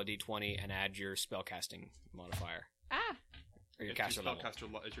just roll a d20 and add your spell casting modifier. Or your It's caster level.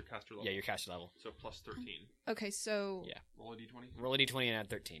 Is your caster level. Yeah, your caster level. So plus 13. Okay, so Yeah. Roll a d20. Roll a d20 and add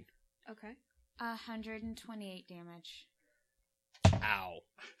 13. okay. 128 damage. Ow.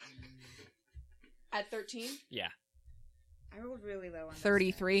 At 13, Yeah. I rolled really low on those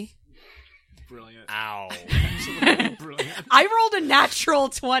 33. Brilliant. Ow. Absolutely brilliant. I rolled a natural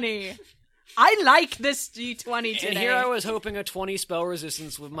 20. I like this D20 today. And here I was hoping a 20 spell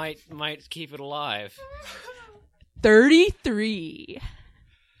resistance might keep it alive. 33.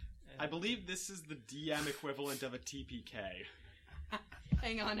 I believe this is the DM equivalent of a TPK.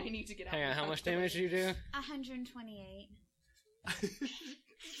 Hang on, I need to get out. Hang on, how much damage did you do? 128.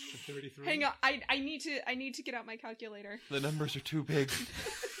 33. Hang on, I need to get out my calculator. The numbers are too big.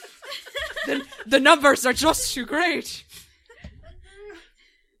 The numbers are just too great.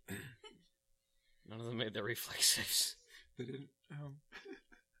 None of them made their reflexes. They didn't.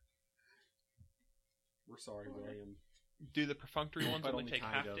 We're sorry, William. Do the perfunctory ones But only only take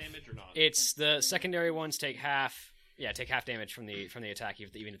kind half of. damage or not? It's the secondary ones take half. Yeah, take half damage from the attack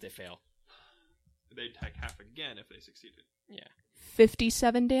even if they fail. They take half again if they succeeded. Yeah.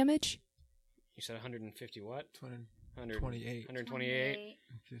 57 damage. You said 150 what? 100, 28. 128,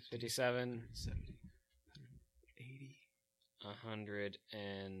 57, 70, 180.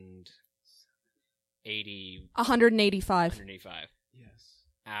 180, 185. 185. Yes.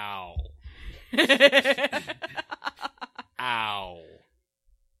 Ow. Ow.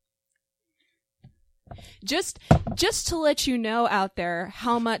 Just to let you know out there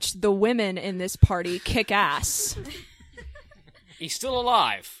how much the women in this party kick ass. He's still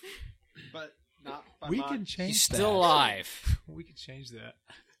alive. But not by We much. can change He's that. still alive. We can change that.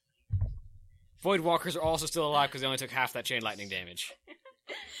 Voidwalkers are also still alive because they only took half that chain lightning damage.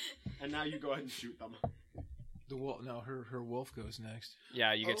 And now you go ahead and shoot them. The wolf. No, her wolf goes next.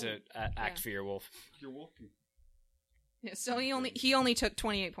 Yeah, you get to act for your wolf. Your wolf can... Yeah, so he only took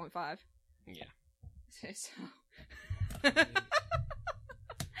 28.5. Yeah. So. Okay.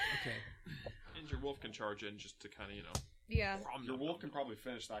 And your wolf can charge in just to kind of, Yeah. Your wolf can probably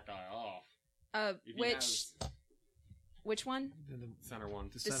finish that guy off. If he Which has which one? Then the center one.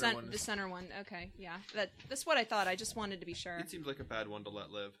 center one. The center one. Okay, yeah. That's what I thought. I just wanted to be sure. It seems like a bad one to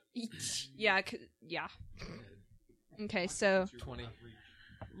let live. Yeah, yeah. Okay, so 20.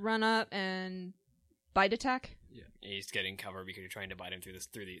 run up and bite attack. Yeah. He's getting cover because you're trying to bite him through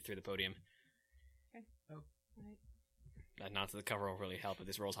the podium. Okay. Oh. Not that the cover will really help if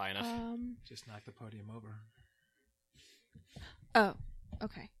this rolls high enough. Just knock the podium over. Oh,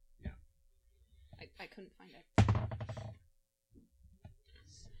 okay. Yeah. I couldn't find it.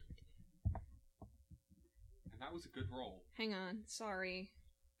 And that was a good roll. Hang on, sorry.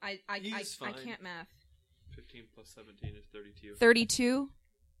 I He's fine. can't math. 15 plus 17 is 32. 32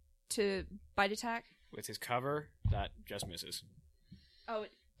 to bite attack. With his cover, that just misses. Oh,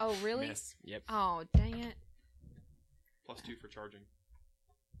 really? Miss. Yep. Oh, dang it. Plus 2 for charging.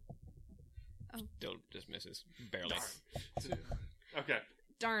 Still just misses. Barely. Okay.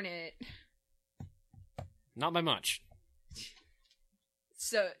 Darn it. Not by much.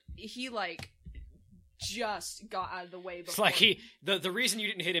 So he just got out of the way It's before. like the reason you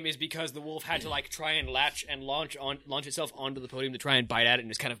didn't hit him is because the wolf had to try and latch and launch itself onto the podium to try and bite at it and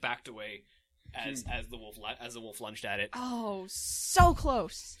just kind of backed away as the wolf lunged at it. Oh, so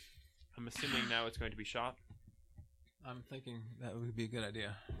close. I'm assuming now it's going to be shot I'm thinking that would be a good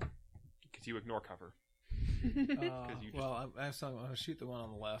idea. because you ignore cover. Well, I have some. I'll shoot the one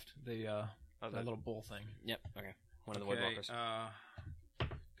on the left. The that little bull thing. Yep. Okay. One of the woodwalkers.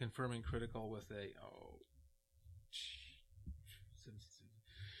 Confirming critical with a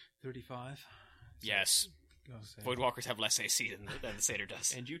 35. Yes. Go save. Voidwalkers have less AC than the satyr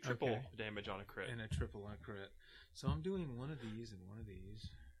does. And you triple Okay. damage on a crit. And a triple on a crit. So I'm doing one of these and one of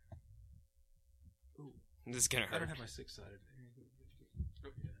these. Ooh, This is gonna I don't hurt. have my 6-sided. Oh,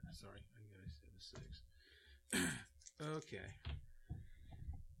 yeah, sorry, I got a 6. Okay.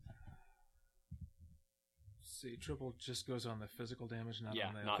 See, triple just goes on the physical damage, not Yeah,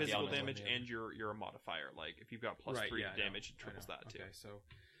 on the not the Physical elemental damage and your modifier. Like, if you've got plus Right, 3 yeah, I know. damage, it triples I know. that too. Okay, so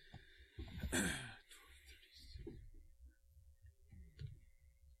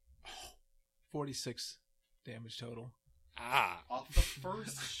 46 damage total. Ah. Off the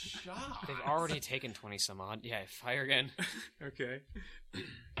first shot. They've already taken 20 some odd. Yeah, fire again. Okay.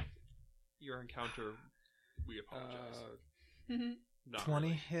 Your encounter, we apologize. Not 20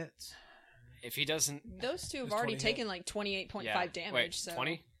 really. hits. If he doesn't... Those two have Just already 20 taken 28.5 Yeah. damage. Wait, So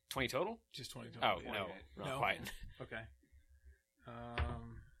 20? 20 total? Just 20 total. Oh, no. Not No. quite. Okay.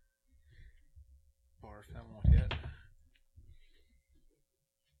 Barf, that won't hit.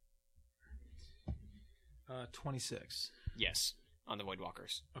 26. Yes. On the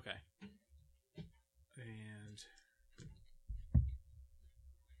Voidwalkers. Okay. And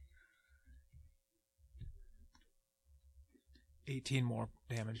 18 more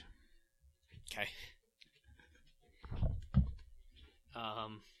damage. Okay.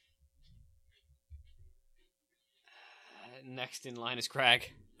 Next in line is Krag.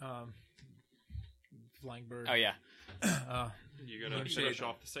 flying bird. Oh yeah. You gonna Moonshade. finish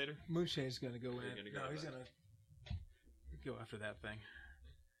off the satyr? Moonshade's going to go in. gonna go No, with he's that? going to go after that thing.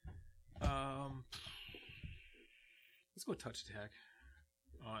 Let's go touch attack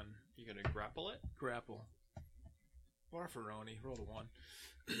on You gonna grapple it? grapple. Barfaroni, roll a 1.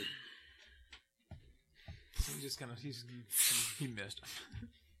 He just kind of he missed.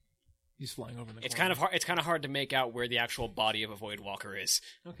 He's flying over the. It's corner. kind of hard. It's kind of hard to make out where the actual body of a Voidwalker is.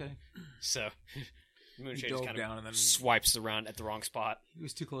 Okay. So Moonshade dove just kind down of and then- swipes around at the wrong spot. He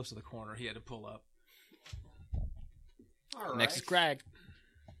was too close to the corner. He had to pull up. All right. Next is Krag.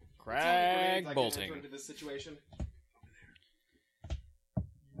 How many grenades I Krag can bolting. enter into this situation.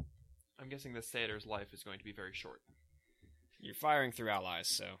 I'm guessing the satyr's life is going to be very short. You're firing through allies,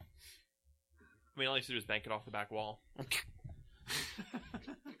 so I mean, all you have to do is bank it off the back wall.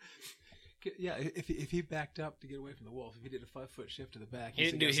 Yeah, if he backed up to get away from the wolf, if he did a 5-foot shift to the back, he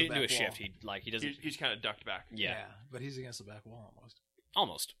he's didn't do. against He the didn't do a back shift. wall. He doesn't. He's kind of ducked back. Yeah, But he's against the back wall almost.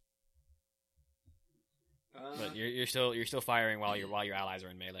 almost. But you're still firing while your allies are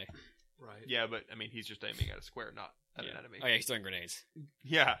in melee. Right. Yeah, but I mean, he's just aiming at a square, not at an enemy. Oh yeah, he's throwing grenades.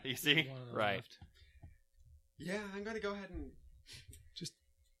 Yeah, you see? One on the Right. left. Yeah, I'm gonna go ahead and Just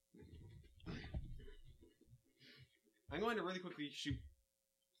I'm going to really quickly shoot.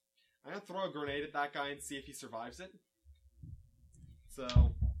 I'm gonna throw a grenade at that guy and see if he survives it.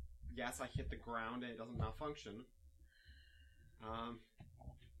 So, yes, I hit the ground and it doesn't malfunction.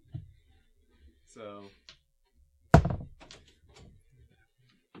 So 9,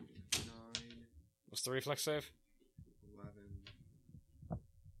 What's the reflex save? 11.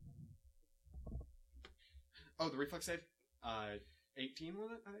 Oh, the reflex save? 18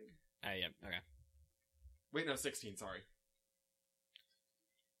 was it, I think? Yeah. Okay. Wait, no, 16, sorry.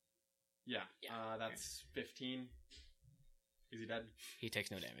 Yeah, that's 15. Is he dead? He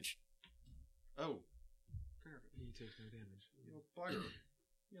takes no damage. Oh. he takes no damage. You little bugger.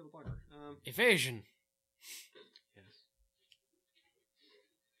 You little bugger. Evasion. Yes.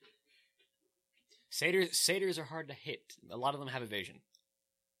 Satyrs are hard to hit. A lot of them have evasion.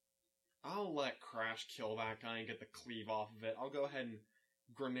 I'll let Crash kill that guy and get the cleave off of it. I'll go ahead and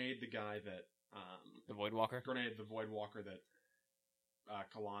grenade the guy that, The Voidwalker. grenade the Voidwalker that,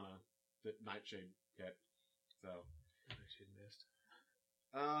 Kalana, that Nightshade hit. So, Nightshade missed.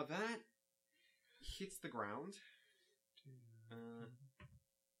 that hits the ground.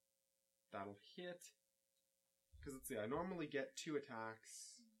 That'll hit. Because let's see, I normally get 2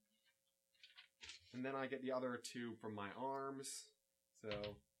 attacks. And then I get the other 2 from my arms. So,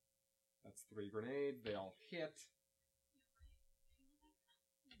 that's 3 grenades. They all hit.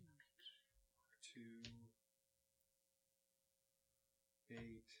 2, 8.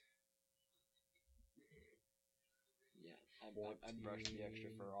 Yeah, I brushed the extra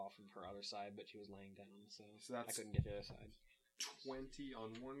fur off of her other side, but she was laying down, so So that's I couldn't get the other side. 20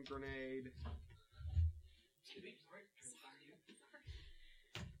 on 1 grenade.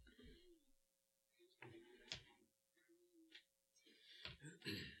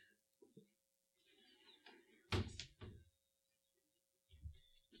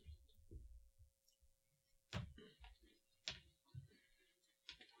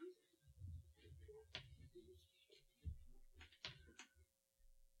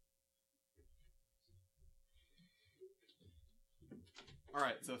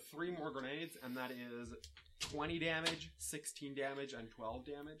 Alright, so 3 more grenades, and that is 20 damage, 16 damage, and 12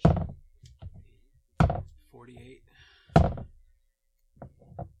 damage. 48.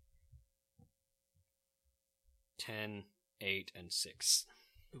 10, 8, and 6.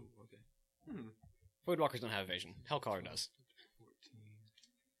 Ooh, okay. Voidwalkers don't have evasion. Hellcaller does. 14.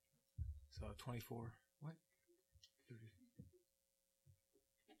 So 24. What? 30.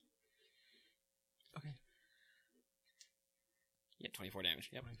 Okay. Yeah, 24 damage.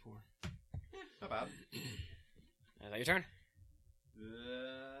 Yep. 24. Not bad. Is that your turn?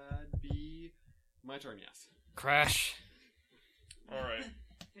 That'd be my turn, yes. Crash. Alright.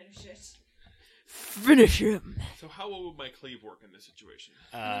 Finish it. Finish him. So how would my cleave work in this situation?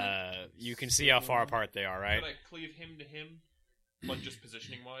 You can see how far apart they are, right? Could I cleave him to him? Like, just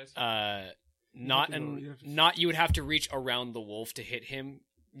positioning-wise? Not you would have to reach around the wolf to hit him.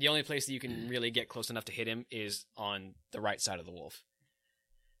 The only place that you can really get close enough to hit him is on the right side of the wolf.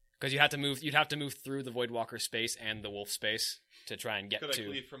 Because you'd have to move through the Voidwalker space and the wolf space to try and get Could to. I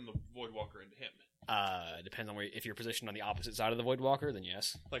cleave from the Voidwalker into him? Depends on where. If you're positioned on the opposite side of the Voidwalker, then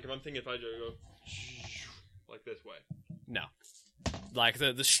yes. Like, if I'm thinking if I just go like this way. No. Like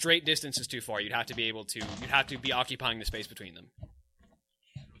the straight distance is too far. You'd have to be occupying the space between them.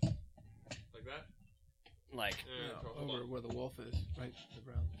 Like that? like over where the wolf is, right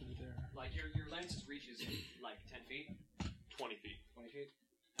around through there. like your lens reaches like 10 feet, 20 feet. 20 feet.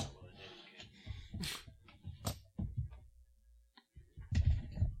 Oh well, then you can.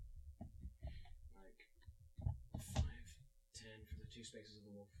 Like 5, 10 for the 2 spaces of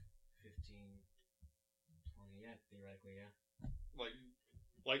the wolf, 15, 20. Yeah, theoretically, yeah.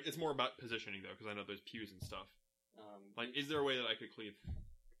 Like it's more about positioning though, because I know there's pews and stuff. Like, is there a way that I could cleave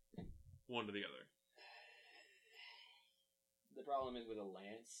one to the other? The problem is with a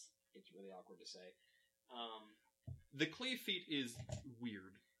lance, it's really awkward to say. The cleave feat is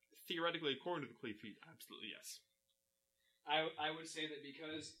weird. Theoretically, according to the cleave feat, absolutely yes. I would say that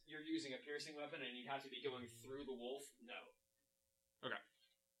because you're using a piercing weapon and you have to be going through the wolf, no. Okay.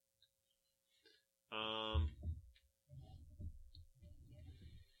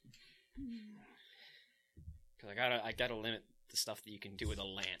 Because I gotta limit the stuff that you can do with a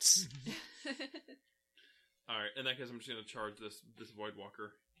lance. Alright, in that case, I'm just gonna charge this Void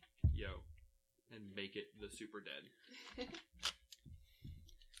Walker, and make it the super dead.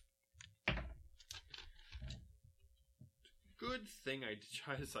 Good thing I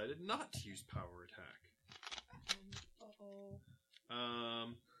decided not to use power attack.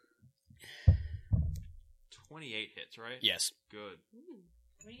 28 hits, right? Yes. Good. Ooh.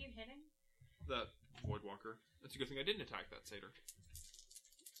 What are you hitting? That Void Walker. That's a good thing I didn't attack that satyr.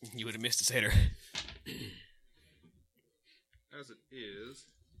 You would have missed a satyr. As it is...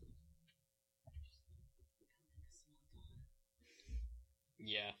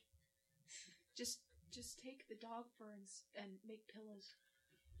 Yeah. Just take the dog fur and make pillows.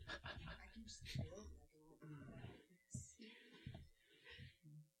 I can just build like a little...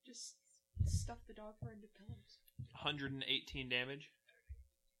 Just stuff the dog fur into pillows. 118 damage.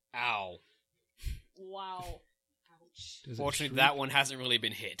 Ow. Wow. Ouch. Fortunately, that one hasn't really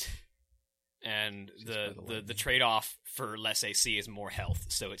been hit. And the trade-off for less AC is more health,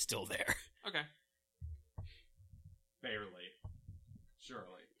 so it's still there. Okay. Barely.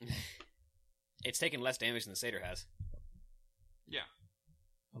 Surely. It's taken less damage than the satyr has. Yeah.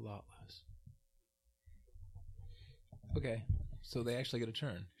 A lot less. Okay, so they actually get a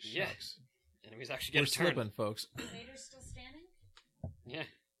turn. Yeah. Shucks. Enemies actually get We're a turn. slipping, folks. Vader's still standing? Yeah.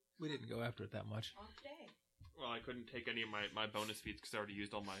 We didn't go after it that much. Off day. Well, I couldn't take any of my bonus feats because I already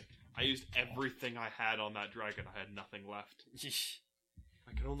used all my... I used everything I had on that dragon. I had nothing left.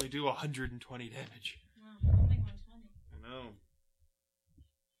 I could only do 120 damage. Wow, only 120. I know.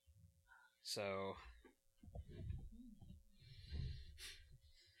 So...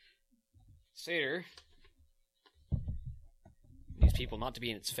 Satyr needs people not to be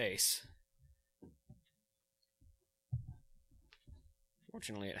in its face.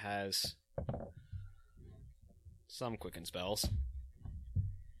 Fortunately, it has some quicken spells.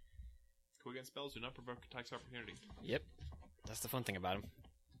 Quicken spells do not provoke attacks of opportunity. Yep. That's the fun thing about him.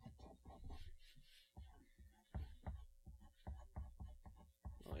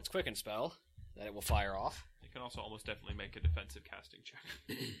 Well, it's quicken spell that it will fire off. It can also almost definitely make a defensive casting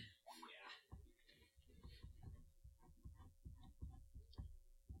check.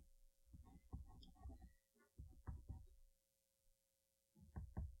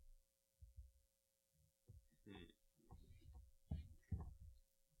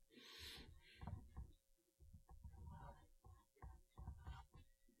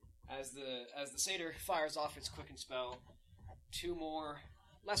 As the satyr fires off its quicken spell, 2 more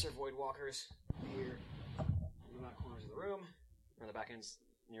lesser void walkers appear in the back corners of the room, or the back ends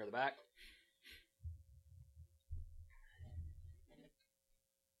near the back.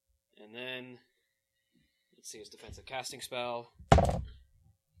 And then let's see its defensive casting spell.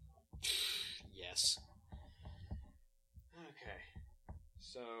 Yes. Okay.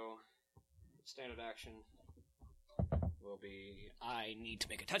 So standard action will be, I need to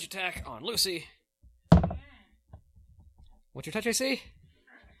make a touch attack on Lucy. What's your touch AC?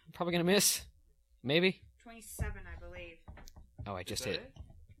 I'm probably gonna miss. Maybe. 27, I believe. Oh, I just Is that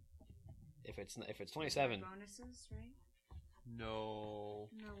hit. If it's 27, Bonuses, right? No.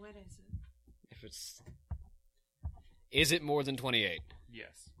 No, what is it? if it's, is it more than 28?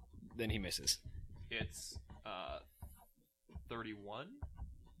 Yes. Then he misses. It's 31.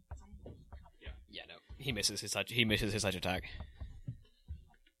 Yeah, no, he misses his touch. He misses his touch attack.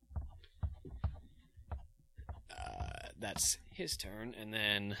 That's his turn, and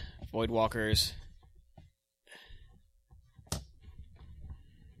then Void Walkers.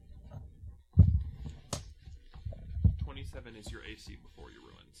 $27 is your AC before your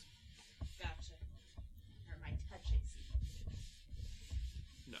ruins. Gotcha. Or my touch AC.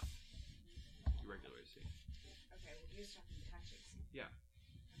 No. Your regular AC. Okay, well, you're talking touch AC. Yeah.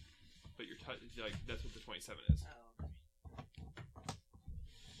 But your that's what the 27 is. Oh.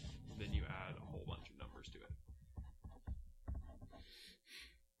 And then you add a whole bunch of numbers to it.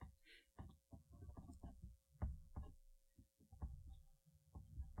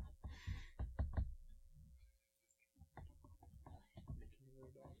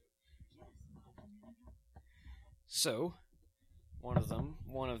 So, one of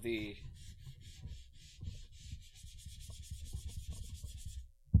the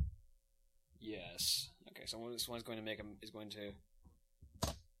yes. Okay, so this one's going to make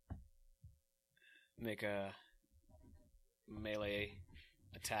a melee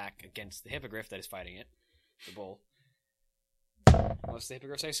attack against the hippogriff that is fighting it, the bull. What's the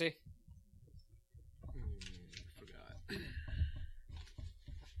hippogriff's AC? Forgot.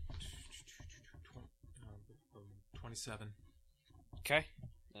 27. Okay,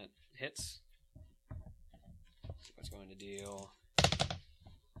 that hits. What's going to deal?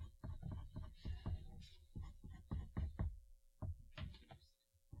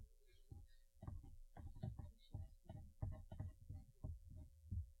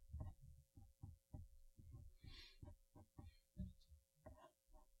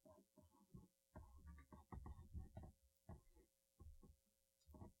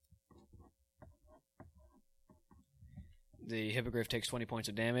 The hippogriff takes 20 points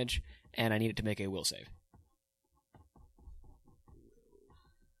of damage, and I need it to make a will save.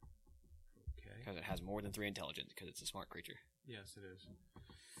 Okay. Because it has more than 3 intelligence, because it's a smart creature. Yes, it is.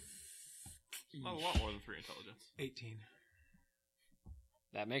 A lot more than 3 intelligence. 18.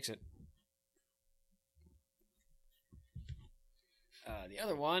 That makes it. The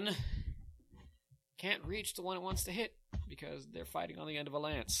other one can't reach the one it wants to hit, because they're fighting on the end of a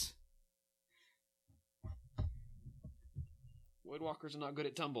lance. Woodwalkers are not good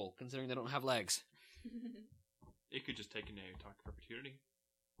at tumble, considering they don't have legs. It could just take an attack of opportunity.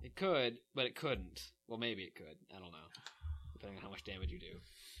 It could, but it couldn't. Well, maybe it could. I don't know. Depending on how much damage you do.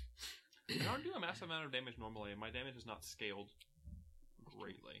 I don't do a massive amount of damage normally, and my damage is not scaled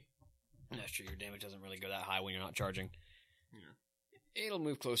greatly. That's true. Your damage doesn't really go that high when you're not charging. Yeah. It'll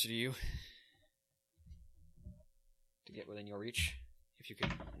move closer to you. To get within your reach. If you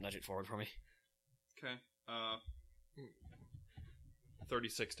could nudge it forward for me. Okay.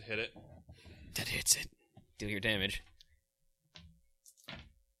 36 to hit it. That hits it. Deal your damage.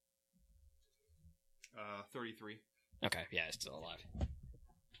 33. Okay, yeah, it's still alive.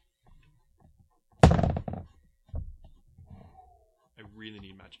 I really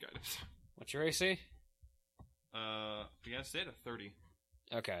need magic items. What's your AC? Against it, a 30.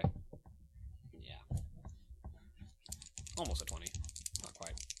 Okay. Yeah. Almost a 20. Not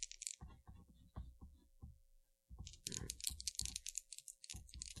quite.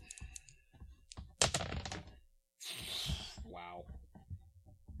 Wow.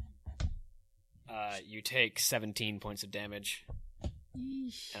 You take 17 points of damage.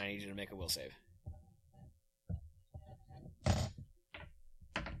 Yeesh. And I need you to make a will save.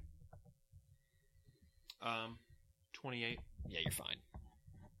 Um, 28. Yeah, you're fine.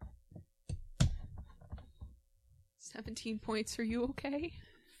 17 points. Are you okay?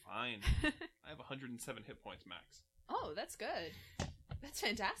 Fine. I have 107 hit points max. Oh, that's good. That's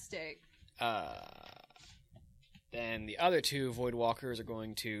fantastic. Then the other 2 Voidwalkers are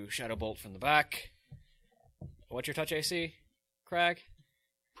going to Shadow Bolt from the back. What's your touch AC, Krag?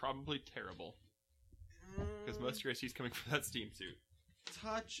 Probably terrible. Because most of your AC is coming from that steam suit.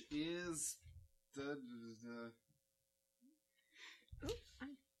 Touch is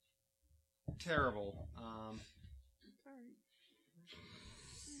terrible.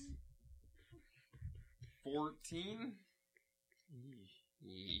 14.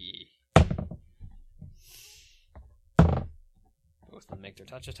 Both of them make their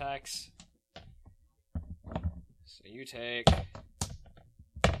touch attacks. So you take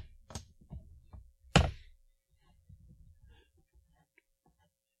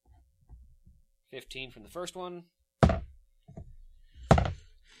 15 from the first one.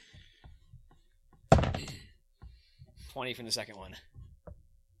 20 from the second one.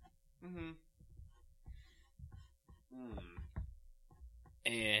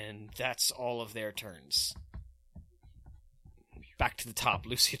 And that's all of their turns. Back to the top.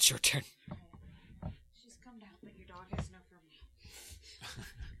 Lucy, it's your turn. She's come down, but your dog has no fur.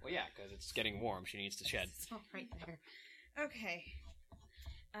 Well, yeah, because it's getting warm. She needs to shed. It's all right there. Okay.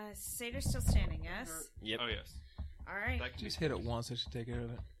 Satyr's still standing, yes? Yep. Oh, yes. All right. That can Just hit it once. I should take care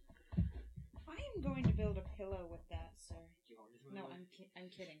of it. I am going to build a pillow with that, sir. No, I'm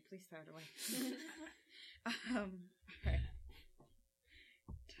kidding. Please throw it away. All right.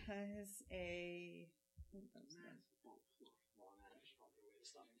 Does a...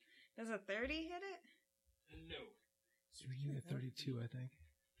 Does a 30 hit it? No. So we gave it 32, I think.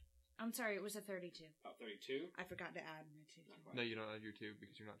 I'm sorry, it was a 32. Oh, 32? I forgot to add my 2. No, you don't add your 2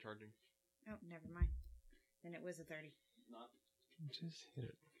 because you're not charging. Oh, never mind. Then it was a 30. Not. Just hit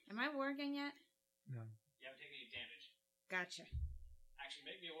it. Am I working yet? No. You haven't taken any damage. Gotcha. Actually,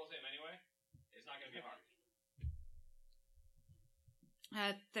 make me a will save anyway. It's not going to be hard.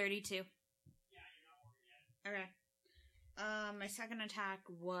 32. Yeah, you're not working yet. Okay. My second attack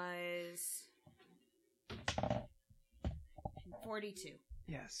was 42.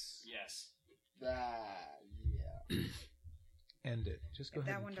 Yes. Yes. Yeah. End it. Just go If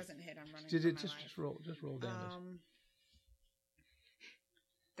ahead. that one doesn't hit, I'm running Did for it my just life. just roll damage?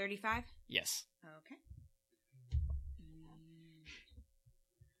 35? Yes. Okay.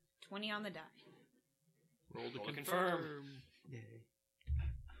 20 on the die. Roll to Roll to confirm. Yay. I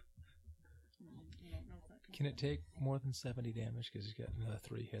don't know if that Can it take more than 70 damage? Because he's got another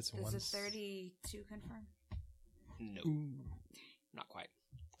 3 hits and Does one. a 32 confirm? No. Ooh. Not quite.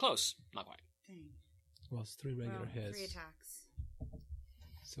 Close. Not quite. Dang. Well, it's 3 regular Well, hits. 3 attacks.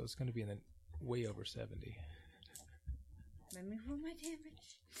 So it's going to be in the way over 70. Let me roll my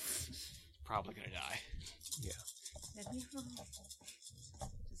damage. Probably going to die. Yeah. Let me roll.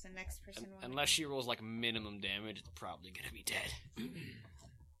 Does the next person want Unless she rolls like minimum damage, it's probably going to be dead.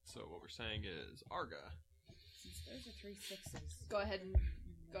 So what we're saying is Arga. Since those are 3 6s. Go ahead and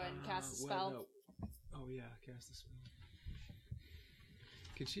cast the spell. No. Oh, yeah. Cast the spell.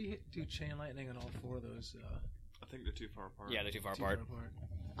 Could she do chain lightning on all 4 of those? I think they're too far apart. Yeah, they're too far Too apart.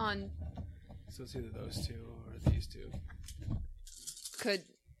 On So it's either those 2 or these 2.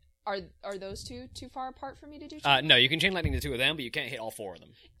 are those two too far apart for me to do? No, you can chain lightning the 2 of them, but you can't hit all 4 of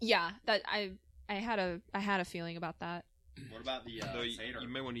them. Yeah, that I had a feeling about that. What about the Though satyr? you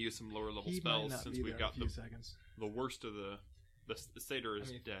may want to use some lower level He might spells not since be we've there got in a few seconds. the worst of the satyr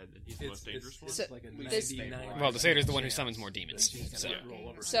is dead and he's the most dangerous one. So- like a this- 99% Well, the satyr's the one who chance summons more that demons. she's gonna So- roll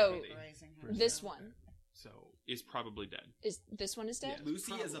over So- 70%. This one So Is probably dead. is dead.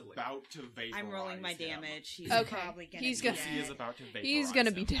 Lucy is Probably. about to vaporize I'm rolling my him. damage. He's Okay. probably gonna He's be gonna- Lucy is dead. about to vaporize He's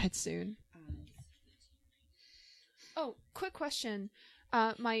gonna be him. dead soon. Oh, quick question.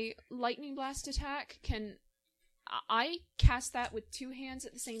 My lightning blast attack, can I cast that with 2 hands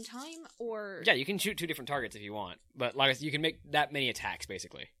at the same time, or? Yeah, you can shoot 2 different targets if you want, but like I said, you can make that many attacks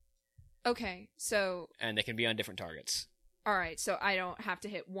basically, Okay, so and they can be on different targets. all right, so I don't have to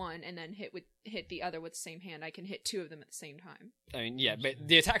hit one and then hit the other with the same hand. I can hit 2 of them at the same time. I mean, yeah, but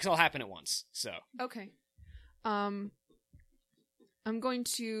the attacks all happen at once. So Okay. I'm going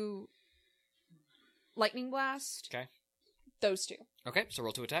to lightning blast. Okay. Those 2. okay, so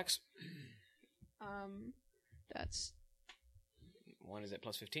roll 2 attacks. That's One is at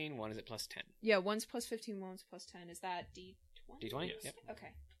plus 15. One is at plus 10. yeah. One's plus 15. One's plus 10. Is that D20? D20. Yes. Yep.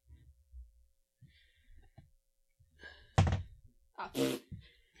 Okay. Ah.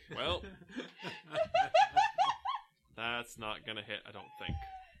 Well, that's not gonna hit, I don't think.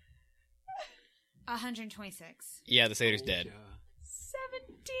 126. Yeah, the satyr's dead.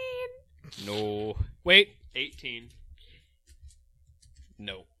 17. No. Wait. 18.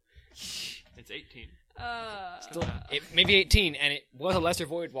 No. It's 18. Still, it may be 18, and it was a lesser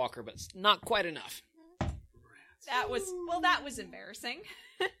void walker, but it's not quite enough. That was embarrassing.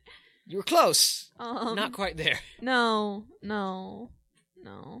 You were close. Um, Not quite there. No.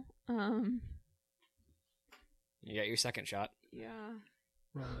 You got your second shot. Yeah.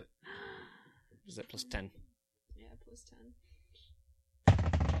 roll it. Is it plus 10? Yeah, plus 10.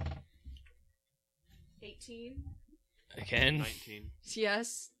 18. Again. 19.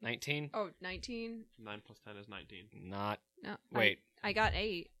 Yes. 19. Oh, 19. 9 plus 10 is 19. Not. No. Wait. I got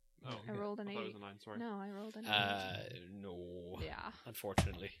 8. Oh, I rolled an I 8. thought it was a 9, sorry. No, I rolled an 8. No. Yeah.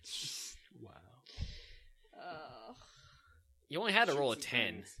 Unfortunately. Wow. You only had to roll a Shoot some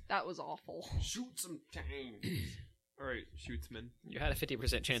 10. things. That was awful. Shoot some tangs. Alright, shootsman. You had a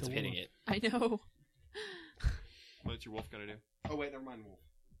 50% chance of hitting it. I know. What's your wolf gonna do? Oh wait, never mind. Wolf.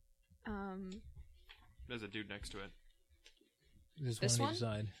 There's a dude next to it. There's This one on one? each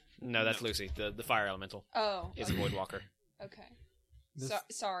side. No, that's Lucy. The fire elemental Oh. is a void walker. Okay. This-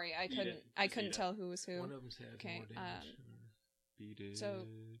 Sorry, I Eat couldn't. it. I Just couldn't eat it. tell who was who. One of them's had Okay, more damage. Beat it. So-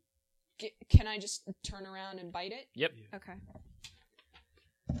 Can I just turn around and bite it? Yep. Okay.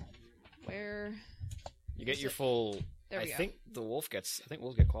 Where? You get your full. There we I go. think the wolf gets. I think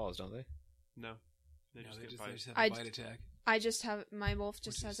wolves get claws, don't they? No. They No, just they get just, bite. they just have I a d- bite attack. I just have my wolf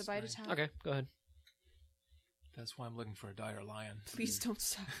just Which has a is bite nice. attack. Okay, go ahead. That's why I'm looking for a dire lion. Please don't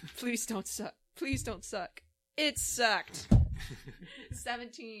suck. Please don't suck. Please don't suck. It sucked.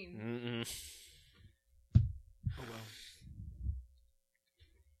 17. Mm-mm. Oh well.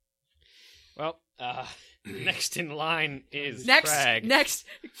 Well, next in line is Next, Krag. next,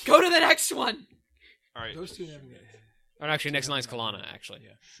 go to the next one. All right. Those two haven't gotten hit. Or actually, next in line is Kalana, actually.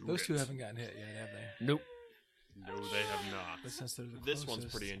 Yeah. Those two haven't gotten hit yet, have they? Nope. No, they have not. But since they're the This one's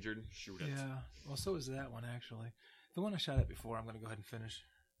closest- pretty injured. Shoot it. Yeah. Well, so is that one, actually. The one I shot at before, I'm going to go ahead and finish.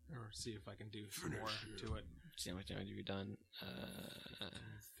 Or see if I can do some more to it. See how much damage have you done?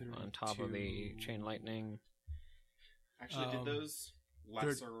 On top of the chain lightning. Actually, did those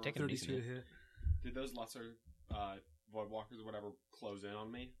lesser Take a 32 decent to hit. hit. did those lesser Voidwalkers or whatever close in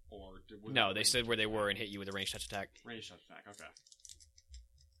on me, or No, they stood where they were and hit you with a ranged touch attack. range touch attack? Okay.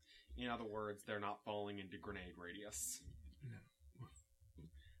 In other words, they're not falling into grenade radius. No.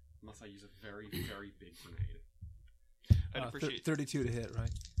 Unless I use a very, very big grenade. I'd appreciate 32 to hit, right?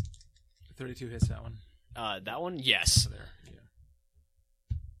 32 hits that one. That one, yes. There.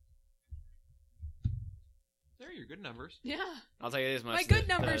 Yeah. There, your good numbers. Yeah, I'll tell you this much. my good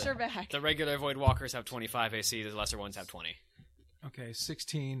numbers are back. The regular Void Walkers have 25 AC, the lesser ones have 20. Okay,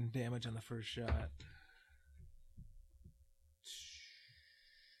 16 damage on the first shot.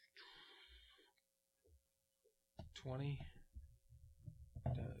 20.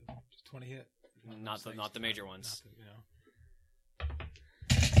 20 hit. Not the major ones.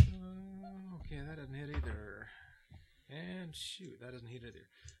 Okay, that doesn't hit either. And shoot, that doesn't hit either.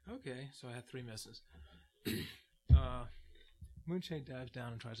 Okay, so I had 3 misses. Moonshade dives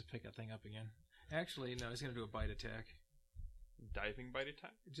down and tries to pick that thing up again. Actually, no, he's going to do a bite attack. Diving bite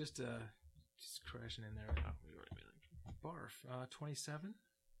attack? Just crashing in there. Oh, we already made that. Barf. 27?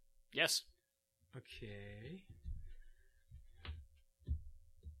 Yes. Okay.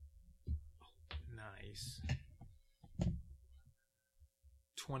 Nice.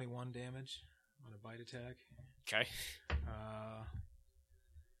 21 damage on a bite attack. Okay.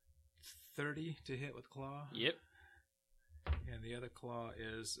 30 to hit with claw. Yep. And the other claw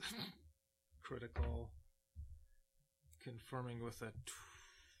is critical, confirming with a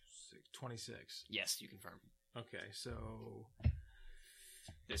 26. Yes, you confirm. Okay, so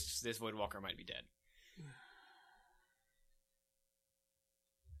This Void Walker might be dead.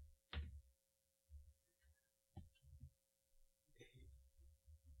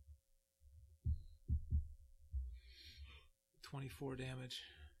 $24 damage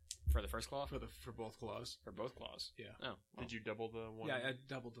For the first claw? for both claws. For both claws? Yeah. Oh. Did you double the one? Yeah, I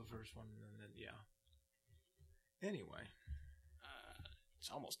doubled the first one, and then yeah. Anyway, It's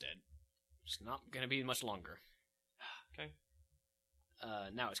almost dead. It's not going to be much longer. Okay.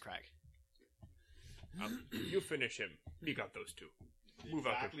 Now it's Krag. You finish him. We got those two. Move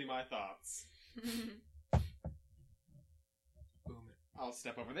out. Exactly my thoughts. boom it. I'll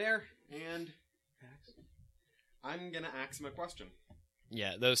step over there, and Axe. I'm gonna ask him a question.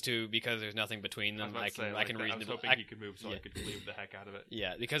 Yeah, those two, because there's nothing between them, I can I was reasonably... hoping he could move so I could cleave the heck out of it.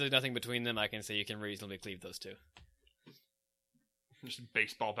 Yeah, because there's nothing between them, I can say you can reasonably cleave those two. Just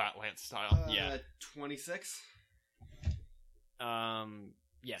baseball bat lance style. Yeah. 26.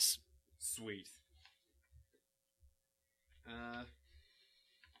 Yes. Sweet.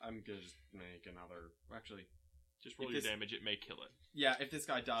 I'm gonna just make another. Actually, Just roll If your this- damage, it may kill it. yeah. If this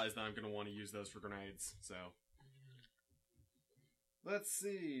guy dies, then I'm gonna want to use those for grenades. So, let's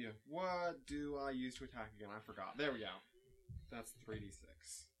see. What do I use to attack again? I forgot. There we go. That's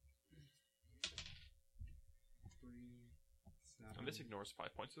 3d6. 3, 7. And this ignores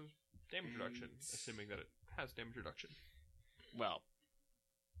 5 points of damage reduction, Eight. assuming that it has damage reduction. Well,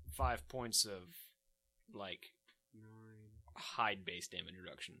 5 points of, 9. hide-based damage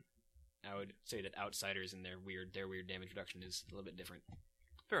reduction. I would say that outsiders and their weird damage reduction is a little bit different.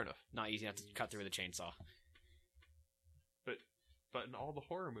 Fair enough. Not easy enough to cut through with a chainsaw. But in all the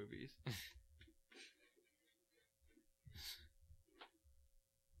horror movies,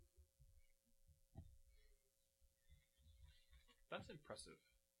 that's impressive.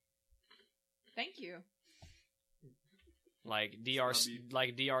 Thank you. Like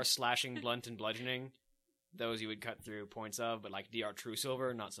DR slashing, blunt, and bludgeoning, those you would cut through points of, but like DR True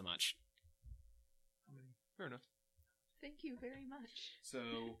Silver, not so much. Fair enough. Thank you very much. So,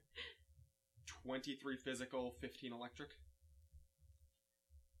 23 physical, 15 electric.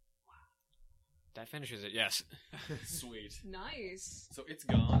 That finishes it, yes. Sweet. Nice. So it's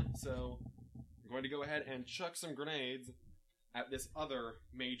gone. So I'm going to go ahead and chuck some grenades at this other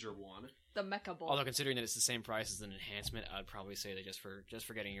major one. The mecha bolt. Although considering that it's the same price as an enhancement, I'd probably say that just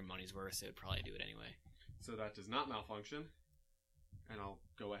for getting your money's worth, it would probably do it anyway. So that does not malfunction. And I'll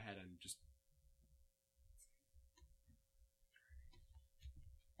go ahead and just...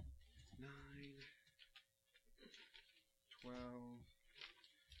 9, 12,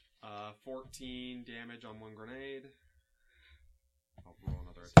 14 damage on one grenade. I'll roll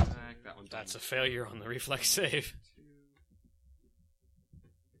another attack. That one's That's a failure on the reflex save.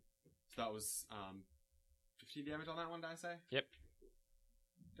 So that was 15 damage on that one, did I say? Yep.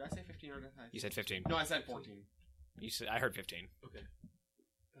 Did I say 15 or did I say... You said 15. No, I said 14. You said I heard 15. Okay.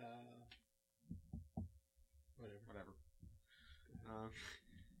 Whatever.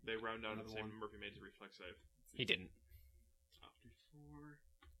 They round down to Another the same one. Murphy made his reflex save. He didn't. 4,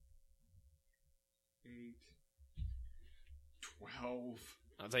 8, 12,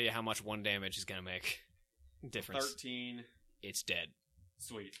 I'll tell you how much one damage is gonna make difference. 13. It's dead.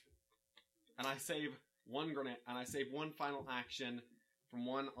 Sweet. And I save one grenade, and I save one final action from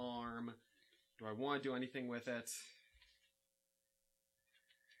one arm. Do I want to do anything with it?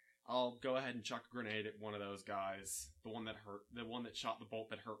 I'll go ahead and chuck a grenade at one of those guys. The one that shot the bolt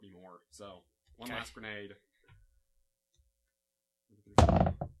that hurt me more. So, one Okay. last grenade.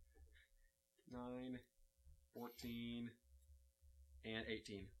 9, 14, and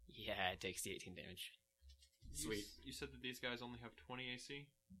 18. Yeah, it takes the 18 damage. Sweet. You said that these guys only have 20 AC?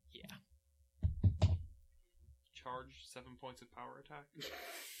 Yeah. Charge 7 points of power attack?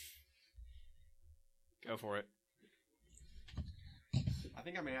 Go for it. I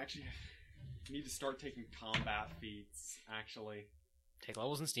think I may actually need to start taking combat feats, actually. Take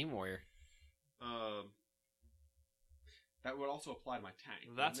levels in Steam Warrior. That would also apply to my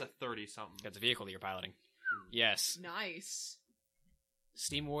tank. That's a wouldn't 30-something. That's a vehicle that you're piloting. Yes. Nice.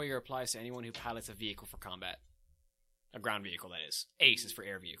 Steam Warrior applies to anyone who pilots a vehicle for combat. A ground vehicle, that is. Ace is for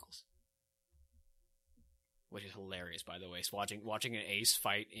air vehicles. Which is hilarious, by the way. So watching an ace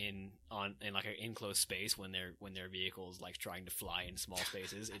fight in like an enclosed space when their vehicle's like trying to fly in small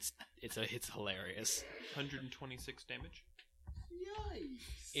spaces, it's hilarious. 126 damage.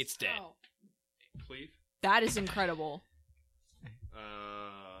 Yikes. It's dead. Oh. Cleave. That is incredible.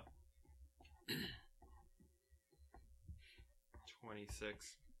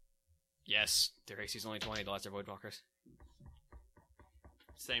 26. Yes, their AC's only 20. The last are Voidwalkers.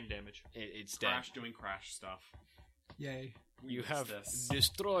 Same damage. It's dead. Crash doing crash stuff. Yay. We You missed have this.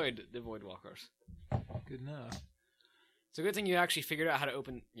 destroyed the Voidwalkers. Good enough. It's a good thing you actually figured out how to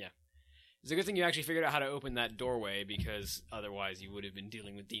open. Yeah, it's a good thing you actually figured out how to open that doorway, because otherwise you would have been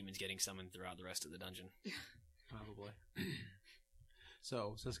dealing with demons getting summoned throughout the rest of the dungeon. Probably.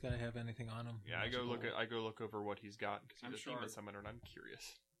 So, does this guy have anything on him? Yeah, I go look over what he's got because I'm he's a sure. demon summoner, and I'm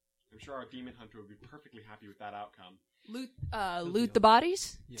curious. I'm sure our demon hunter would be perfectly happy with that outcome. Loot the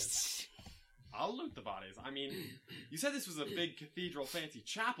bodies? Yes. I'll loot the bodies. I mean, you said this was a big cathedral fancy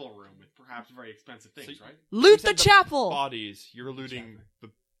chapel room with perhaps very expensive things, So- right? Loot the said the chapel! Bodies. You're looting the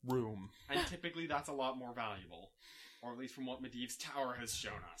room. And typically that's a lot more valuable. Or at least from what Medivh's tower has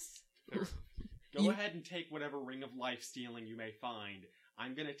shown us. Go ahead and take whatever ring of life stealing you may find.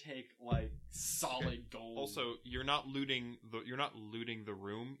 I'm gonna take, like, solid gold. Also, you're not looting the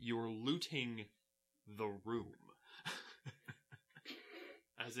room. You're looting the room.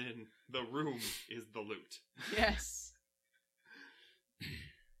 As in, the room is the loot. Yes.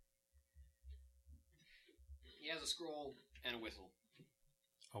 He has a scroll and a whistle.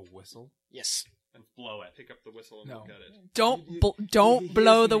 A whistle? Yes. and blow it. Pick up the whistle and No. look at it. Don't He blow isn't- the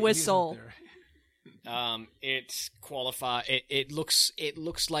he isn't whistle. there. It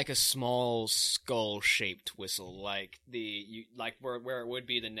looks like a small skull-shaped whistle, like where it would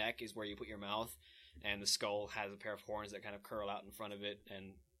be the neck is where you put your mouth, and the skull has a pair of horns that kind of curl out in front of it,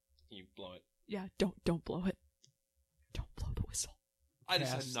 and you blow it. Yeah, don't blow it. Don't blow the whistle. I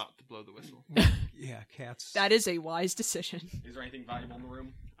decided Cast. not to blow the whistle. Yeah, cats. That is a wise decision. Is there anything valuable in the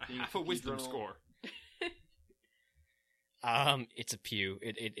room? I Being have a wisdom cathedral- score. It's a pew.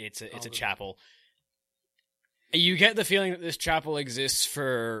 It's a Oh, chapel. You get the feeling that this chapel exists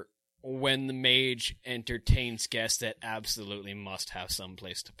for when the mage entertains guests that absolutely must have some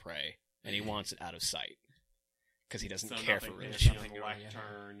place to pray, and he wants it out of sight because he doesn't So care for nothing religion. missing on Something the going, yeah.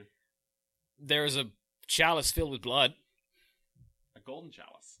 lectern. There's a chalice filled with blood. A golden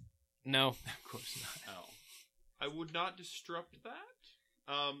chalice. No, Of course not. Oh. I would not disrupt that.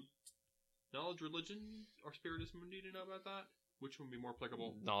 Knowledge, religion, or spiritus mundi, do you know about that? Which one would be more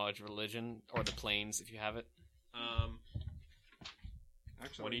applicable? knowledge, religion, or the planes if you have it.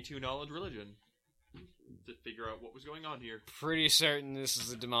 Actually, 22 knowledge, religion. To figure out what was going on here. Pretty certain this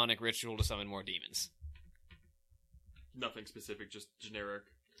is a demonic ritual to summon more demons. Nothing specific, just generic.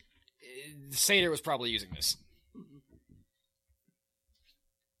 The satyr was probably using this.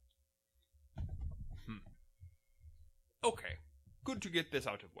 Okay, good to get this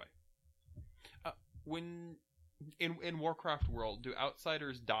out of way. When in Warcraft world, do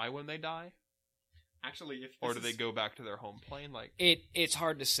outsiders die when they die, actually, if or this do they is- go back to their home plane? Like, It's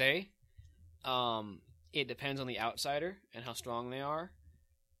hard to say. It depends on the outsider and how strong they are.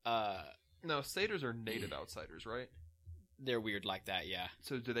 No, satyrs are native outsiders, right? They're weird like that, yeah.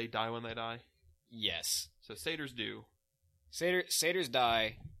 So do they die when they die? Yes. So satyrs do. Satyrs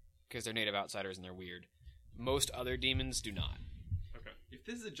die because they're native outsiders and they're weird. Most other demons do not. Okay. If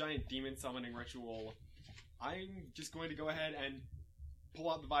this is a giant demon summoning ritual, I'm just going to go ahead and pull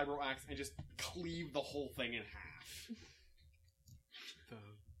out the vibro axe and just cleave the whole thing in half.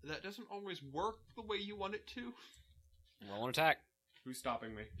 That doesn't always work the way you want it to. Roll an attack. Who's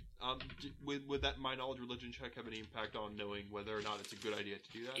stopping me? Would that my knowledge religion check have any impact on knowing whether or not it's a good idea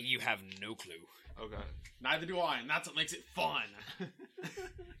to do that? You have no clue. Okay. Neither do I, and that's what makes it fun.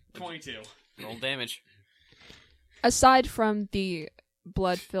 22. Roll damage. Aside from the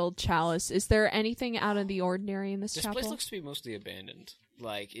blood-filled chalice, is there anything out of the ordinary in this This chapel? place looks to be mostly abandoned.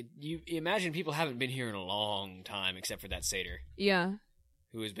 Like, you imagine people haven't been here in a long time except for that satyr Yeah.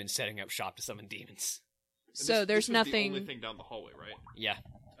 who has been setting up shop to summon demons. So there's this was nothing. the only thing down the hallway, right? Yeah.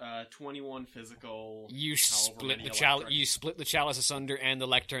 21 physical. You however split many the chalice. electric. You split the chalice asunder and the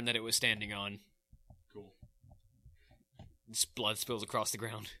lectern that it was standing on. Cool. This blood spills across the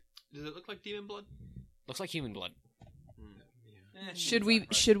ground. Does it look like demon blood? Looks like human blood. Should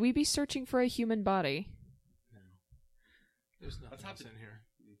we be searching for a human body? No. There's nothing Let's else have in here.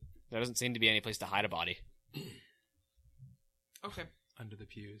 There doesn't seem to be any place to hide a body. Okay. Under the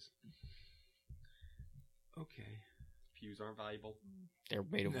pews. Okay. Pews aren't valuable. They're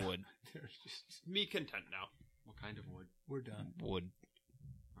made of No. wood. There's just... Me content now. What kind of wood? We're done. Wood.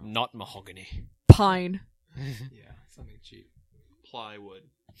 Not mahogany. Pine. Yeah, something cheap. Plywood.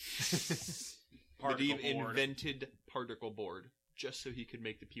 Particle Medivh board. invented particle board just so he could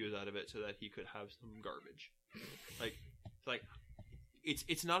make the pews out of it so that he could have some garbage.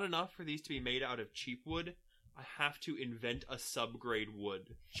 It's not enough for these to be made out of cheap wood. I have to invent a subgrade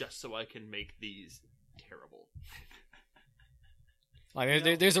wood just so I can make these terrible.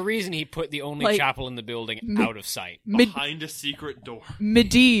 Like, there's a reason he put the only Like, chapel in the building out of sight. Behind a secret door.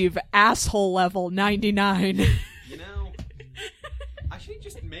 Medivh asshole level 99. You know, I should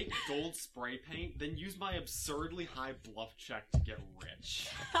just make gold spray paint, then use my absurdly high bluff check to get rich.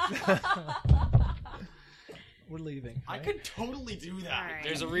 We're leaving. I right? could totally do that. Alright.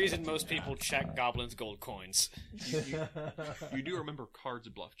 There's a reason most people check goblins' gold coins. You do remember Card's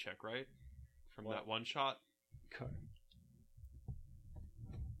bluff check, right? From that one shot?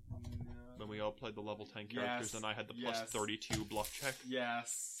 When we all played the level 10 characters Yes, and I had the plus yes. 32 bluff check?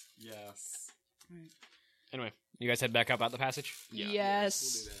 Yes. Anyway, you guys head back up out the passage?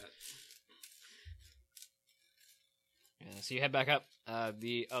 Yes. We'll do that. Yeah, so you head back up.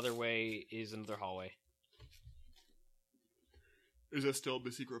 The other way is another hallway. Is that still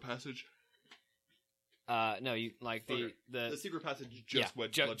the secret passage? No, you like the Okay. The secret passage just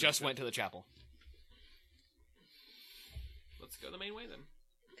went went to the chapel. Let's go the main way then.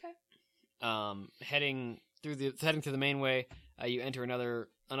 Heading through the main way, you enter another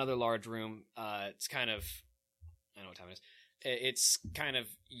large room. It's kind of, I don't know what time it is. It's kind of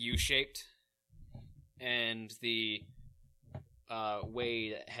U-shaped, and the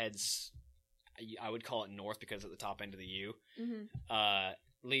way that heads, I would call it north because at the top end of the U,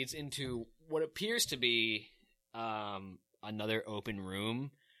 leads into what appears to be another open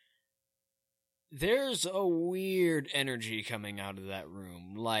room. There's a weird energy coming out of that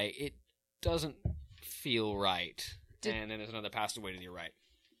room. Like, it doesn't feel right. And then there's another passageway to your right.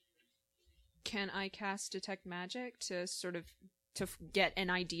 Can I cast Detect Magic to sort of get an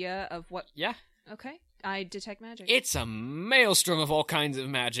idea of what? Yeah. Okay, I detect magic. It's a maelstrom of all kinds of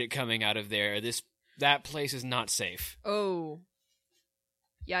magic coming out of there. That place is not safe. Oh,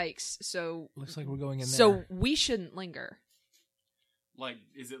 yikes! So Looks like we're going in there. so we shouldn't linger. Like,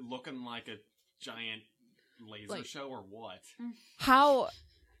 is it looking like a giant laser Like- show or what? How?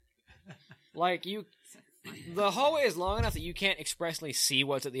 Like, the hallway is long enough that you can't expressly see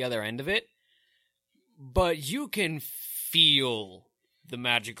what's at the other end of it, but you can feel the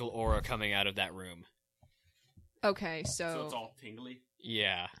magical aura coming out of that room. Okay, So it's all tingly?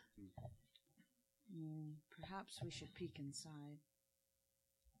 Yeah. Perhaps we should peek inside.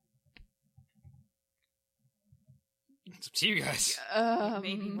 It's up to you guys.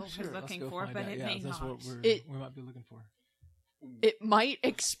 Maybe what Sure, we're let's looking go for, find but out. it Yeah, may that's not. what we might be looking for. it might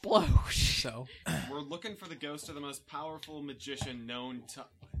explode. So, We're looking for the ghost of the most powerful magician known to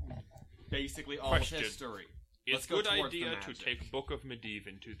basically all Question. of history. It's Let's a go good towards the idea to magic. take Book of Medivh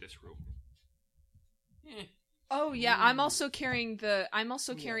into this room. Oh yeah, I'm also carrying the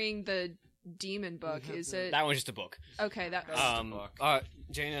demon book. Is it That one's just a book. okay? That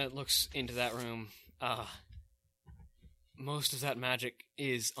Jaina looks into that room. Most of that magic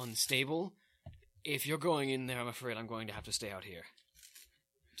is unstable. If you're going in there, I'm afraid I'm going to have to stay out here.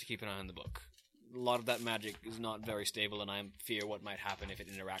 to keep an eye on the book. A lot of that magic is not very stable, and I fear what might happen if it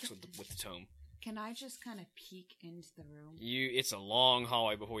interacts with the tome. Can I just kind of peek into the room? It's a long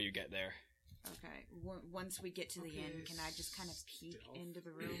hallway before you get there. Okay. Once we get to the end, can I just kind of peek into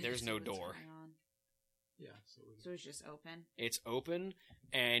the room? There's to no see what's door. going on? Yeah. So it's just open? It's open,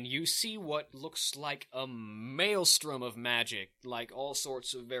 and you see what looks like a maelstrom of magic, like all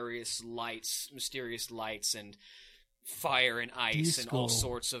sorts of various lights, mysterious lights, and fire and ice, and all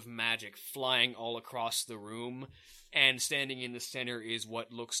sorts of magic flying all across the room. And standing in the center is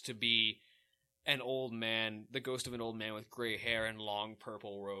what looks to be an old man, the ghost of an old man with gray hair and long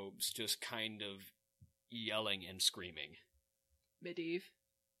purple robes, just kind of yelling and screaming. Medivh.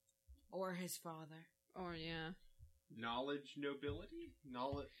 Or his father. Or, yeah. Knowledge nobility?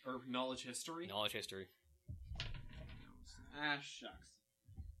 Knowledge history? Knowledge history. Ah, shucks.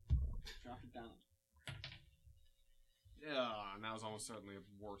 Drop it down. Yeah, and that was almost certainly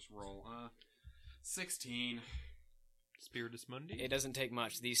a worse roll. 16. Spiritus Mundi? It doesn't take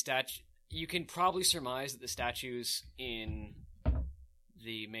much. You can probably surmise that the statues in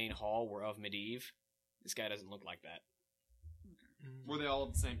the main hall were of Medivh. This guy doesn't look like that. Were they all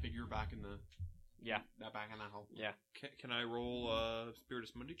the same figure back in the... Yeah. Back in that hall? Yeah. Can I roll a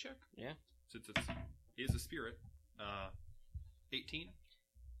Spiritus Mundi check? Yeah. Since it is a spirit. 18.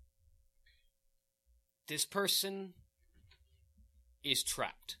 This person is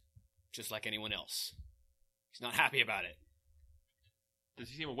trapped, just like anyone else. He's not happy about it. Does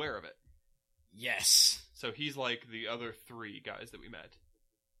he seem aware of it? Yes. So he's like the other 3 guys that we met.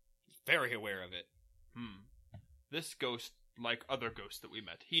 Very aware of it. This ghost, like other ghosts that we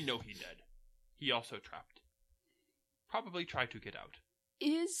met, he dead. He also trapped. Probably try to get out.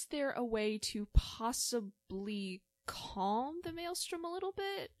 Is there a way to possibly calm the maelstrom a little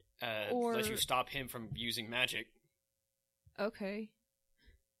bit? Or Let you stop him from using magic. Okay.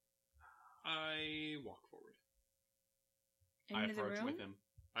 I walk forward. Into I the approach room? with him.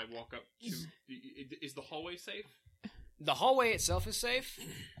 I walk up to... Is the hallway safe? The hallway itself is safe.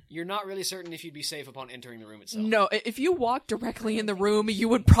 You're not really certain if you'd be safe upon entering the room itself. No, if you walk directly in the room, you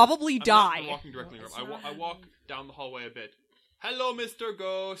would probably I'm die. not walking directly in the room. I walk down the hallway a bit. Hello, Mr.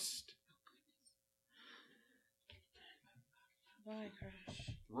 Ghost. Why,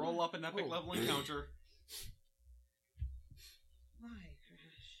 Crash? Roll up an epic level encounter. Why,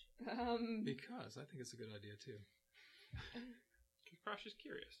 Crash? Because I think it's a good idea too. Crash is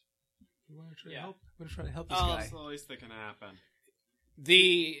curious. You want to try Yeah. to help? Want to try to help this guy? That's the least that can happen.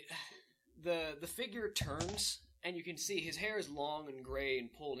 The figure turns, and you can see his hair is long and gray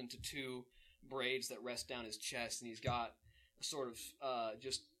and pulled into 2 braids that rest down his chest, and he's got a sort of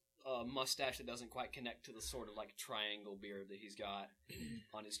just a mustache that doesn't quite connect to the sort of like triangle beard that he's got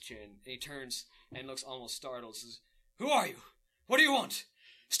on his chin. And he turns and looks almost startled. Says, "Who are you? What do you want?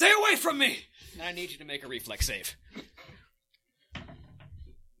 Stay away from me!" And I need you to make a reflex save.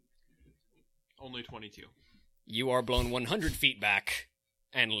 Only 22. You are blown 100 feet back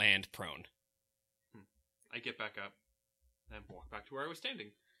and land prone. I get back up and walk back to where I was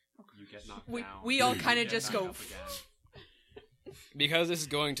standing. You get knocked We down. all kind of Get just back go. up again. Because this is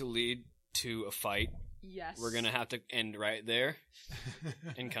going to lead to a fight, Yes. we're going to have to end right there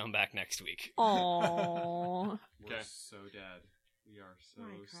and come back next week. Aww. We're Okay. so dead. We are so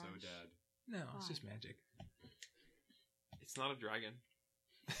Why, so Crash? dead. No, it's just magic. It's not a dragon.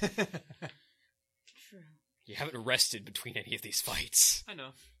 True. You haven't rested between any of these fights. I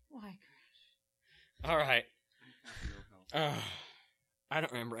know. Why, Crash? All right. I have no help. I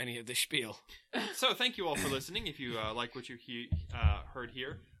don't remember any of this spiel. So thank you all for listening. If you like what you heard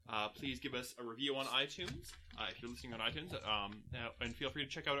here, please give us a review on iTunes. If you're listening on iTunes, and feel free to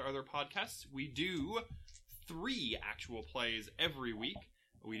check out our other podcasts. We do 3 actual plays every week.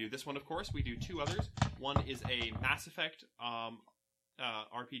 We do this one, of course. We do 2 others. One is a Mass Effect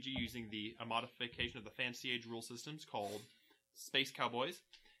RPG using a modification of the Fantasy Age rule systems called Space Cowboys.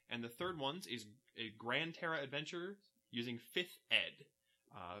 And the third one is a Grand Terra adventure using 5th Ed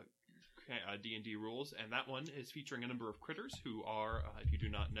D&D rules. And that one is featuring a number of critters who are, if you do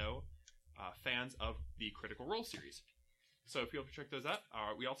not know, fans of the Critical Role series. So feel free to check those out.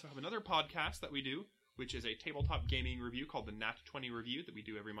 We also have another podcast that we do, which is a tabletop gaming review called the Nat 20 Review that we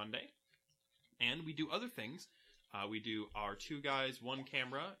do every Monday. And we do other things. We do our 2 guys, 1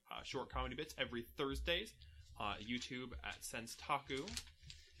 camera, short comedy bits every Thursdays. YouTube at Sense Taku.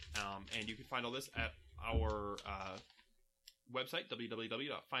 And you can find all this at our website,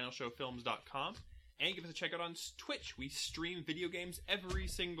 www.finalshowfilms.com. And give us a check out on Twitch. We stream video games every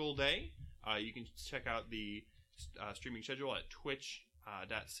single day. You can check out the streaming schedule at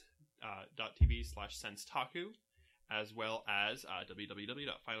twitch.tv/sensetaku. as well as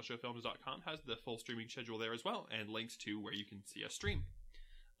www.finalshowfilms.com has the full streaming schedule there as well, and links to where you can see us stream.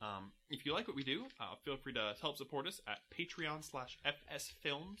 If you like what we do, feel free to help support us at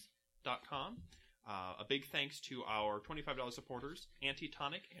patreon.com/FSFilms.com. A big thanks to our $25 supporters,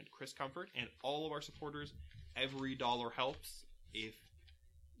 Antitonic and Chris Comfort, and all of our supporters. Every dollar helps. If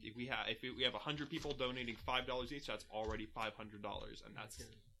we have 100 people donating $5 each, that's already $500, and that's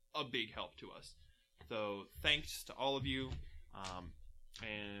a big help to us. So thanks to all of you,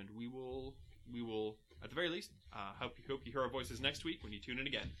 and we will at the very least hope you hear our voices next week when you tune in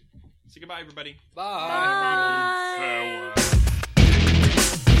again. So goodbye, everybody. Bye. Bye. Farewell.